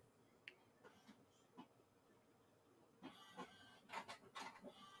today.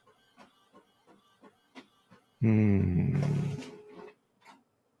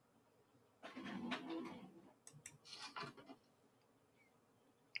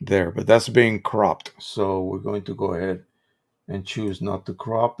 There, but that's being cropped. So we're going to go ahead and choose not to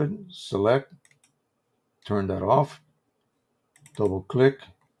crop it. Select, turn that off, double click.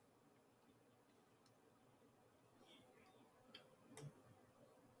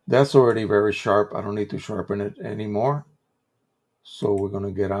 That's already very sharp. I don't need to sharpen it anymore. So we're going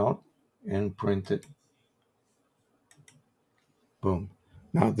to get out and print it. Boom.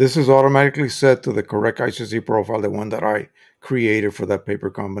 Now this is automatically set to the correct ICC profile, the one that I created for that paper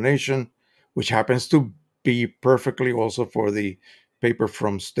combination, which happens to be perfectly also for the paper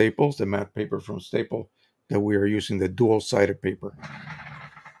from Staples, the matte paper from Staples that we are using, the dual-sided paper.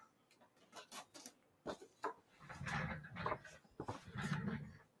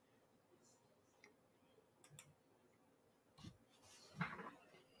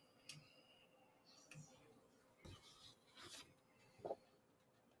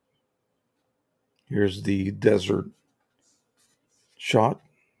 Here's the desert shot.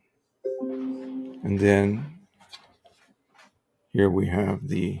 And then here we have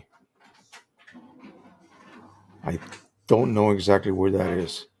the, I don't know exactly where that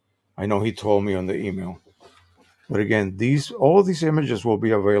is. I know he told me on the email. But again, all these images will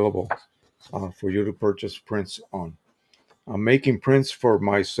be available for you to purchase prints on. I'm making prints for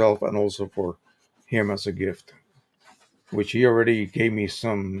myself and also for him as a gift, which he already gave me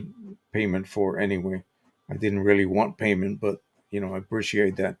some payment for anyway. I didn't really want payment, but I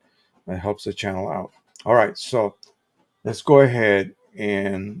appreciate that. That helps the channel out. All right, so let's go ahead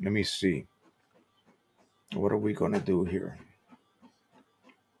and let me see. What are we going to do here?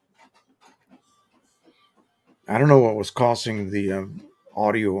 I don't know what was causing the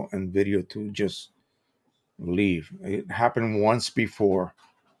audio and video to just leave. It happened once before,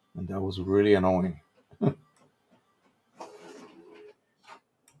 and that was really annoying.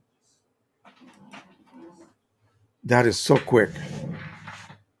 That is so quick.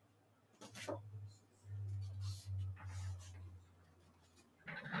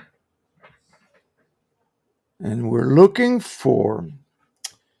 And we're looking for,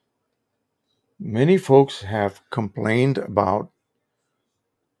 many folks have complained about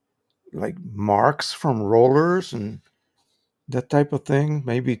like marks from rollers and that type of thing,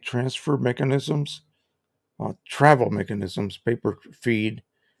 maybe transfer mechanisms, travel mechanisms, paper feed.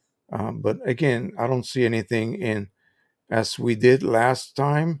 But again, I don't see anything in, as we did last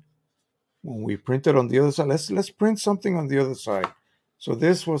time when we printed on the other side. Let's print something on the other side. So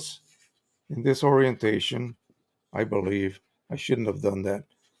this was in this orientation, I believe. I shouldn't have done that,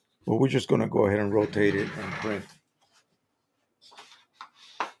 but we're just going to go ahead and rotate it and print.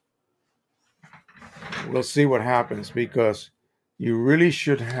 We'll see what happens, because you really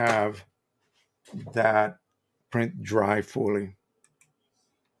should have that print dry fully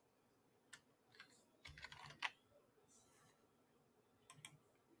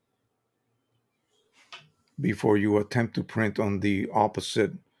before you attempt to print on the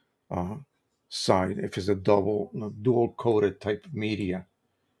opposite uh, side. If it's a dual coated type of media,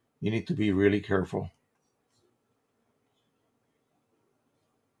 you need to be really careful.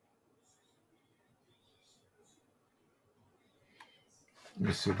 Let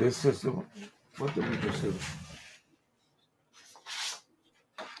me see. This is the, what did we just do?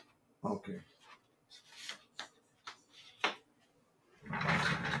 Okay.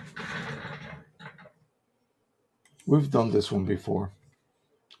 We've done this one before.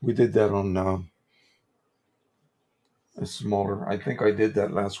 We did that on a smaller. I think I did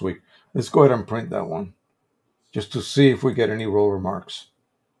that last week. Let's go ahead and print that one just to see if we get any roller marks.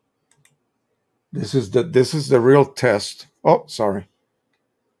 This is the real test. Oh, sorry.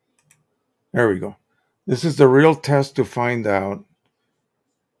 There we go. This is the real test to find out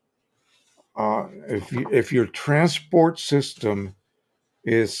if your transport system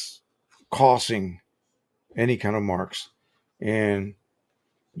is causing any kind of marks, and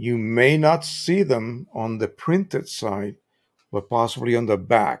you may not see them on the printed side, but possibly on the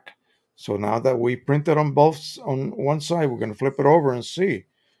back. So now that we printed on one side, we're going to flip it over and see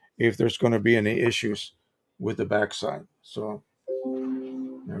if there's going to be any issues with the back side. So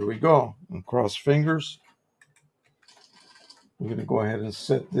there we go. And cross fingers. We're going to go ahead and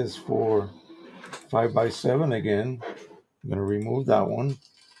set this for 5x7 again. I'm going to remove that one.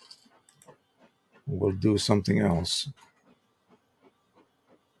 We'll do something else.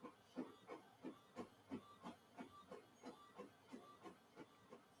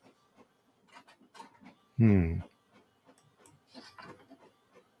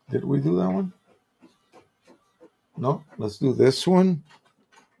 Did we do that one? No, let's do this one.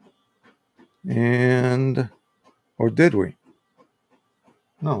 And, or did we?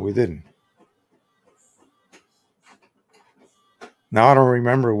 No, we didn't. Now I don't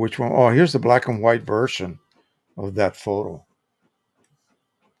remember which one. Oh, here's the black and white version of that photo.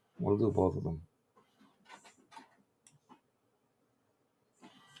 We'll do both of them.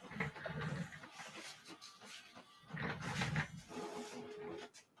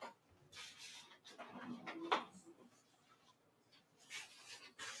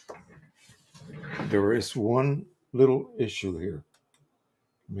 There is one little issue here.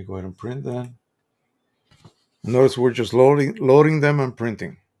 Let me go ahead and print that. Notice we're just loading them and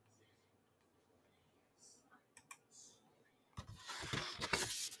printing.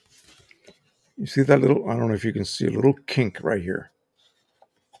 You see that little, I don't know if you can see a little kink right here.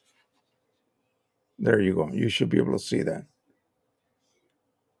 There you go. You should be able to see that.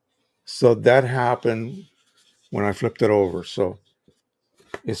 So that happened when I flipped it over. So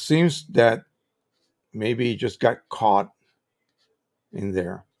it seems that maybe it just got caught in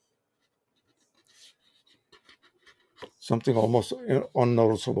there. something almost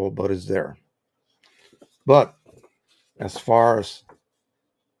unnoticeable, but it's there. But as far as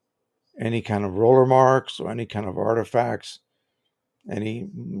any kind of roller marks or any kind of artifacts, any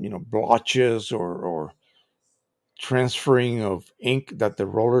blotches or transferring of ink that the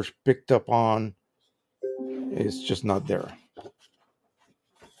rollers picked up on, is just not there.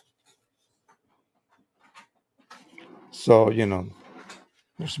 So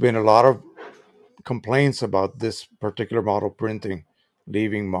there's been a lot of complaints about this particular model printing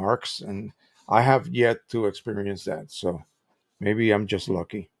leaving marks, and I have yet to experience that. So maybe I'm just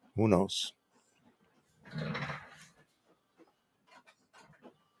lucky. Who knows?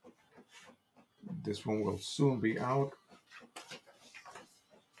 This one will soon be out.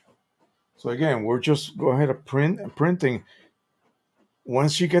 So again, we're just go ahead and printing.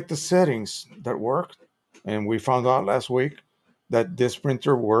 Once you get the settings that work, and we found out last week that this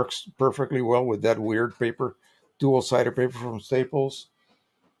printer works perfectly well with that weird paper, dual-sided paper from Staples.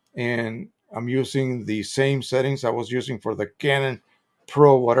 And I'm using the same settings I was using for the Canon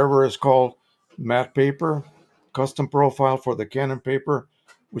Pro, whatever it's called, matte paper, custom profile for the Canon paper,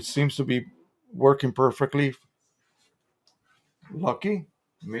 which seems to be working perfectly. Lucky?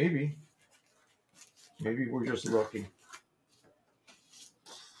 Maybe. Maybe we're just lucky.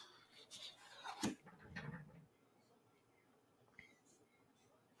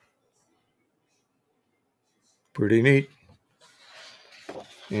 Pretty neat.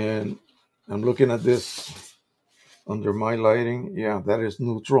 And I'm looking at this under my lighting. Yeah, that is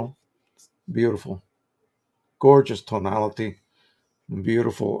neutral. Beautiful. Gorgeous tonality.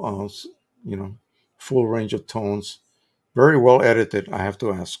 Beautiful, full range of tones. Very well edited, I have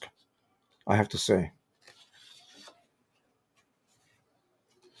to say.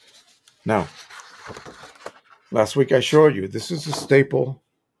 Now, last week I showed you, this is a staple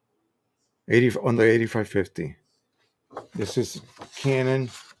 80 on the 8550. This is Canon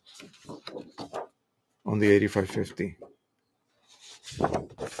on the 8550.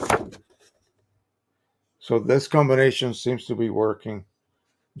 So this combination seems to be working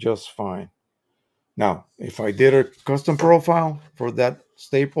just fine. Now, if I did a custom profile for that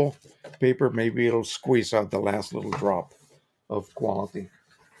staple paper, maybe it'll squeeze out the last little drop of quality.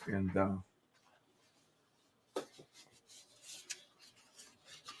 And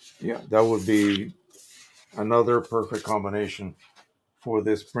yeah, that would be another perfect combination for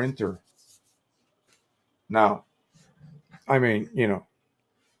this printer. Now, I mean,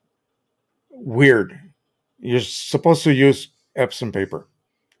 weird. You're supposed to use Epson paper.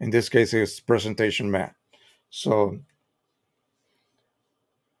 In this case, it's presentation matte. So,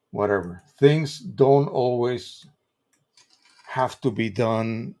 whatever. Things don't always have to be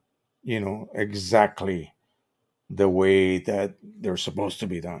done, exactly the way that they're supposed to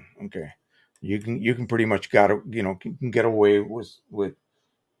be done. Okay. You can pretty much can get away with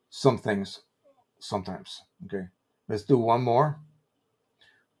some things sometimes. Okay. Let's do one more.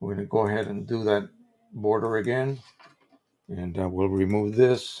 We're going to go ahead and do that border again. And we'll remove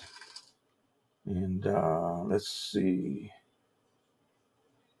this. And let's see.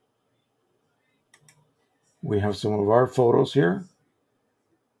 We have some of our photos here.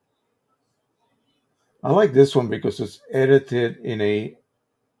 I like this one because it's edited in a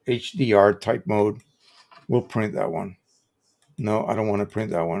HDR type mode. We'll print that one. No, I don't want to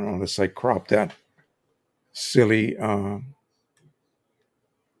print that one unless I crop that silly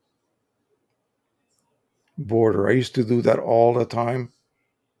border. I used to do that all the time.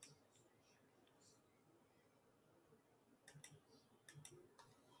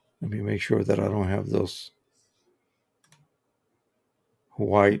 Let me make sure that I don't have those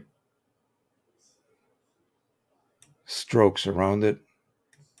white strokes around it.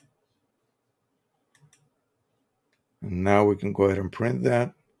 And now we can go ahead and print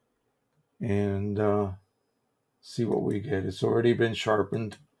that and see what we get. It's already been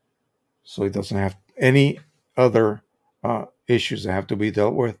sharpened, so it doesn't have any other issues that have to be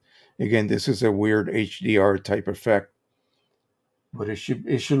dealt with. Again, this is a weird HDR type effect, but it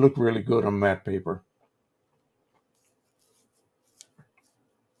should look really good on matte paper.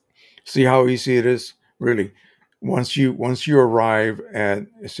 See how easy it is? Really, once you arrive at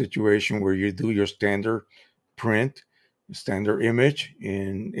a situation where you do your standard print, standard image,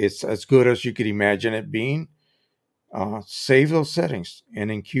 and it's as good as you could imagine it being, save those settings.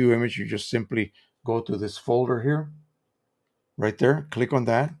 And in QIMAGE, you just simply go to this folder here, right there, click on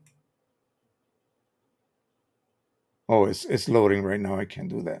that. Oh, it's loading right now. I can't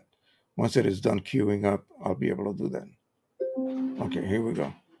do that. Once it is done queuing up, I'll be able to do that. Okay, here we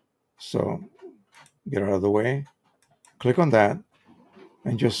go. So get out of the way, click on that,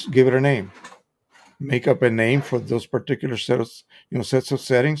 and just give it a name. make up a name for those particular sets of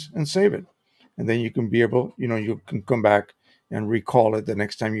settings and save it. And then you can be able, you can come back and recall it the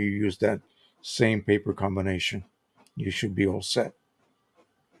next time you use that same paper combination. You should be all set.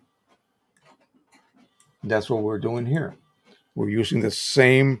 That's what we're doing here. We're using the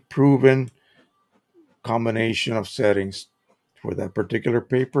same proven combination of settings for that particular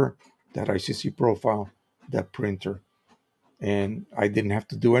paper, that ICC profile, that printer. And I didn't have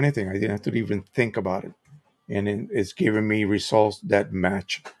to do anything. I didn't have to even think about it. And it's giving me results that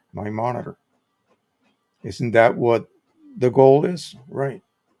match my monitor. Isn't that what the goal is? Right.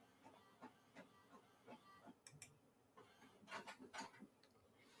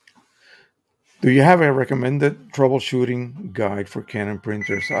 Do you have a recommended troubleshooting guide for Canon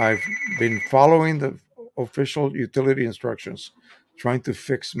printers? I've been following the official utility instructions, trying to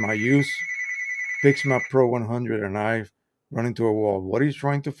fix my Pro-1000, and I've run into a wall. What are you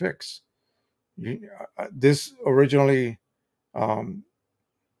trying to fix? This originally, um,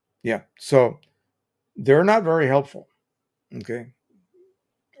 yeah. So they're not very helpful. Okay,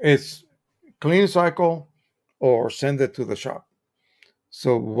 it's clean cycle or send it to the shop.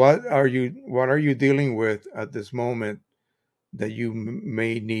 So what are you dealing with at this moment that you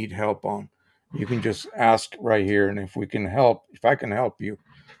may need help on? You can just ask right here, and if I can help you,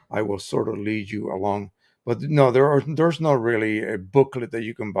 I will sort of lead you along. But no, there's not really a booklet that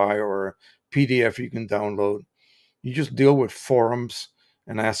you can buy or a PDF you can download. You just deal with forums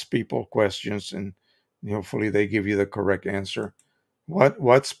and ask people questions, and hopefully they give you the correct answer.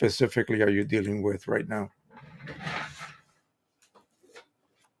 What specifically are you dealing with right now?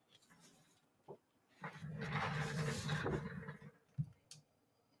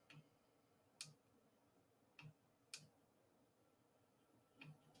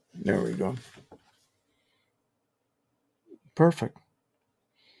 There we go. Perfect.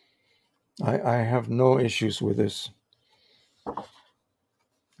 I have no issues with this.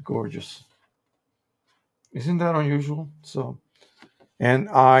 Gorgeous. Isn't that unusual? So, and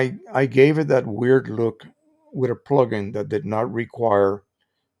I gave it that weird look with a plugin that did not require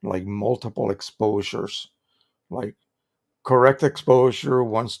like multiple exposures, like correct exposure,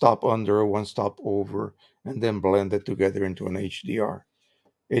 one stop under, one stop over, and then blend it together into an HDR.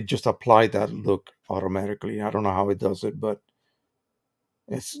 It just applied that look automatically. I don't know how it does it, but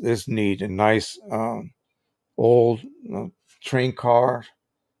it's neat and nice. Old train car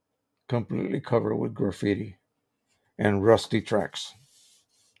completely covered with graffiti and rusty tracks.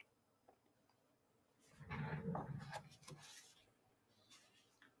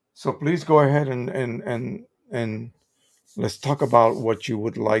 So please go ahead and let's talk about what you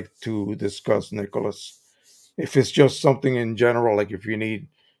would like to discuss, Nicholas. If it's just something in general, like if you need,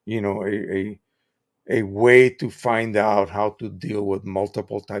 a way to find out how to deal with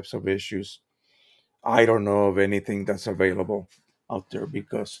multiple types of issues, I don't know of anything that's available out there,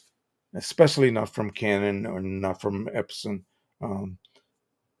 because especially not from Canon or not from Epson. Um,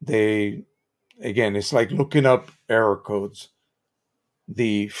 they Again, it's like looking up error codes.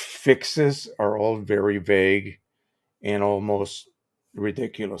 The fixes are all very vague and almost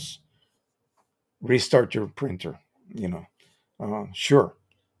ridiculous. Restart your printer, you know. Sure,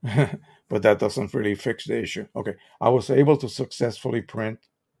 but that doesn't really fix the issue. Okay, I was able to successfully print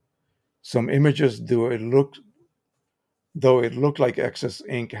some images. Though it looked like excess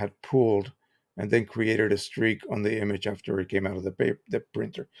ink had pooled and then created a streak on the image after it came out of the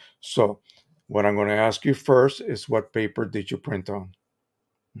printer. So, what I'm going to ask you first is, what paper did you print on?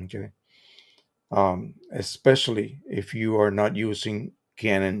 Okay. Especially if you are not using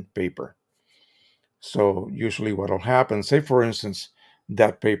Canon paper. So usually what will happen, say for instance,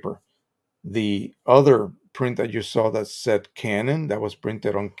 that paper, the other print that you saw that said Canon, that was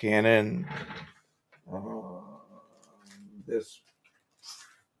printed on Canon, uh, this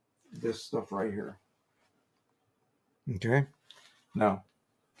this stuff right here. Okay. Now,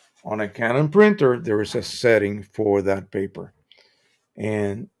 on a Canon printer, there is a setting for that paper,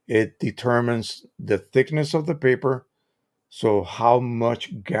 and it determines the thickness of the paper. So how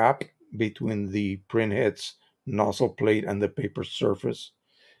much gap between the print head's nozzle plate and the paper surface.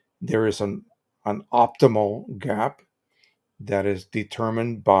 There is an optimal gap that is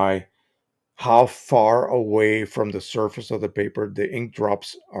determined by how far away from the surface of the paper the ink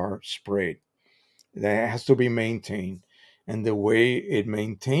drops are sprayed. That has to be maintained. And the way it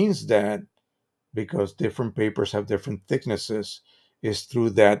maintains that, because different papers have different thicknesses, is through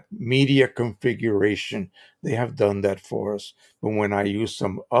that media configuration. They have done that for us. But when I use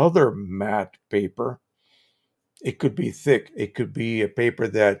some other matte paper, it could be thick. It could be a paper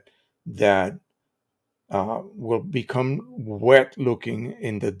that will become wet looking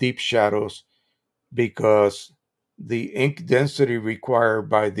in the deep shadows because the ink density required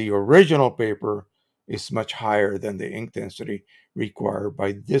by the original paper is much higher than the ink density required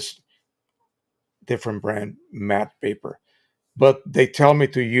by this different brand matte paper. But they tell me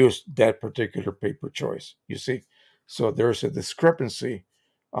to use that particular paper choice, you see. So there's a discrepancy.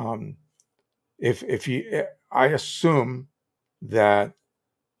 Um, if you, I assume that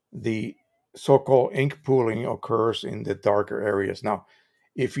the so-called ink pooling occurs in the darker areas. Now,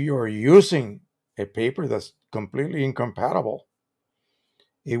 if you are using a paper that's completely incompatible,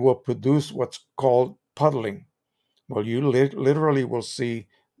 it will produce what's called puddling. Well, you literally will see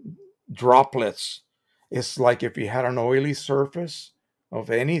droplets. It's like if you had an oily surface of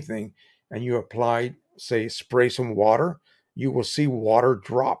anything and you applied, say, spray some water, you will see water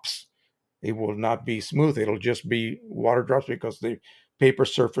drops. It will not be smooth. It'll just be water drops because the paper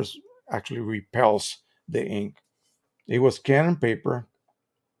surface actually repels the ink. It was Canon paper.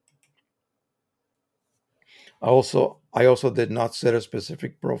 I also did not set a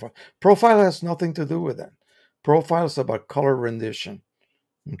specific profile. Profile has nothing to do with that. Profile is about color rendition.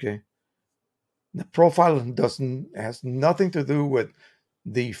 Okay. The profile doesn't has nothing to do with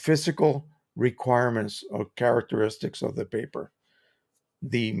the physical requirements or characteristics of the paper.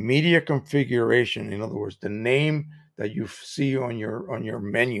 The media configuration, in other words, the name that you see on your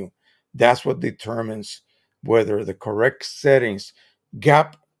menu, that's what determines whether the correct settings,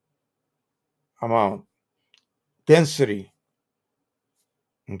 gap amount, density,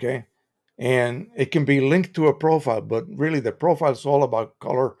 okay? And it can be linked to a profile, but really the profile is all about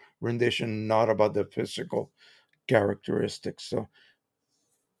color rendition, not about the physical characteristics.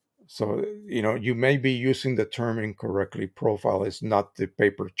 So you may be using the term incorrectly. Profile is not the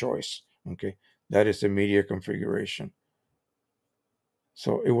paper choice. Okay, that is the media configuration.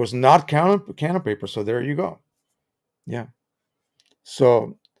 So it was not Canon paper. So there you go. Yeah.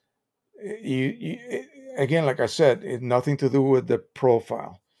 So again, like I said, it nothing to do with the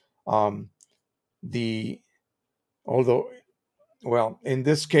profile. Um, the although well, in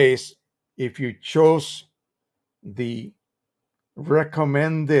this case, if you chose the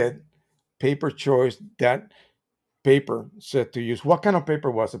recommended paper choice, that paper said to use. What kind of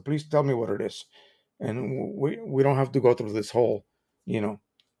paper was it? Please tell me what it is. And we don't have to go through this whole, you know,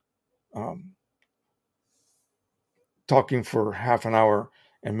 um, talking for half an hour,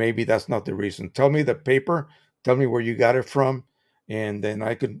 and maybe that's not the reason. Tell me the paper. Tell me where you got it from, and then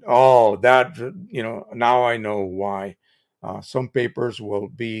I could. Oh, that now I know why. Some papers will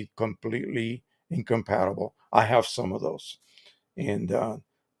be completely incompatible. I have some of those, and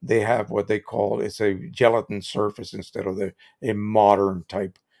they have what they call it's a gelatin surface instead of a modern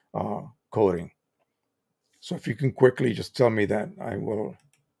type coating. So if you can quickly just tell me that, I will.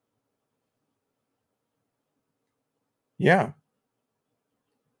 Yeah,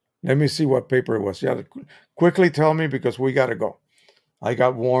 let me see what paper it was. Yeah, quickly tell me because we got to go. I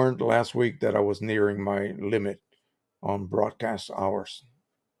got warned last week that I was nearing my limit on broadcast hours.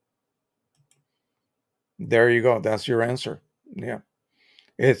 There you go. That's your answer. Yeah.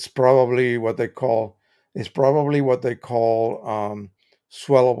 It's probably what they call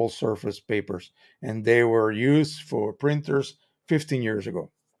swellable surface papers, and they were used for printers 15 years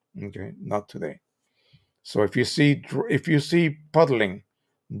ago. Okay, not today. So if you see puddling,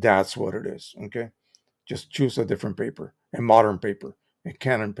 that's what it is. Okay, just choose a different paper, a modern paper, a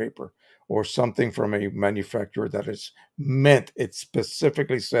Canon paper, or something from a manufacturer that is meant. It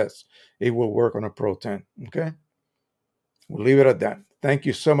specifically says it will work on a Pro 10. Okay. We'll leave it at that. Thank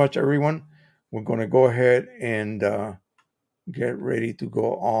you so much, everyone. We're going to go ahead and get ready to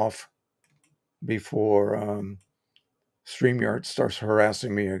go off before StreamYard starts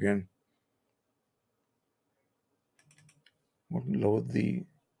harassing me again. We'll load the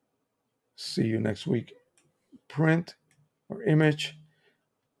see you next week print or image.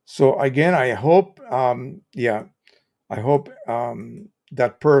 So again, I hope, I hope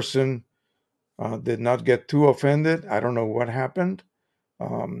that person did not get too offended. I don't know what happened,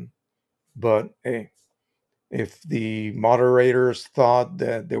 but hey, if the moderators thought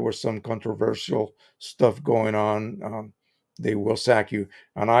that there was some controversial stuff going on, they will sack you.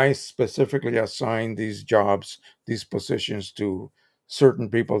 And I specifically assign these jobs, these positions to certain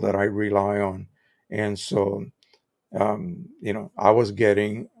people that I rely on. And so, I was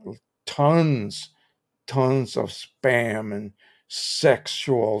getting tons, tons of spam and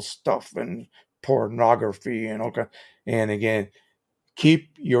sexual stuff and pornography and okay. And again,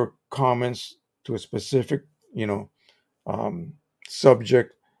 keep your comments to a specific, you know, um,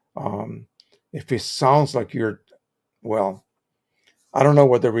 subject. Um, if it sounds like well, I don't know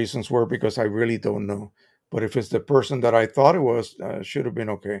what the reasons were because I really don't know. But if it's the person that I thought it was, should have been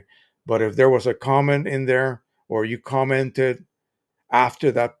okay. But if there was a comment in there, or you commented after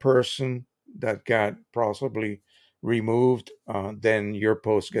that person that got possibly removed, then your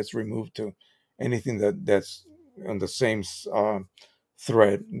post gets removed too. Anything that's on the same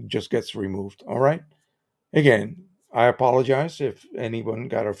thread just gets removed. All right. Again, I apologize if anyone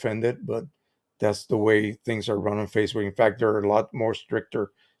got offended, but that's the way things are run on Facebook. In fact, they're a lot more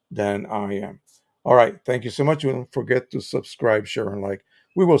stricter than I am. All right. Thank you so much. Don't forget to subscribe, share, and like.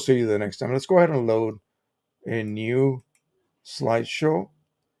 We will see you the next time. Let's go ahead and load a new slideshow,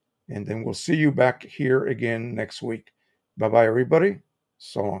 and then we'll see you back here again next week. Bye bye, everybody.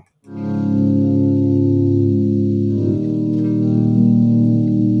 So long.